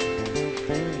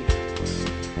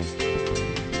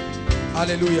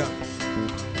 Hallelujah.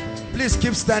 Please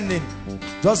keep standing.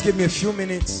 Just give me a few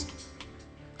minutes.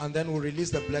 And then we'll release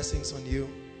the blessings on you.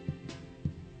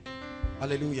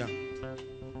 Hallelujah.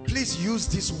 Please use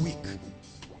this week.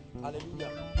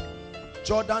 Hallelujah.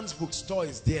 Jordan's bookstore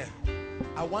is there.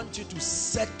 I want you to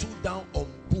settle down on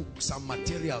books and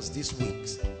materials this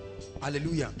week.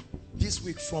 Hallelujah. This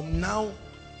week, from now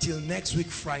till next week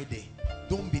Friday,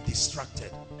 don't be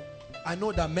distracted. I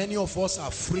know that many of us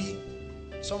are free.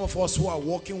 Some of us who are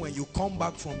working, when you come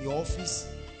back from your office,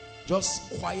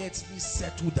 just quietly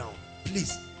settle down.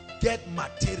 Please get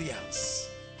materials.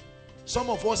 Some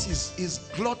of us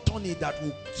is gluttony that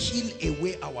will kill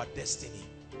away our destiny.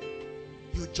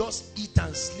 You just eat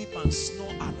and sleep and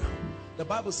snore around. The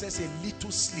Bible says a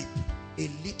little sleep, a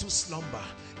little slumber,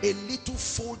 a little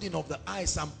folding of the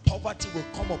eyes, and poverty will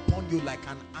come upon you like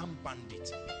an armed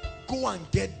bandit. Go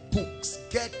and get books,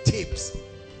 get tapes.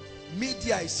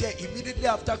 Media is here. Immediately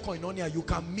after Koinonia, you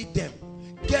can meet them.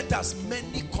 Get as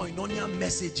many Koinonia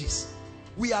messages.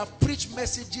 We have preached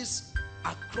messages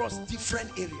across different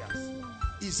areas.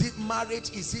 Is it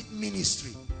marriage? Is it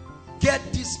ministry? Get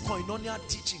this Koinonia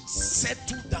teaching.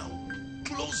 Settle down.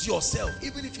 Close yourself,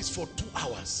 even if it's for 2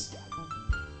 hours.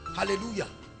 Hallelujah.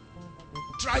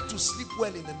 Try to sleep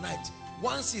well in the night.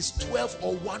 Once it's 12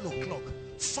 or 1 o'clock,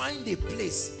 find a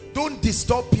place. Don't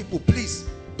disturb people, please.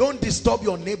 Don't disturb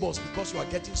your neighbors because you are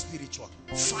getting spiritual.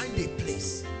 Find a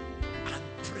place and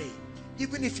pray.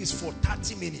 Even if it's for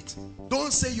 30 minutes.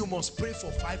 Don't say you must pray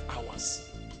for 5 hours.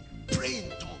 Pray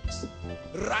in tongues.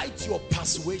 Write your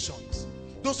persuasions.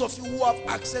 Those of you who have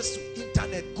access to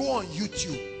internet, go on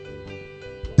YouTube.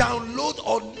 Download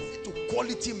or listen to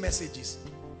quality messages.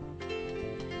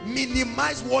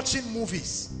 Minimize watching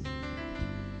movies.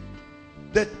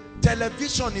 The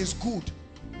television is good,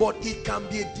 but it can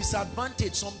be a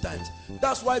disadvantage sometimes.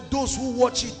 That's why those who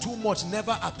watch it too much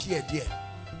never appear there.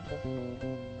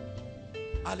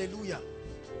 Hallelujah.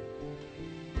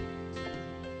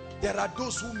 There are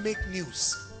those who make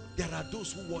news. There are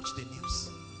those who watch the news.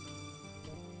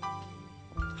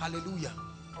 Hallelujah.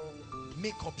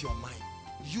 Make up your mind.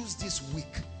 Use this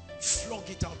week. Flog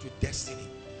it out with destiny.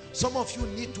 Some of you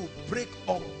need to break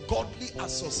ungodly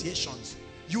associations.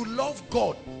 You love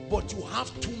God, but you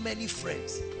have too many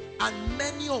friends. And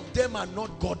many of them are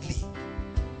not godly.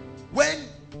 When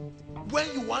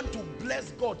you want to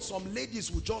bless God, some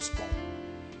ladies will just come.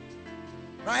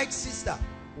 Right, sister?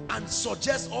 And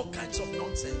suggest all kinds of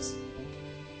nonsense.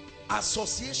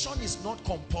 Association is not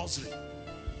compulsory.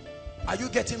 Are you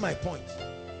getting my point?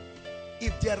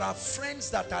 If there are friends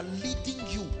that are leading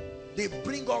you, they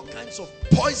bring all kinds of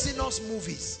poisonous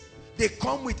movies. They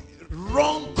come with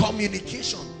wrong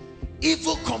communication,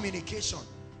 evil communication.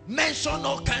 Mention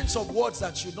all kinds of words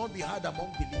that should not be heard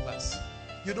among believers.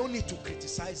 You don't need to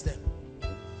criticize them.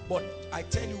 But I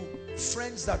tell you,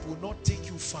 friends that will not take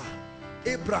you far.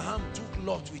 Abraham took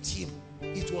Lot with him.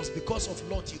 It was because of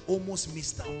Lot he almost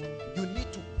missed out. You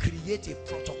need to create a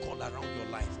protocol around your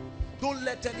life. Don't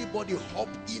let anybody hop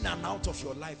in and out of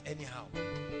your life anyhow,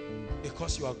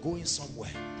 because you are going somewhere.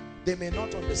 They may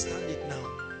not understand it now.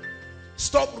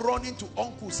 Stop running to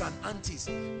uncles and aunties,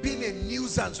 being a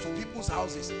nuisance to people's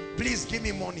houses. Please give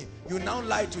me money. You now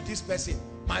lie to this person.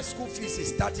 My school fees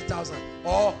is 30,000.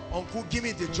 Or uncle, give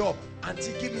me the job.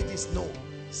 Auntie, give me this. No.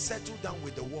 Settle down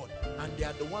with the word, and they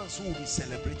are the ones who will be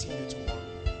celebrating you tomorrow.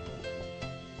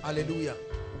 Hallelujah.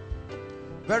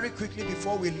 Very quickly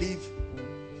before we leave,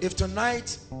 if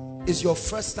tonight is your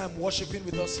first time worshiping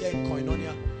with us here in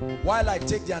Koinonia, while I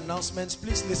take the announcements,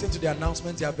 please listen to the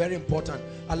announcements. They are very important.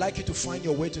 I'd like you to find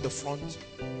your way to the front.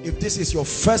 If this is your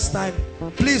first time,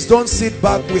 please don't sit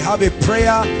back. We have a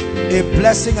prayer, a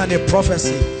blessing, and a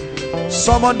prophecy.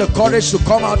 Summon the courage to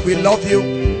come out. We love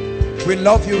you. We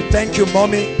love you. Thank you,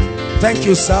 mommy. Thank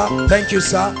you, sir. Thank you,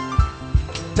 sir.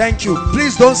 Thank you.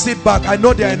 Please don't sit back. I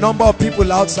know there are a number of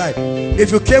people outside.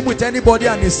 If you came with anybody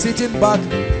and is sitting back,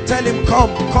 tell him,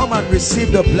 come and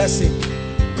receive the blessing.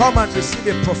 Come and receive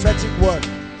a prophetic word.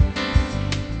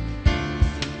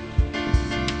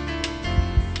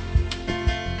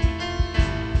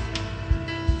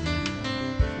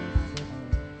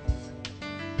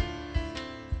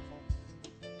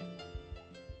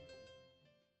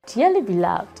 Dearly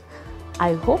beloved,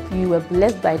 I hope you were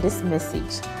blessed by this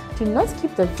message. Do not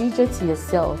keep the video to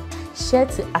yourself. Share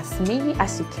to as many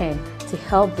as you can to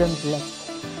help them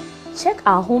bless. Check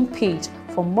our homepage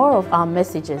for more of our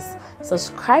messages.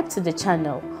 Subscribe to the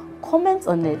channel, comment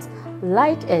on it,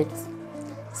 like it.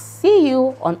 See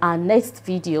you on our next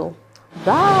video.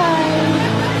 Bye.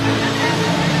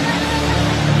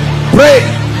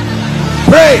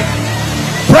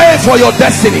 Pray for your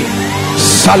destiny.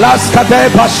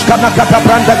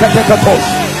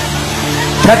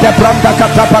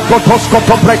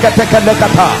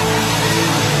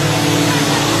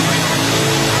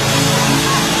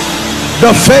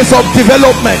 The phase of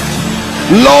development.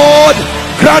 Lord,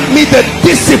 grant me the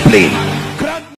discipline